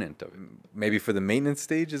component of it. Maybe for the maintenance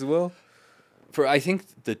stage as well? For, I think,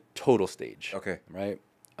 the total stage. Okay. Right?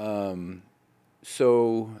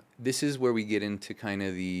 So this is where we get into kind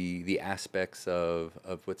of the aspects of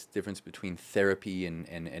what's the difference between therapy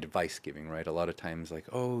and advice giving, right? A lot of times like,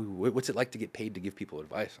 oh, what's it like to get paid to give people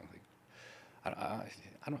advice? I'm like, I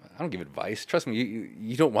don't give advice. Trust me,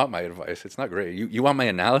 you don't want my advice. It's not great. You want my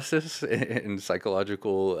analysis and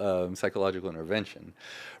psychological intervention,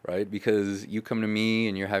 right? Because you come to me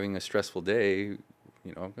and you're having a stressful day,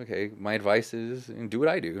 okay, my advice is do what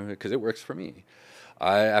I do because it works for me.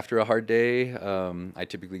 After a hard day, I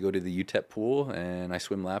typically go to the UTEP pool and I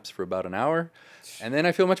swim laps for about an hour, and then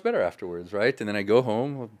I feel much better afterwards, right? And then I go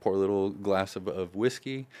home, pour a little glass of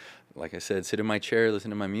whiskey, like I said, sit in my chair, listen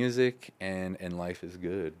to my music, and life is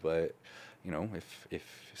good. But you know,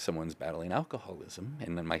 if someone's battling alcoholism,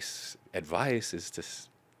 and then my advice is to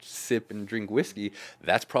sip and drink whiskey,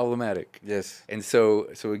 that's problematic. Yes. And so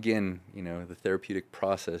again, you know, the therapeutic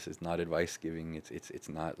process is not advice giving. It's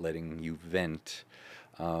not letting you vent.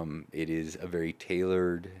 It is a very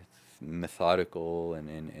tailored, methodical,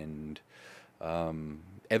 and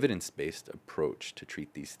evidence-based approach to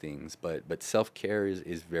treat these things. But self-care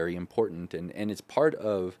is very important, and it's part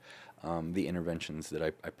of the interventions that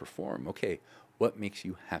I perform. Okay, what makes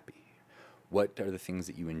you happy? What are the things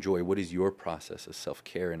that you enjoy? What is your process of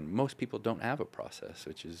self-care? And most people don't have a process,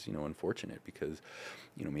 which is, you know, unfortunate because,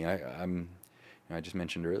 you know, I just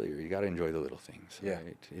mentioned earlier, you got to enjoy the little things, Yeah.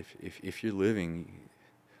 right? If you're living,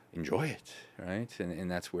 enjoy it, right?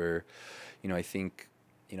 And that's where, you know, I think,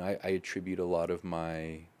 you know, I attribute a lot of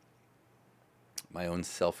my own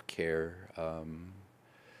self-care.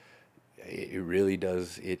 It really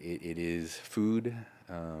does. It is food.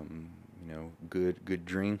 You know, good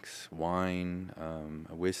drinks, wine,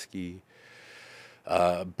 a whiskey,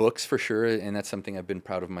 books for sure, and that's something I've been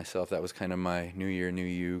proud of myself. That was kind of my New Year, New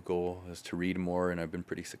You goal, is to read more, and I've been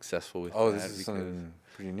pretty successful with that. Oh, this is something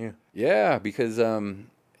pretty new. Yeah, because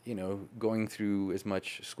you know, going through as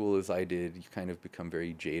much school as I did, you kind of become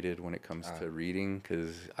very jaded when it comes to reading.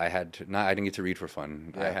 Because I didn't get to read for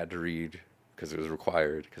fun. Yeah. I had to read because it was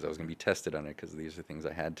required, because I was going to be tested on it, because these are things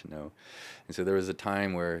I had to know. And so there was a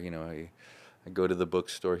time where, you know, I go to the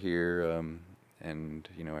bookstore here, and,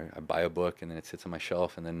 you know, I buy a book, and then it sits on my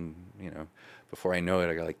shelf, and then, you know, before I know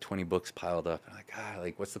it, I got like 20 books piled up. And I'm like, God,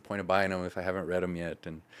 like, what's the point of buying them if I haven't read them yet?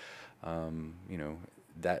 And, you know,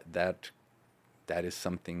 that is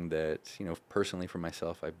something that, you know, personally for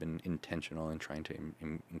myself, I've been intentional in trying to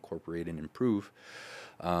incorporate and improve.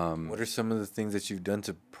 What are some of the things that you've done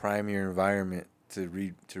to prime your environment to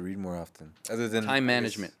read more often, other than Time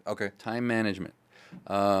management? Okay. Time management.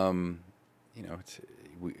 You know,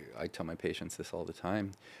 I tell my patients this all the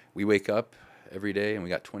time. We wake up every day and we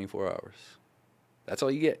got 24 hours. That's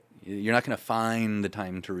all you get. You're not going to find the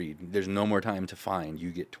time to read. There's no more time to find.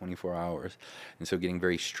 You get 24 hours. And so getting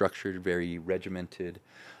very structured, very regimented,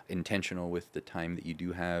 intentional with the time that you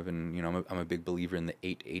do have. And, you know, I'm a big believer in the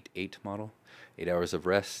 8-8-8 model. 8 hours of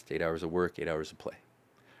rest, 8 hours of work, 8 hours of play.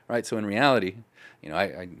 Right? So in reality, you know,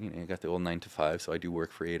 I got the old 9 to 5, so I do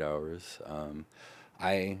work for 8 hours.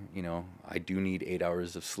 I do need 8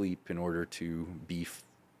 hours of sleep in order to be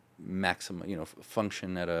maximum, you know,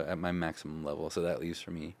 function at my maximum level. So that leaves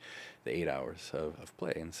for me the 8 hours of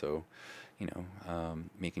play. And so, you know,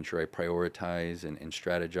 making sure I prioritize and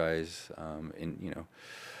strategize. And, you know,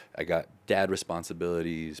 I got dad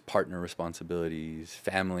responsibilities, partner responsibilities,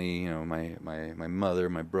 family, you know, my mother,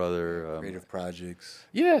 my brother. Creative projects.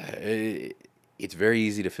 Yeah. It's very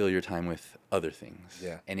easy to fill your time with other things.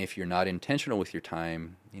 Yeah. And if you're not intentional with your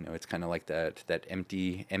time, you know, it's kind of like that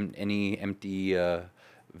any empty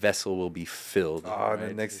vessel will be filled. Oh, right?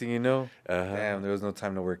 the next thing you know, damn, there was no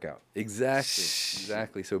time to work out.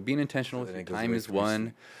 Exactly. So being intentional with your time is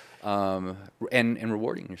one, and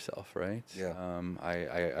rewarding yourself, right? Yeah. I'm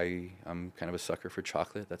kind of a sucker for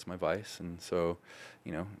chocolate. That's my vice, and so,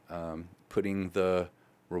 you know, putting the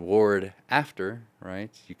reward after,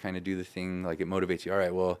 right? You kind of do the thing, like it motivates you. All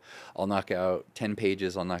right, well, I'll knock out 10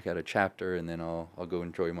 pages, I'll knock out a chapter, and then I'll go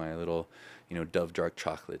enjoy my little, you know, Dove dark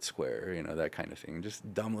chocolate square, you know, that kind of thing.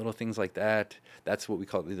 Just dumb little things like that. That's what we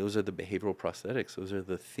call, those are the behavioral prosthetics. Those are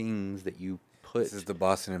the things that you put. This is the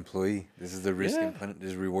Boston employee. This is the risk and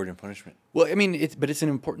this is reward and punishment. Well, I mean, it's an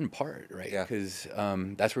important part, right? Yeah. Because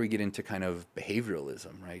that's where we get into kind of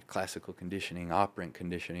behavioralism, right? Classical conditioning, operant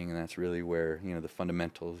conditioning, and that's really where, you know, the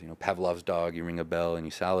fundamentals, you know, Pavlov's dog, you ring a bell and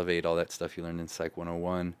you salivate, all that stuff you learned in Psych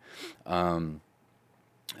 101.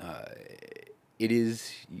 It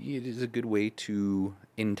is a good way to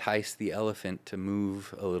entice the elephant to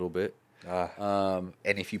move a little bit. And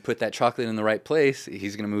if you put that chocolate in the right place,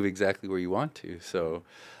 he's going to move exactly where you want to. So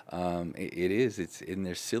it's in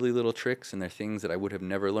their silly little tricks, and they're things that I would have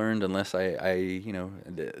never learned unless I you know,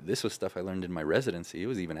 this was stuff I learned in my residency. It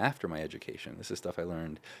was even after my education. This is stuff I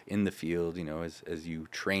learned in the field, you know, as you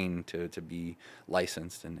train to be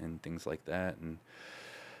licensed and things like that. And,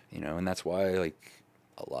 you know, and that's why, like,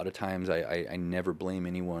 a lot of times I never blame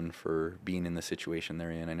anyone for being in the situation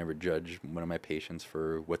they're in. I never judge one of my patients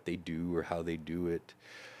for what they do or how they do it,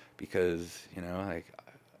 because, you know, like,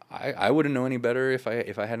 I wouldn't know any better if I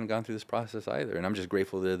hadn't gone through this process either. And I'm just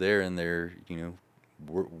grateful they're there and they're, you know,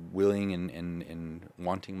 willing and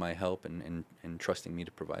wanting my help and trusting me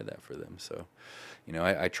to provide that for them. So, you know,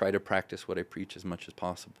 I try to practice what I preach as much as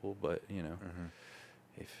possible, but, you know,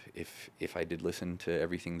 if I did listen to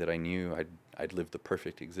everything that I knew, I'd live the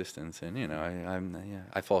perfect existence, and you know,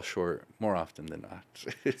 I fall short more often than not.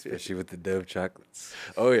 Especially with the Dove chocolates.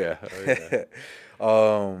 Oh yeah,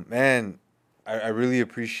 Man, I really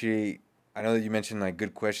appreciate. I know that you mentioned like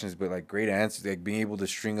good questions, but like great answers. Like being able to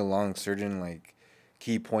string along certain like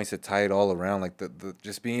key points that tie it all around. Like the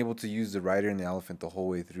just being able to use the rider and the elephant the whole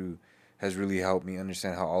way through has really helped me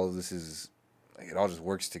understand how all of this is like it all just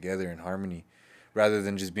works together in harmony, rather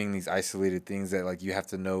than just being these isolated things that like you have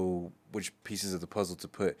to know which pieces of the puzzle to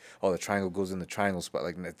put. Oh, the triangle goes in the triangle spot.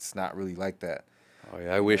 Like it's not really like that. Oh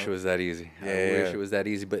yeah, I wish it was that easy. Yeah, I wish it was that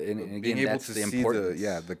easy. But and again, being able that's to the see importance.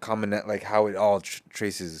 the common like how it all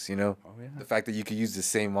traces. You know, Oh yeah. the fact that you could use the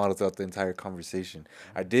same model throughout the entire conversation.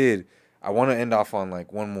 I want to end off on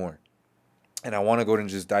like one more, and I want to go and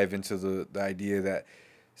just dive into the idea that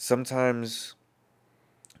sometimes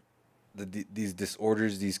these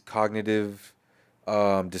disorders, these cognitive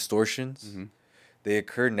distortions, they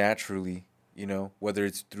occur naturally, you know, whether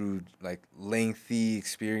it's through like lengthy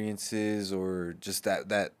experiences or just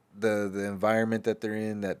the environment that they're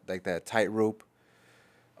in, that like that tightrope.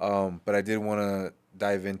 But I did want to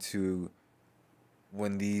dive into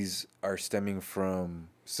when these are stemming from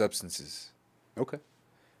substances. Okay.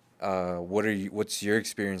 What's your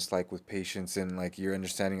experience like with patients, and like your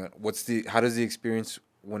understanding on how does the experience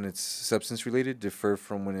when it's substance related differ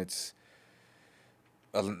from when it's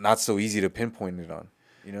not so easy to pinpoint it on,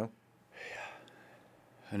 you know?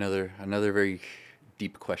 Another very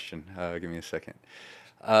deep question. Give me a second.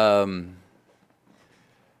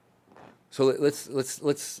 So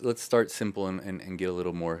let's start simple and get a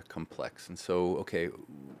little more complex. And so, okay,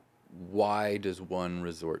 why does one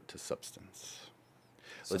resort to substance?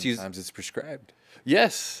 Sometimes it's prescribed.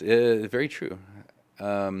 Yes, very true.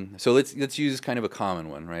 So let's use kind of a common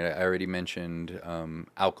one, right? I already mentioned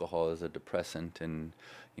alcohol as a depressant, and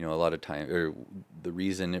you know, a lot of time, or the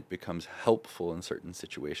reason it becomes helpful in certain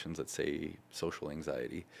situations, let's say social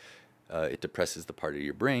anxiety, it depresses the part of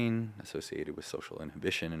your brain associated with social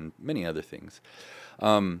inhibition and many other things.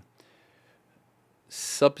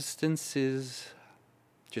 Substances,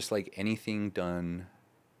 just like anything done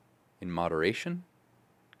in moderation,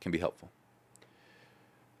 can be helpful.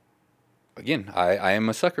 Again, I am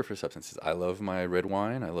a sucker for substances. I love my red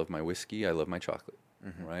wine, I love my whiskey, I love my chocolate,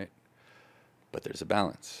 right? But there's a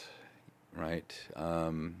balance, right?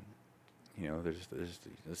 You know,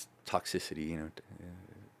 there's toxicity, you know,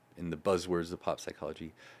 in the buzzwords of pop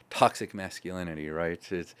psychology, toxic masculinity, right?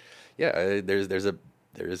 There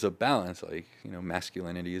is a balance. Like, you know,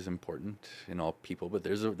 masculinity is important in all people, but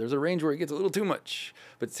there's a range where it gets a little too much.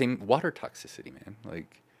 But same water toxicity, man.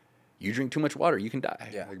 Like, you drink too much water, you can die.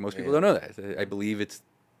 Yeah. Like most people don't know that. I believe it's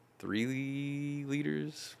 3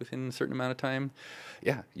 liters within a certain amount of time.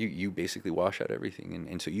 Yeah, you basically wash out everything,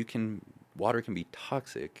 and so water can be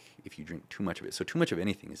toxic if you drink too much of it. So too much of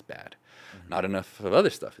anything is bad. Not enough of other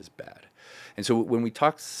stuff is bad. And so when we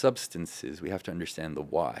talk substances, we have to understand the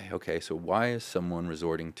why. Okay, so why is someone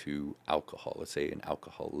resorting to alcohol? Let's say an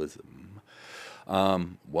alcoholism.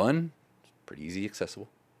 One, pretty easy accessible,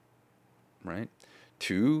 right?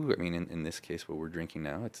 2, I mean, in this case, what we're drinking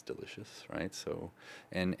now, it's delicious, right? So,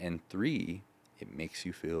 and 3, it makes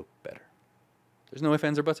you feel better. There's no ifs,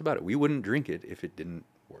 ands, or buts about it. We wouldn't drink it if it didn't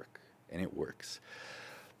work, and it works.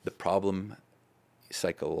 The problem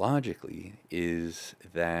psychologically is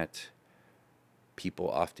that people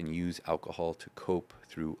often use alcohol to cope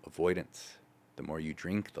through avoidance. The more you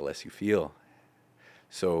drink, the less you feel.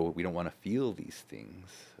 So we don't want to feel these things.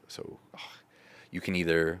 So you can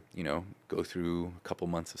either, you know, go through a couple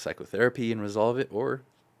months of psychotherapy and resolve it, or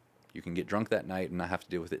you can get drunk that night and not have to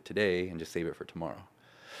deal with it today and just save it for tomorrow.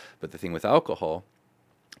 But the thing with alcohol,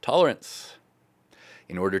 tolerance.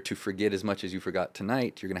 In order to forget as much as you forgot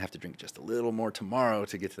tonight, you're going to have to drink just a little more tomorrow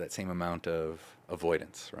to get to that same amount of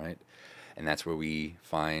avoidance, right? And that's where we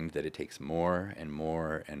find that it takes more and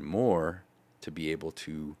more and more to be able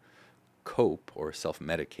to cope, or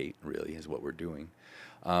self-medicate, really, is what we're doing.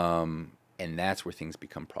 And that's where things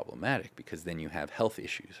become problematic, because then you have health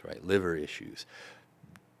issues, right? Liver issues,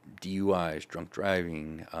 DUIs, drunk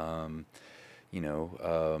driving,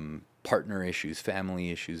 partner issues, family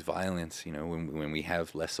issues, violence. You know, when we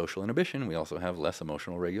have less social inhibition, we also have less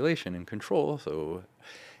emotional regulation and control. So,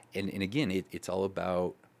 and again, it's all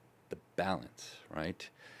about the balance, right?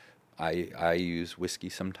 I use whiskey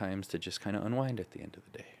sometimes to just kind of unwind at the end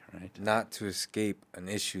of the day, right? Not to escape an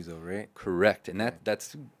issue, though, right? Correct, and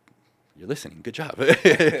that's you're listening. Good job.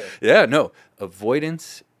 Yeah, no.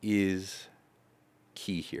 Avoidance is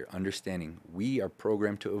key here. Understanding we are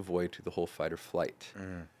programmed to avoid through the whole fight or flight.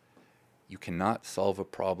 You cannot solve a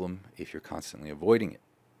problem if you're constantly avoiding it.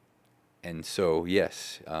 And so,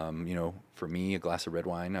 yes, you know, for me, a glass of red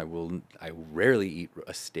wine, I rarely eat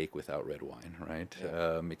a steak without red wine, right?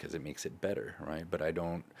 Yeah. Because it makes it better, right? But I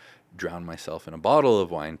don't drown myself in a bottle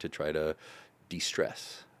of wine to try to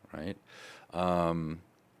de-stress, right? And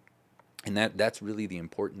that's really the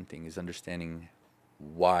important thing, is understanding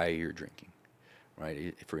why you're drinking,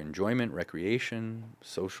 right? For enjoyment, recreation,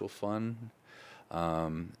 social fun,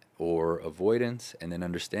 or avoidance, and then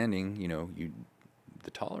understanding, you know,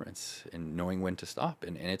 the tolerance and knowing when to stop.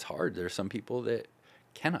 And it's hard. There are some people that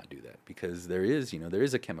cannot do that because there is, you know, there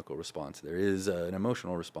is a chemical response, there is an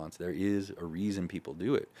emotional response, there is a reason people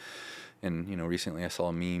do it. And, you know, recently I saw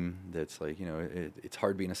a meme that's like, you know, it's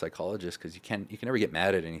hard being a psychologist because you can never get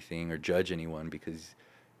mad at anything or judge anyone because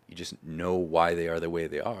you just know why they are the way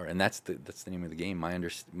they are. And that's the name of the game.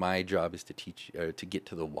 My job is to teach, to get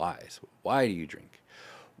to the whys. Why do you drink?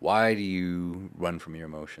 Why do you run from your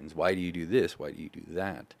emotions? Why do you do this? Why do you do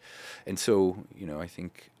that? And so, you know, I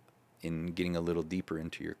think in getting a little deeper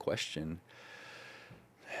into your question,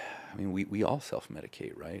 I mean, we all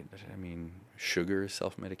self-medicate, right? I mean, sugar is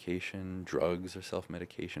self-medication, drugs are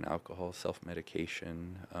self-medication, alcohol is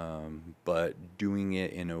self-medication, but doing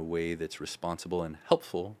it in a way that's responsible and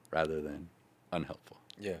helpful rather than unhelpful.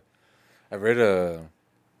 Yeah. I read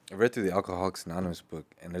through the Alcoholics Anonymous book,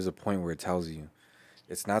 and there's a point where it tells you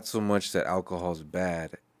it's not so much that alcohol is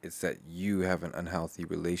bad, it's that you have an unhealthy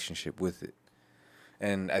relationship with it.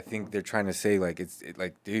 And I think they're trying to say, like,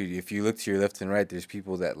 like, dude, if you look to your left and right, there's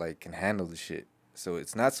people that, like, can handle the shit. So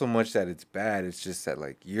it's not so much that it's bad, it's just that,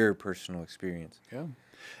 like, your personal experience. Yeah.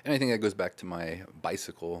 And I think that goes back to my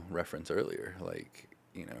bicycle reference earlier. Like,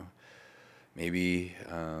 you know, maybe,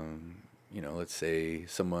 you know, let's say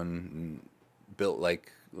someone built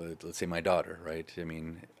like, let's say my daughter, right? I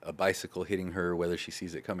mean, a bicycle hitting her, whether she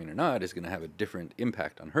sees it coming or not, is going to have a different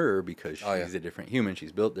impact on her because she's a different human.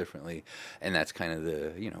 She's built differently. And that's kind of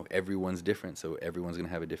the, you know, everyone's different. So everyone's going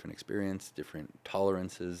to have a different experience, different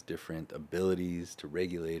tolerances, different abilities to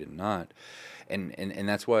regulate and not. And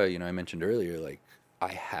that's why, you know, I mentioned earlier, like,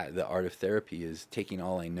 the art of therapy is taking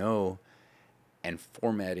all I know and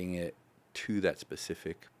formatting it to that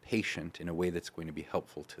specific patient in a way that's going to be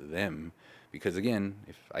helpful to them. Because again,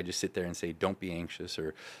 if I just sit there and say, don't be anxious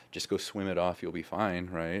or just go swim it off, you'll be fine,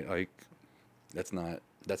 right? Like, that's not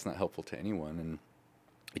helpful to anyone. And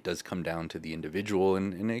it does come down to the individual.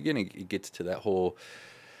 And again, it gets to that whole,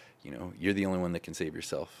 you know, you're the only one that can save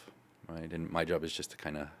yourself, right? And my job is just to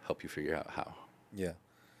kind of help you figure out how. Yeah.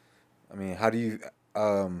 I mean, how do you,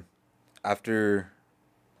 after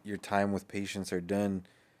your time with patients are done,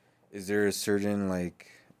 is there a certain,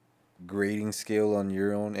 like, grading scale on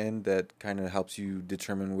your own end that kind of helps you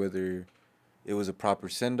determine whether it was a proper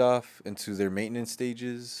send-off into their maintenance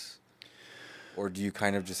stages? Or do you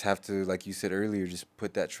kind of just have to, like you said earlier, just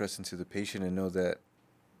put that trust into the patient and know that,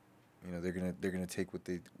 you know, they're gonna take what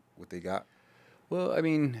they got? Well, I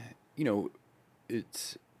mean, you know,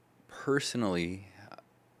 it's personally,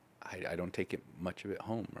 I don't take it much of it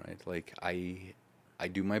home, right? Like, I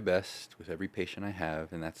do my best with every patient I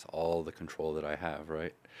have, and that's all the control that I have,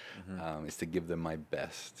 right? Mm-hmm. Is to give them my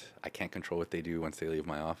best. I can't control what they do once they leave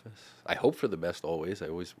my office. I hope for the best always. I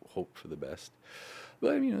always hope for the best.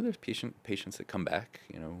 But, you know, there's patients that come back,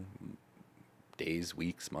 you know, days,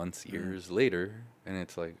 weeks, months, years later, and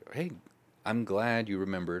it's like, hey, I'm glad you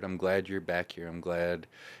remembered. I'm glad you're back here. I'm glad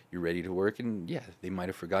you're ready to work. And, yeah, they might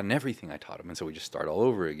have forgotten everything I taught them, and so we just start all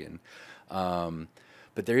over again.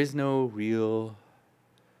 But there is no real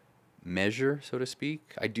measure, so to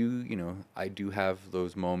speak. I do have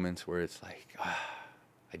those moments where it's like,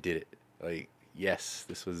 I did it. Like, yes,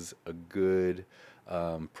 this was a good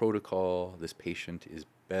protocol. This patient is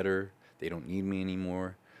better. They don't need me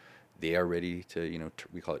anymore. They are ready to, you know,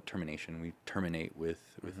 we call it termination. We terminate with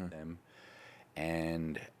them.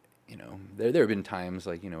 And, you know, there have been times,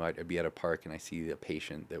 like, you know, I'd be at a park and I see a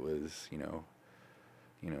patient that was, you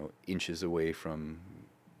know, inches away from,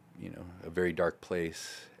 you know, a very dark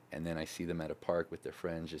place. And then I see them at a park with their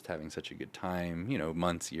friends just having such a good time, you know,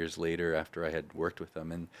 months, years later after I had worked with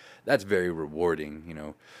them. And that's very rewarding, you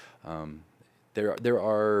know. There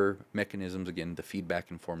are mechanisms, again, the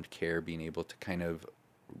feedback-informed care, being able to kind of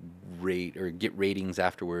rate or get ratings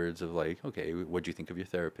afterwards of like, okay, what do you think of your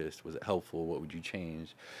therapist? Was it helpful? What would you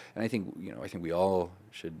change? And I think, you know, I think we all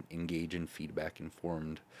should engage in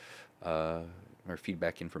feedback-informed or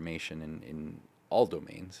feedback information all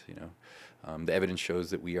domains. You know, the evidence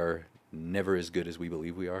shows that we are never as good as we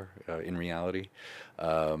believe we are in reality.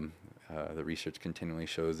 The research continually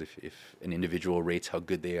shows if an individual rates how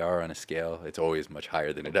good they are on a scale, it's always much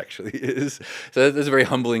higher than it actually is. So that's a very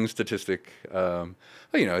humbling statistic.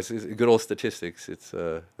 But you know, it's good old statistics. It's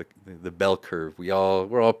the bell curve. We're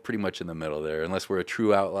all pretty much in the middle there, unless we're a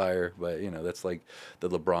true outlier. But you know, that's like the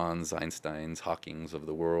LeBrons, Einsteins, Hawkings of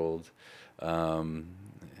the world. I'm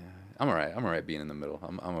all right. I'm all right being in the middle.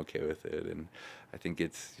 I'm okay with it, and I think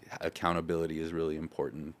accountability is really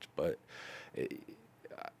important. But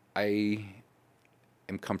I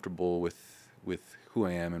am comfortable with who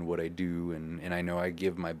I am and what I do, and I know I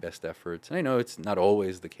give my best efforts. And I know it's not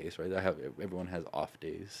always the case, right? Everyone has off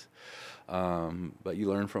days, but you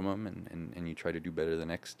learn from them, and you try to do better the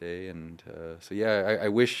next day. And so yeah, I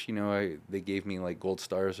wish, you know, they gave me like gold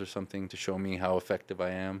stars or something to show me how effective I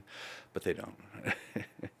am, but they don't.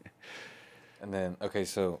 And then, okay,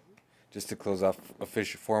 so just to close off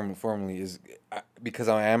formally is because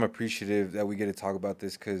I am appreciative that we get to talk about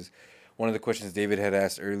this, because one of the questions David had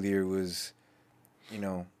asked earlier was, you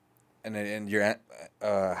know, and you're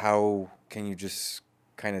how can you just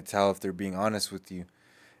kind of tell if they're being honest with you?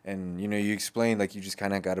 And you know, you explained like you just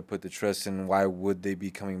kind of got to put the trust in. Why would they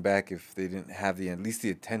be coming back if they didn't have at least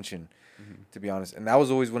the attention? Mm-hmm. To be honest, and that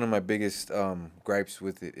was always one of my biggest gripes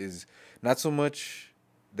with it, is not so much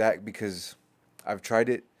that, because I've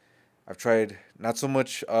tried not so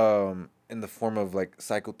much in the form of like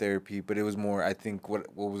psychotherapy, but it was more, I think,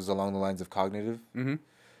 what was along the lines of cognitive. Mm-hmm.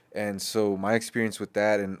 And so my experience with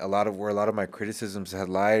that, and where a lot of my criticisms had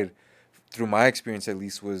lied, through my experience at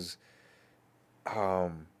least, was, I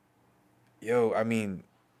mean,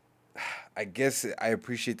 I guess I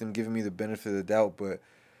appreciate them giving me the benefit of the doubt, but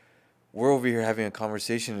we're over here having a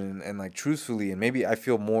conversation, and like truthfully, and maybe I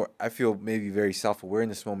feel maybe very self-aware in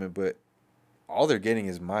this moment, but all they're getting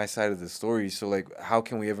is my side of the story. So like, how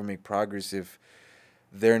can we ever make progress if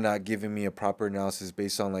they're not giving me a proper analysis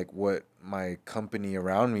based on like what my company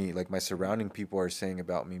around me, like my surrounding people, are saying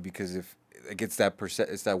about me? Because if like it's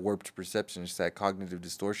that warped perception, it's that cognitive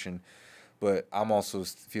distortion. But I'm also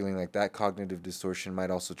feeling like that cognitive distortion might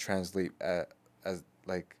also translate as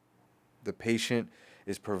like the patient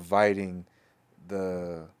is providing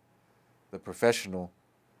the professional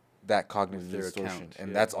that cognitive distortion,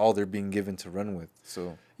 and that's all they're being given to run with.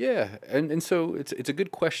 So yeah, and so it's a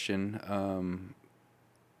good question,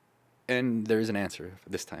 and there is an answer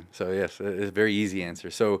this time. So yes, it's a very easy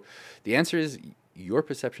answer. So the answer is your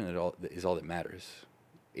perception is all that matters.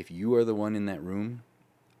 If you are the one in that room,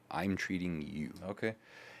 I'm treating you. Okay.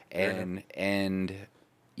 And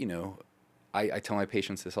you know, I tell my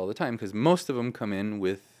patients this all the time, because most of them come in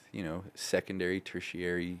with, you know, secondary,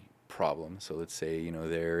 tertiary problem. So let's say, you know,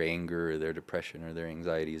 their anger or their depression or their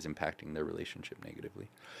anxiety is impacting their relationship negatively.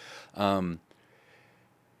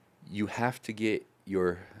 You have to get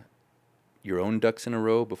your own ducks in a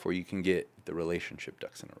row before you can get the relationship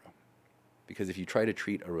ducks in a row. Because if you try to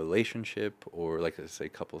treat a relationship, or like I say,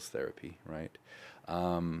 couples therapy, right?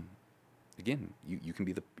 Again, you can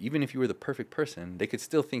be even if you were the perfect person, they could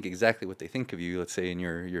still think exactly what they think of you. Let's say in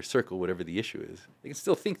your circle, whatever the issue is, they can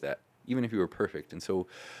still think that even if you were perfect. And so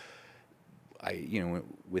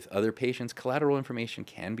with other patients, collateral information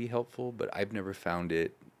can be helpful, but I've never found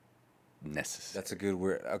it necessary. That's a good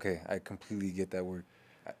word. Okay, I completely get that word.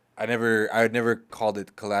 I had never called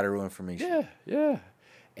it collateral information. Yeah.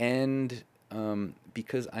 And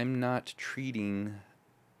because I'm not treating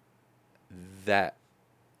that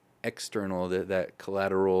external, that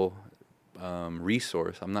collateral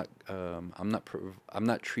resource, I'm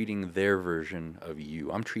not treating their version of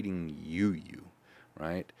you. I'm treating you,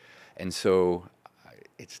 right? And so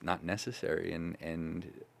it's not necessary. And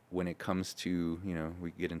when it comes to, you know,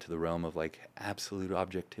 we get into the realm of like absolute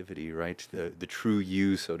objectivity, right? The true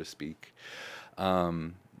you, so to speak.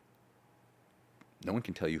 No one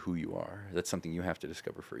can tell you who you are. That's something you have to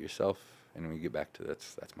discover for yourself. And when we get back to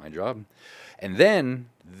that's my job. And then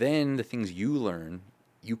the things you learn,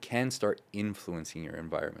 you can start influencing your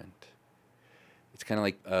environment. It's kind of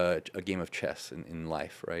like a game of chess in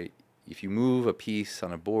life, right? If you move a piece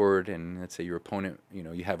on a board, and let's say your opponent, you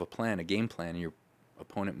know, you have a game plan, and your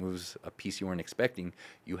opponent moves a piece you weren't expecting,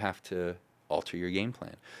 you have to alter your game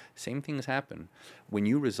plan. Same things happen. When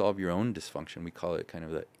you resolve your own dysfunction, we call it kind of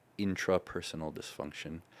the intrapersonal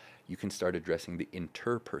dysfunction, you can start addressing the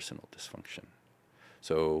interpersonal dysfunction.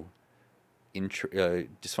 So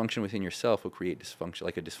dysfunction within yourself will create dysfunction,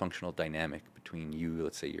 like a dysfunctional dynamic between you,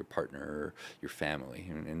 let's say your partner or your family,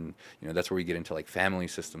 and you know, that's where we get into like family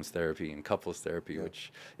systems therapy and couples therapy,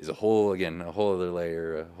 which is a whole other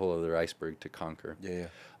layer, a whole other iceberg to conquer.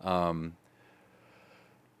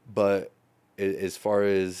 But as far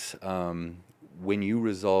as when you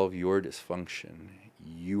resolve your dysfunction,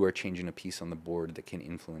 you are changing a piece on the board that can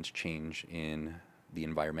influence change in the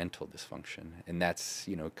environmental dysfunction. And that's,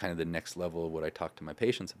 you know, kind of the next level of what I talk to my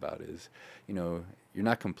patients about is, you know, you're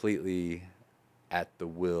not completely at the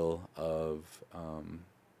will of,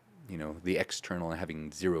 you know, the external and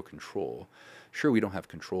having zero control. Sure, we don't have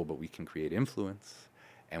control, but we can create influence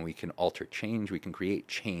and we can alter change. We can create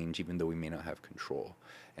change even though we may not have control.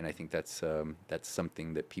 And I think that's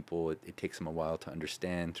something that people, it takes them a while to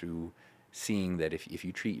understand through seeing that if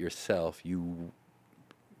you treat yourself, you,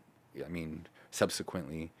 I mean,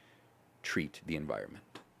 subsequently treat the environment.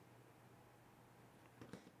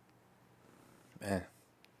 Man.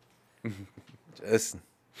 Just...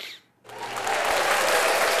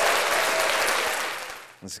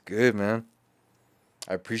 That's good, man.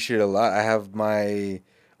 I appreciate it a lot. I have my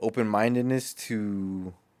open-mindedness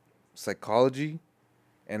to psychology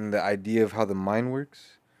and the idea of how the mind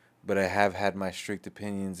works, but I have had my strict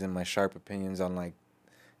opinions and my sharp opinions on like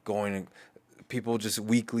going people just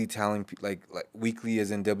weekly telling like weekly as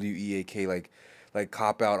in WEAK like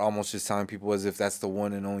cop out, almost just telling people as if that's the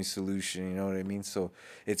one and only solution, you know what I mean? So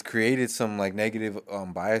it's created some like negative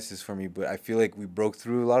biases for me, but I feel like we broke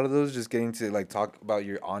through a lot of those, just getting to like talk about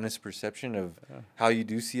your honest perception of how you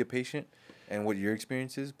do see a patient and what your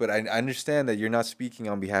experience is. But I understand that you're not speaking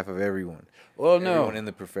on behalf of everyone. Well, everyone in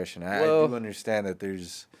the profession. I do understand that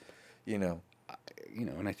there's, you know,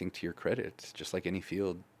 and I think to your credit, it's just like any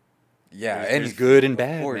field. Yeah, there's good and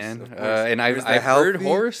bad, man. And I've heard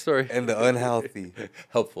horror stories. And the unhealthy.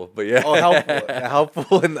 Helpful, but yeah. Oh, helpful.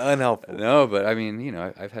 Helpful and the unhelpful. No, but I mean, you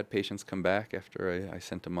know, I've had patients come back after I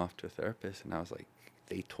sent them off to a therapist, and I was like,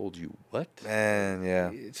 they told you what? Man,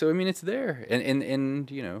 yeah. So, I mean, it's there.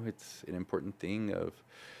 And you know, it's an important thing of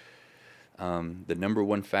the number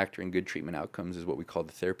one factor in good treatment outcomes is what we call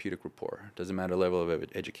the therapeutic rapport. Doesn't matter level of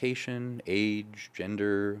education, age,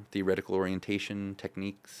 gender, theoretical orientation,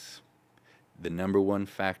 techniques. The number one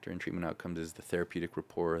factor in treatment outcomes is the therapeutic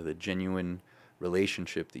rapport, the genuine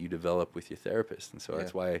relationship that you develop with your therapist. And so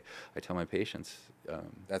that's why I tell my patients,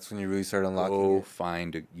 that's when you really start unlocking. Go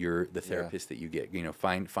find the therapist that you get. You know,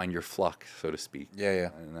 find your flock, so to speak. Yeah, yeah.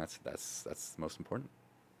 And that's the most important.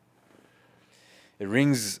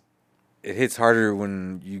 It hits harder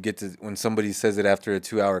when you get to when somebody says it after a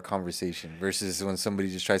 2-hour conversation versus when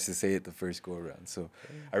somebody just tries to say it the first go around. So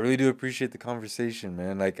I really do appreciate the conversation,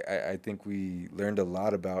 man. Like I think we learned a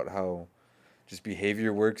lot about how just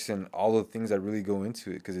behavior works and all the things that really go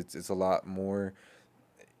into it, because it's a lot more.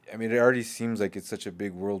 I mean, it already seems like it's such a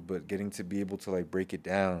big world, but getting to be able to like break it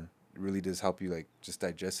down really does help you like just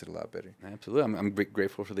digest it a lot better. Absolutely. I'm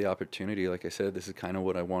grateful for the opportunity. Like I said, this is kind of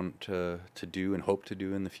what I want to do and hope to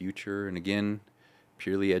do in the future. And again,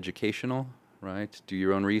 purely educational, right? Do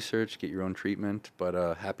your own research, get your own treatment,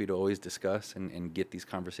 but happy to always discuss and get these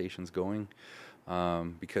conversations going.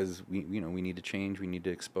 Because we need to change, we need to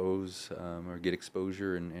expose or get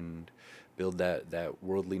exposure and build that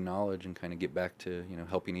worldly knowledge and kind of get back to, you know,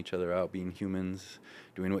 helping each other out, being humans,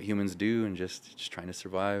 doing what humans do, and just trying to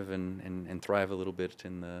survive and thrive a little bit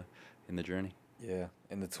in the journey. Yeah,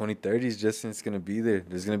 in the 2030s, Justin, it's gonna be there.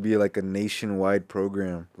 There's gonna be like a nationwide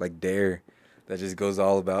program like DARE that just goes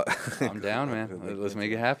all about. I'm down, man. Let's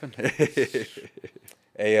make it happen.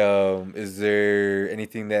 Hey, is there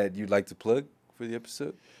anything that you'd like to plug for the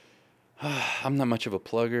episode? I'm not much of a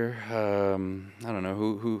plugger. I don't know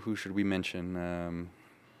who should we mention.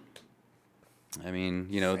 I mean,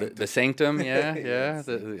 you know, the Sanctum, yeah.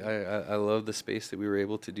 I love the space that we were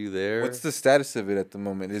able to do there. What's the status of it at the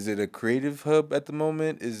moment? Is it a creative hub at the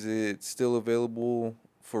moment? Is it still available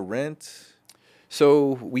for rent?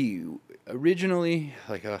 So we originally,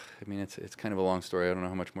 like, I mean, it's kind of a long story. I don't know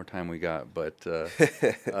how much more time we got, but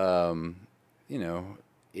you know.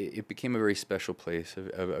 It became a very special place,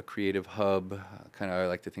 a creative hub. Kind of, I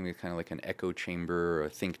like to think of it kind of like an echo chamber or a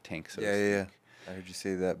think tank. So yeah. I heard you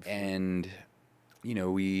say that before. And, you know,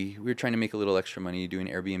 we were trying to make a little extra money doing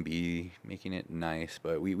Airbnb, making it nice,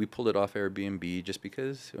 but we pulled it off Airbnb just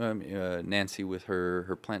because Nancy with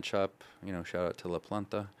her plant shop, you know, shout out to La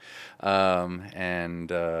Planta, and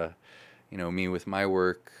you know, me with my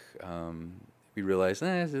work. We realized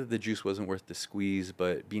the juice wasn't worth the squeeze,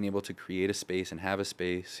 but being able to create a space and have a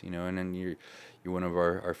space, you know, and then you're one of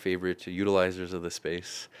our favorite utilizers of the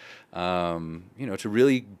space, you know, to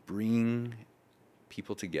really bring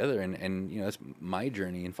people together and you know, that's my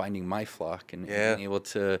journey in finding my flock and being able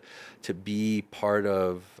to be part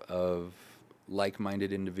of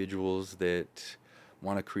like-minded individuals that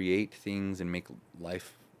want to create things and make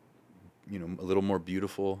life, you know, a little more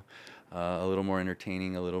beautiful. a little more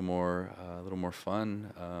entertaining, a little more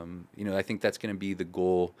fun. You know, I think that's going to be the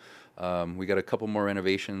goal. We got a couple more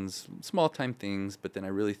renovations, small time things, but then I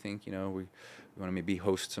really think, you know, we want to maybe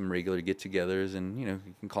host some regular get-togethers, and you know,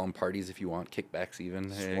 you can call them parties if you want, kickbacks even.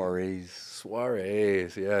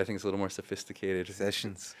 Soirees. Yeah, I think it's a little more sophisticated.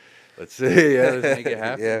 Sessions. Let's see. Yeah, let's make it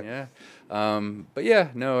happen. Yeah. But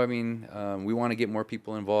yeah, no, I mean, we want to get more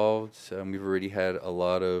people involved. We've already had a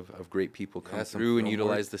lot of great people come through and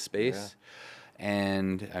utilize the space. Yeah.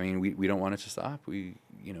 And I mean, we don't want it to stop. You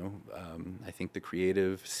know, I think the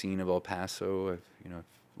creative scene of El Paso,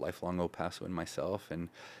 lifelong El Paso and myself, and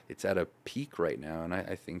it's at a peak right now. And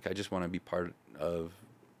I think I just want to be part of,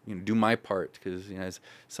 you know, do my part, because, you know, as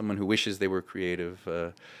someone who wishes they were creative,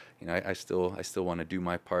 you know, I still want to do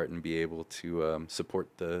my part and be able to support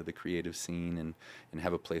the creative scene and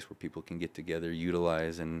have a place where people can get together,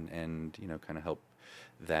 utilize, and you know, kind of help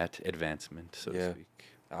that advancement, so to speak.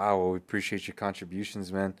 Ah, well, we appreciate your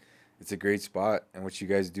contributions, man. It's a great spot, and what you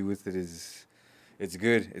guys do with it is, it's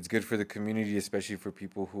good. It's good for the community, especially for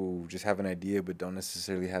people who just have an idea but don't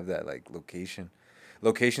necessarily have that, like, location.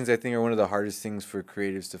 Locations, I think, are one of the hardest things for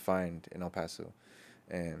creatives to find in El Paso,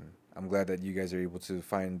 and I'm glad that you guys are able to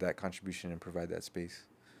find that contribution and provide that space.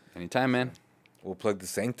 Anytime, man. We'll plug the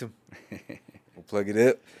sanctum. We'll plug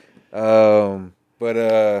it up.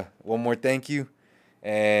 But one more thank you.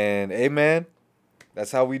 And, hey, man,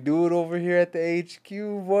 that's how we do it over here at the HQ,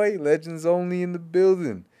 boy. Legends only in the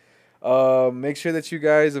building. Make sure that you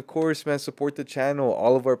guys, of course, man, support the channel.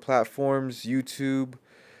 All of our platforms, YouTube,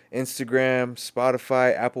 Instagram,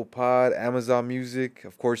 Spotify, Apple Pod, Amazon Music.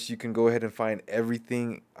 Of course, you can go ahead and find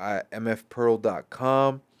everything at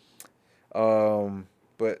mfpearl.com.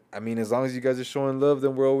 But, I mean, as long as you guys are showing love,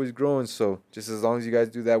 then we're always growing. So just as long as you guys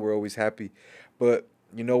do that, we're always happy. But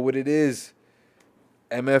you know what it is.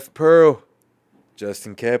 MF Pearl,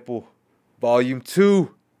 Justin KEPPLE, Volume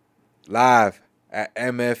 2, live at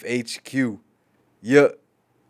MFHQ. Yeah.